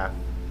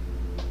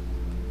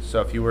 So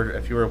if you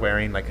were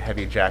wearing like a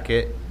heavy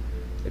jacket,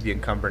 it'd be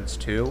encumbrance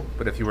 2.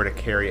 But if you were to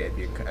carry it,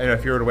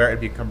 if you were to wear it, it'd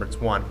be encumbrance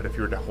 1. But if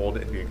you were to hold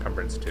it, it'd be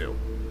encumbrance 2.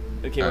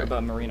 Okay, what Alright.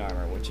 about marine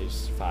armor, which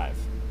is 5?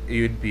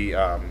 You'd be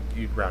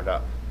you'd round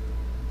up.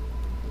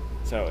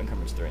 So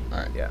encumbrance 3.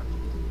 Alright. Yeah.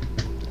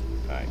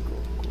 Alright, cool.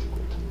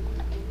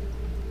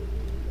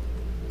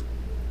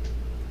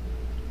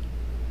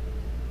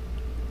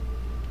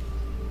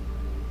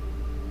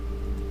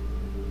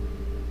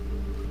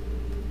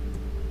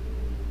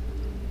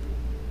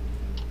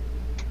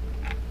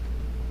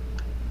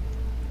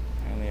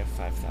 I only have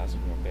 5,000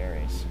 more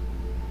berries.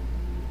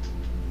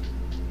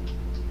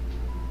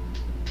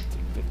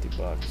 Take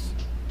 $50.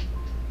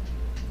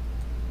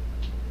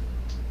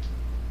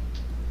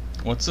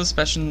 What's so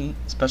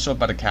special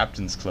about a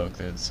captain's cloak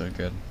that's so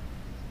good?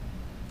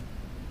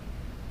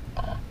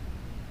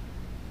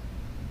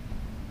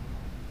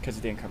 Because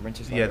of the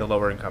encumbrance, Yeah, the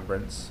lower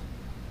encumbrance.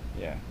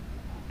 Yeah.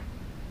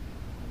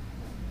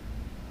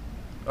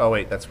 Oh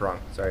wait, that's wrong.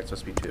 Sorry, it's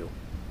supposed to be 2.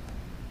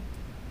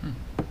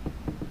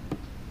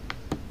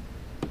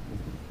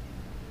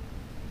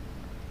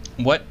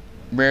 What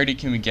rarity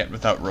can we get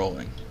without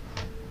rolling?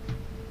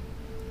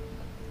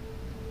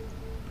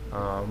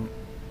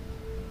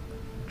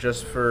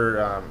 Just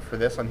for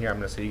this one here, I'm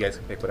gonna say you guys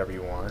can pick whatever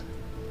you want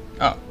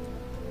Oh,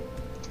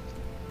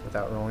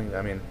 without rolling.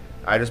 I mean,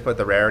 I just put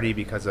the rarity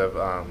because of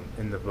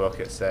in the book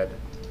it said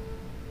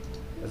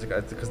it's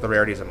because the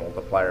rarity is a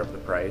multiplier of the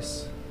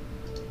price.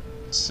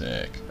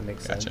 sick. That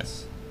makes Gotcha.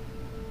 sense.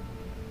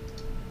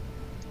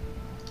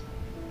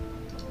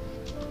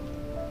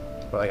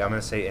 But like I'm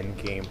gonna say in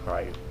game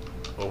probably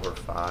over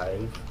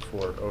 5,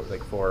 4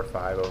 or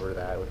 5 over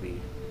that would be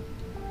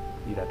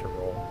you'd have to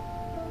roll.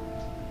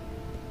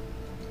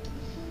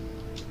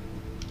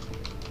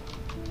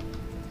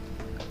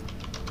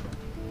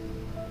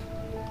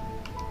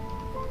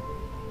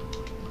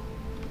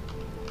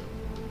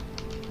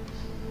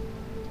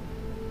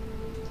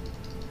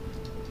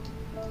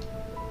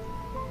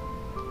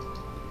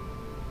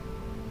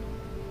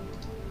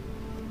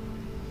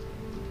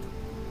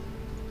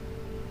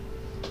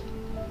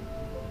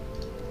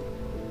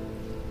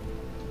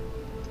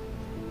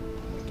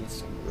 Get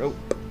some rope.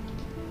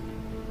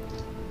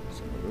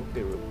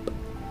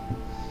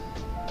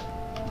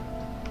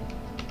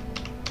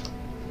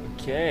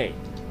 Okay.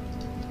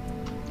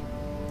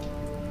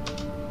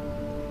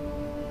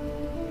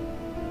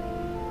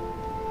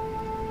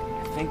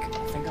 I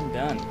think I'm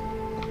done.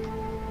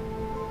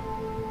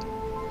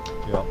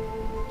 Yeah.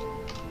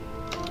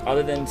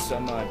 Other than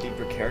some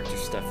deeper character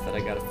stuff that I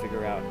gotta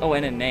figure out. Oh,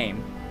 and a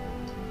name.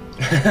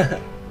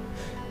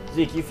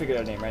 Zeke, you figured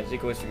out a name, right?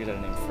 Zeke always figured out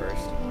a name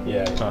first.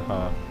 Yeah.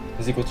 Haha.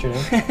 Zeke, what's your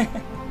name?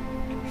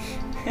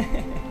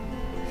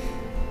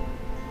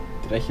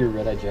 Did I hear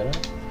Red Eye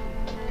Jedi?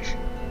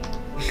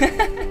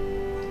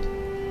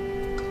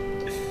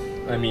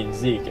 I mean,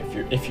 Zeke,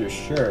 if you're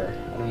sure,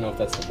 I don't know if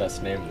that's the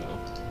best name though.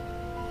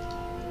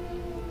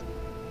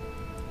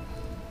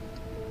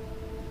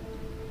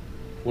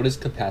 What does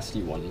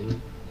capacity 1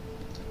 mean?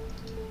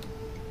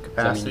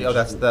 Capacity. you Oh,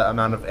 that's just- the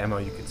amount of ammo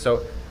you could.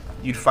 So,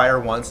 you'd fire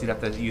once. You'd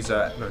have to use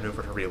a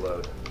maneuver to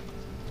reload.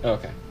 Oh,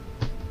 okay.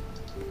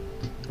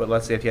 But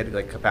let's say if you had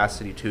like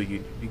capacity 2,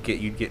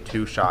 you'd get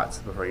 2 shots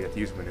before you have to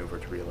use a maneuver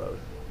to reload.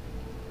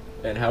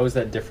 And how is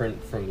that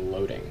different from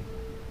loading?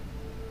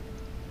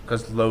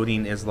 Because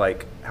loading is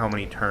like how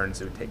many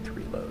turns it would take to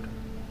reload.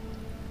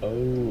 Oh,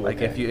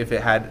 Like okay. if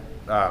it had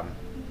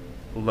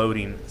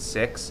loading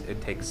 6,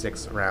 it'd take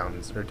 6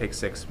 rounds, or take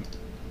 6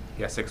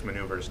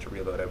 maneuvers to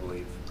reload, I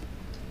believe.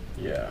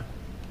 Yeah.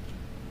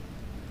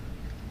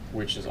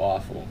 Which is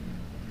awful.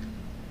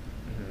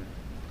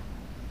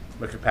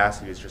 But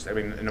capacity is just, I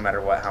mean, no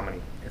matter what,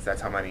 if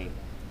that's how many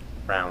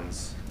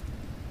rounds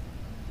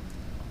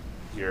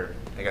your,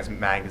 I guess,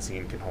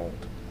 magazine can hold.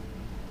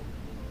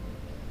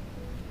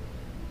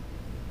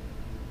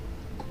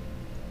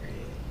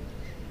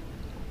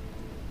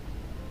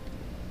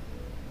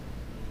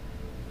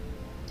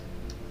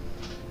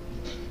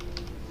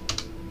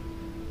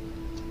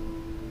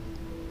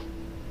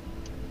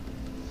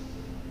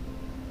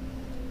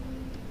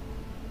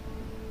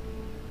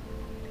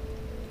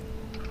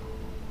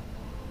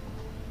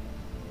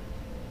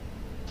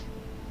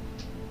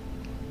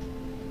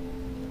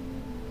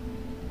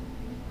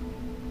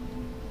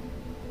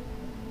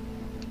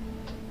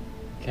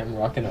 Okay, I'm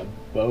rocking a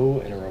bow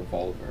and a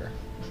revolver.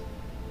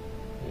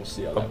 We'll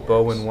see how A that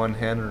bow works. in one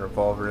hand and a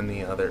revolver in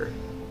the other.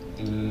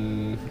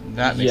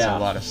 That makes yeah. a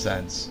lot of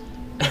sense.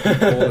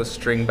 Pull the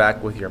string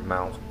back with your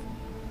mouth.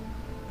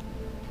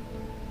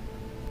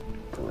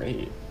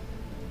 Great.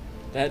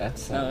 That That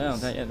no,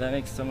 sounds- that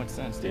makes so much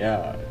sense, dude.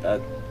 Yeah,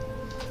 that.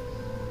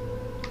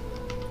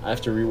 I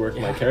have to rework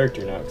my Yeah.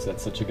 character now because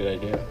that's such a good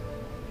idea.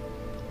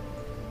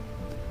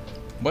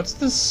 What's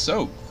the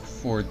soak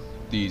for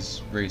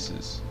these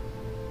races?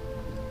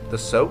 The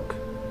soak?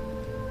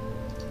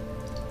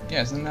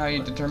 Yeah, isn't that how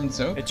you determine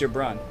soak? It's your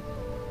brawn.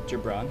 It's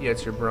your brawn. Yeah,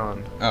 it's your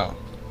brawn. Oh.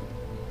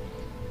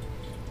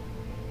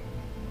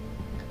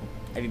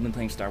 Have you been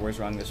playing Star Wars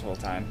wrong this whole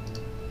time?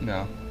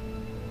 No.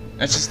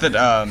 It's just that,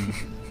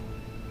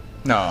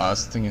 no, I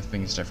was thinking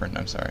things different,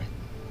 I'm sorry.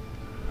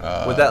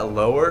 Would that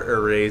lower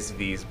or raise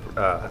V's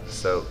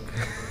soak?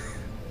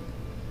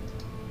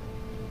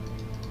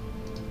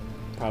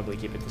 Probably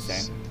keep it the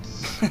same.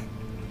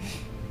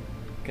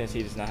 Because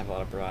he does not have a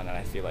lot of brawn, and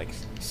I feel like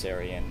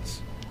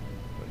Sarians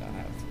would not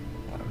have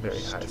a lot of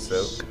Very high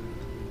soak.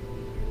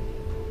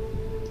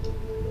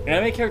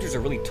 Anime characters are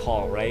really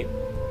tall, right?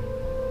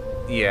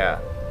 Yeah,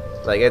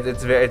 like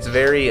it's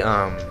very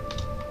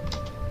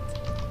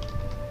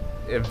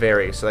it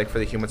varies. So like for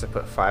the humans, I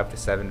put 5 to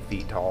 7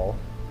 feet tall.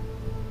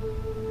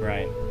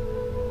 Right.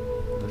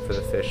 And for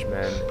the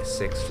fishmen,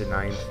 6 to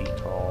 9 feet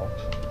tall.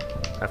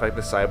 I feel like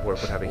the cyborg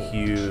would have a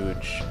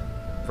huge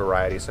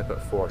variety, so I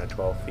put 4 to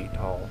 12 feet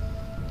tall.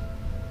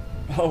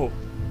 Oh.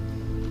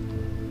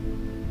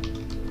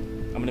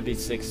 I'm gonna be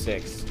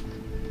 6'6".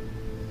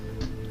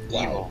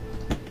 Wow.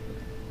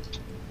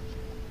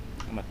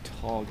 I'm a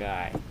tall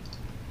guy.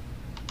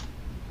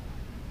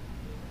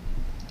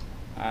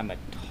 I'm a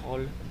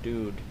tall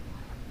dude.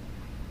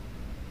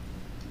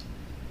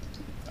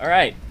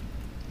 Alright,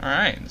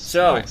 Alright,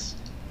 So- nice.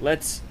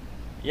 let's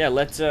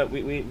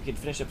we could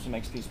finish up some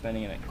XP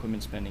spending and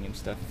equipment spending and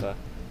stuff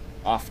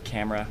off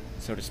camera,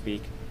 so to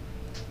speak.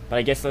 But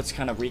I guess let's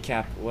kind of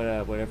recap what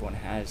everyone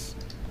has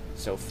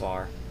so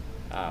far.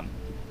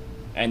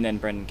 And then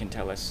Brendan can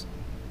tell us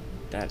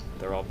that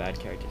they're all bad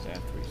characters. I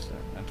have 3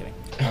 stars. I'm kidding.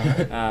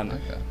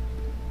 Okay.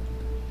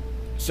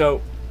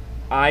 So,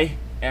 I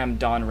am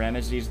Don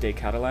Ramesses de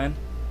Catalan.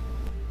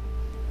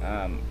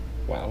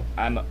 Wow.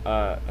 I'm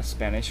a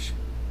Spanish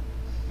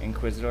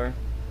Inquisitor,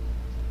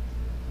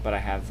 but I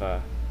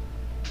have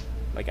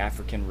like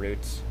African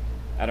roots.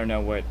 I don't know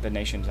what the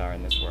nations are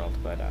in this world,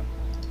 but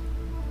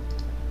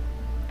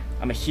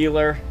I'm a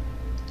healer.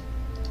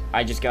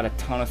 I just got a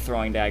ton of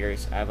throwing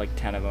daggers. I have like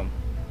 10 of them.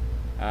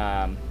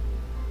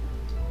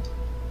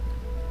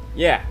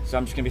 Yeah, so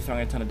I'm just gonna be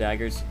throwing a ton of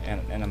daggers,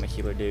 and I'm a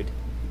healer dude.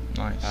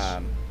 Nice.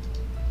 And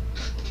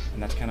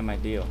that's kind of my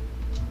deal.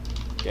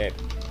 Gabe.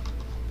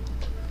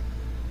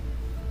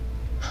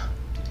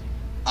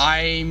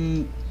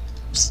 I'm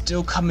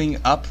still coming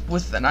up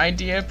with an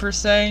idea per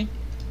se,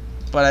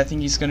 but I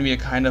think he's gonna be a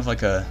kind of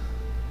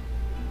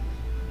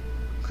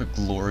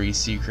glory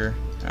seeker.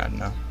 I don't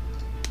know.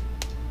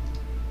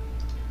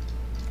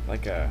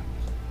 Like a.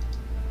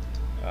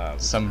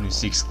 Someone who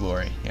seeks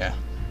glory. Yeah.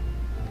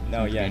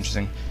 No, Pretty yeah.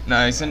 Interesting. No,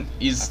 I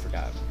he's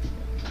forgot.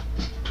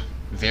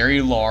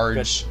 very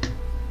large,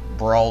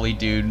 brawly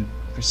dude,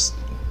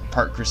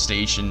 part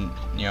crustacean.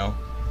 You know.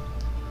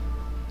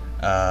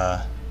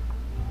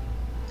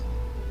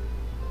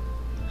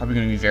 Probably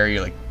gonna be very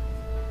like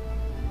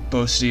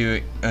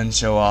boasty and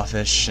show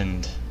offish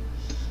and.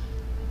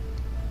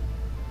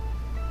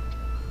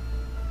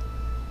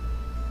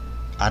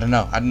 I don't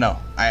know. I don't know.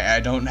 I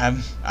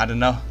don't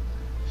know.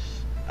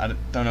 I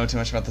don't know too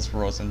much about this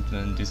world, so I'm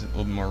gonna do a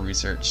little bit more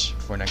research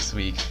for next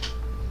week.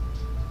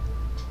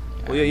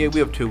 Well, yeah, we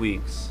have 2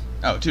 weeks.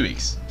 Oh, 2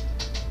 weeks.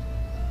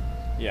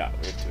 Yeah,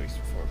 we have 2 weeks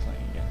before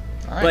playing again.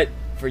 All right.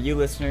 But for you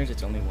listeners,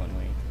 it's only 1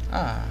 week.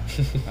 Ah.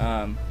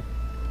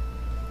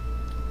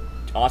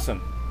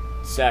 Awesome.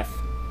 Seth.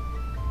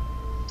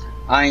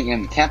 I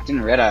am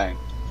Captain Red Eye.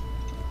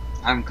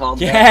 I'm called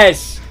that.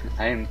 Yes!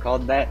 I am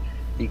called that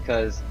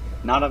because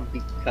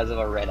because of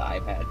a red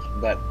eye patch,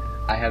 but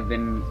I have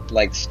been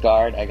like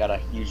scarred. I got a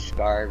huge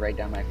scar right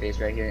down my face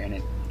right here,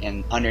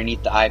 and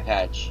underneath the eye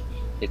patch,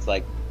 it's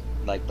like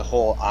the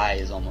whole eye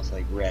is almost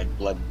like red,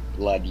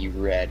 bloody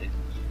red,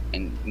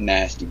 and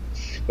nasty.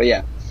 But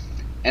yeah,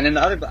 and then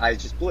the other eye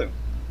is just blue.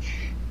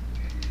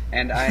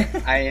 And I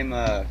am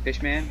a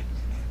fishman.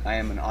 I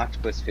am an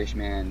octopus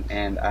fishman,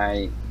 and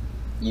I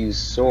use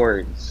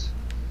swords.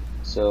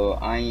 So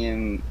I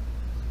am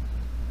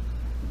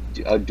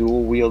a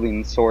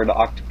dual-wielding sword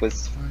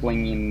octopus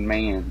flinging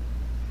man.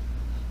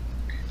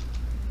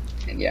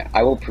 And yeah,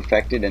 I will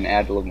perfect it and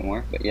add a little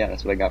more, but yeah,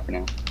 that's what I got for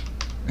now.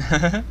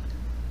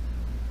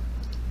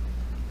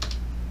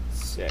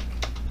 Sick.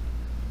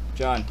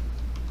 John.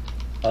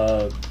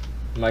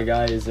 My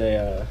guy is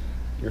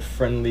your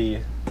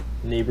friendly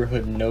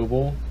neighborhood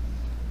noble.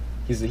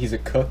 He's a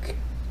cook.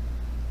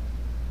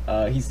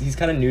 He's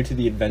kind of new to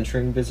the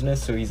adventuring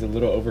business, so he's a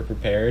little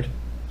overprepared.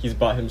 He's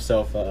bought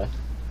himself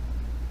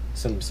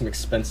some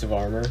expensive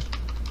armor,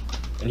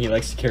 and he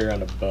likes to carry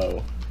around a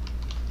bow.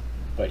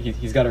 But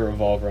he's got a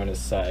revolver on his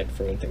side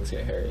for when things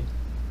get hairy.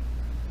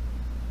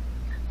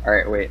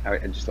 Alright, wait,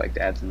 I'd just like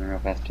to add something real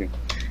fast too.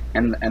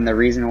 And the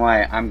reason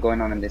why I'm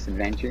going on this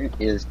adventure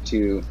is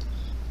to,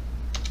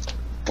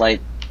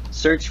 like,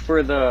 search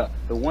for the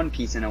One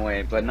Piece in a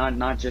way, but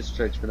not just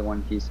search for the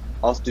One Piece,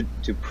 also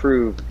to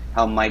prove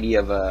how mighty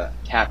of a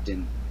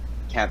captain,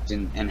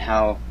 and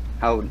how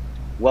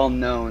well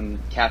known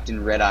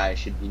Captain Red Eye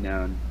should be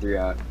known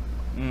throughout.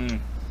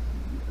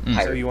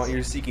 So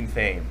you're seeking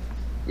fame.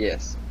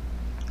 Yes.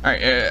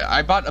 Alright,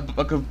 I bought a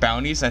book of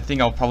bounties. I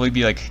think I'll probably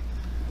be like,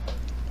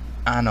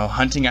 I don't know,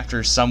 hunting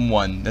after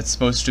someone that's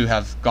supposed to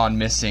have gone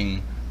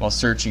missing while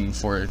searching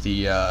for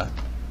the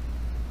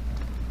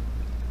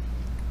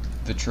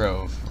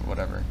trove or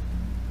whatever.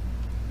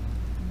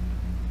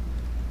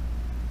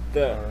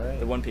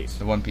 The One Piece.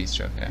 The One Piece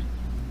trove, yeah.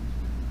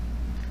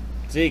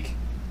 Zeke.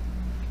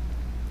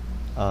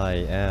 I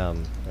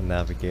am a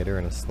navigator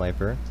and a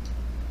sniper.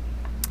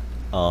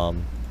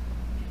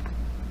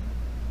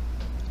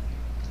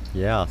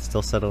 Yeah,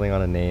 still settling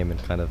on a name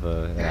and kind of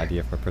an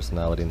idea for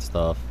personality and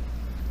stuff.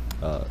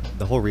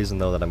 The whole reason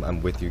though that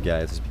I'm with you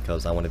guys is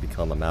because I want to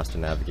become a master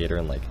navigator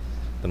and like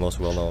the most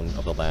well-known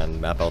of the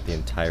land, map out the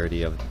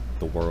entirety of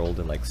the world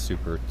in like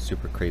super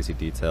crazy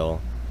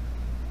detail.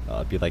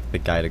 Be like the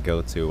guy to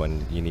go to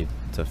when you need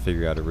to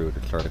figure out a route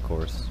or chart a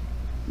course.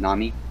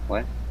 Nami?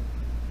 What?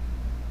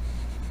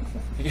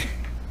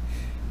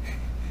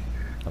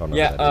 I don't know.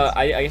 Yeah, what that is.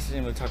 I guess I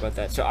didn't really talk about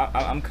that. So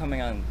I'm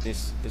coming on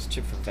this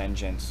trip for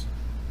vengeance.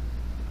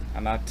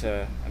 I'm out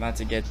to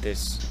get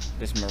this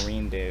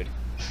marine dude,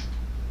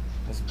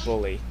 this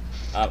bully.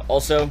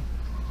 Also,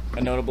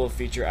 a notable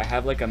feature: I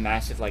have like a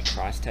massive like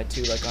cross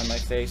tattoo like on my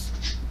face,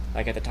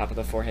 like at the top of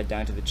the forehead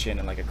down to the chin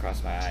and like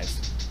across my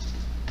eyes.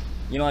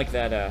 You know, like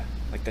that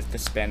like the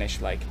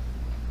Spanish like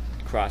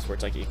cross where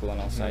it's like equal on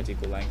all sides,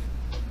 equal length.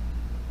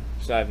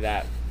 So I have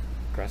that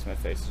across my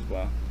face as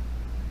well.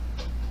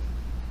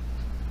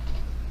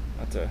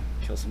 About to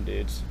kill some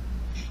dudes.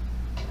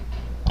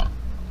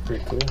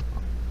 Pretty cool.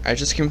 I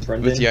just came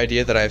Brendan? with the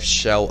idea that I have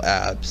shell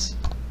abs.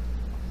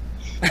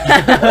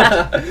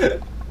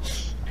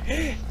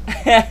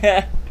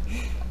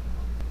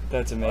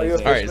 That's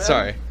amazing. Alright,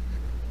 sorry.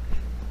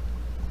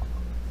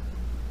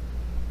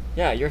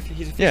 Yeah,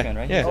 he's a Yeah, fishman,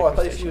 right? yeah. He's a Oh, I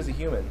thought crustacean. he was a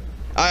human.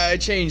 I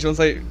changed once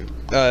I,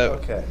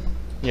 Okay.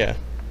 yeah.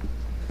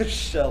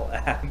 Shell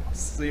abs.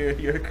 So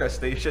you're a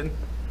crustacean?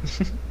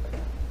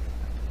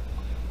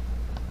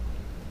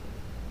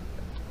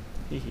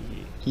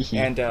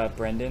 And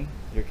Brendan,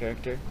 your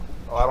character?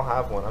 Oh, I don't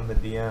have one. I'm the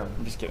DM.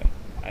 I'm just kidding.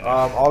 I know.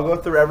 I'll go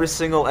through every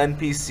single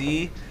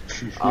NPC.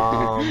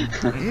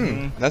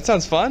 That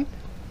sounds fun.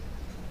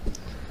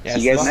 Yeah,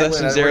 You guys so met-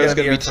 Session we're 0 is gonna be going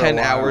to here be for a 10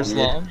 while. hours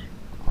Yeah. long.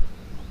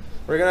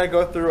 We're gonna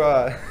go through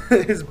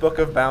his book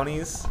of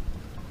bounties.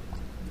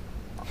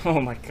 Oh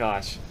my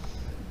gosh.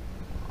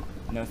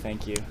 No,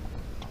 thank you.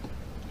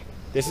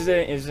 This is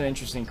an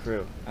interesting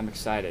crew. I'm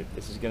excited.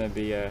 This is gonna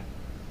be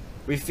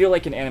We feel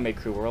like an anime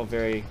crew. We're all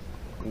very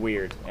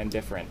weird and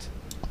different.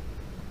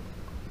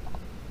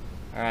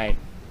 All right.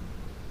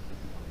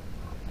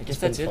 I guess It's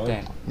been that's it fun.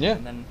 then. Yeah.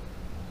 And then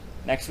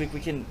next week we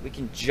can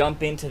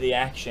jump into the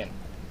action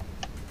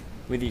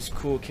with these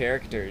cool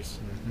characters.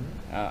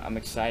 I'm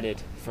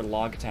excited for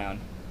Logtown.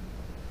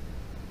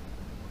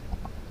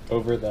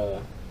 Over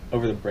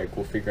the break,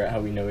 we'll figure out how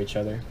we know each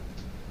other,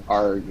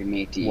 Our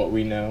matey. what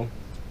we know.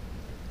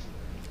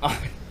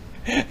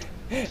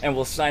 And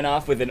we'll sign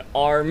off with an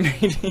R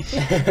meeting.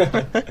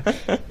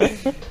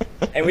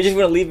 And we just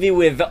want to leave you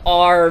with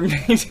R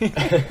meeting.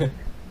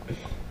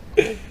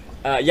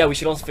 Yeah, we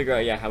should also figure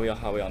out how we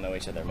all know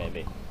each other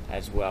maybe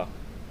as well.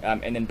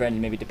 And then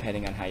Brendan, maybe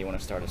depending on how you want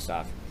to start us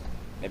off,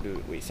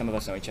 maybe some of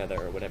us know each other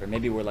or whatever.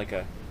 Maybe we're like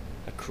a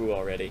crew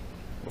already.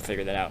 We'll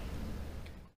figure that out.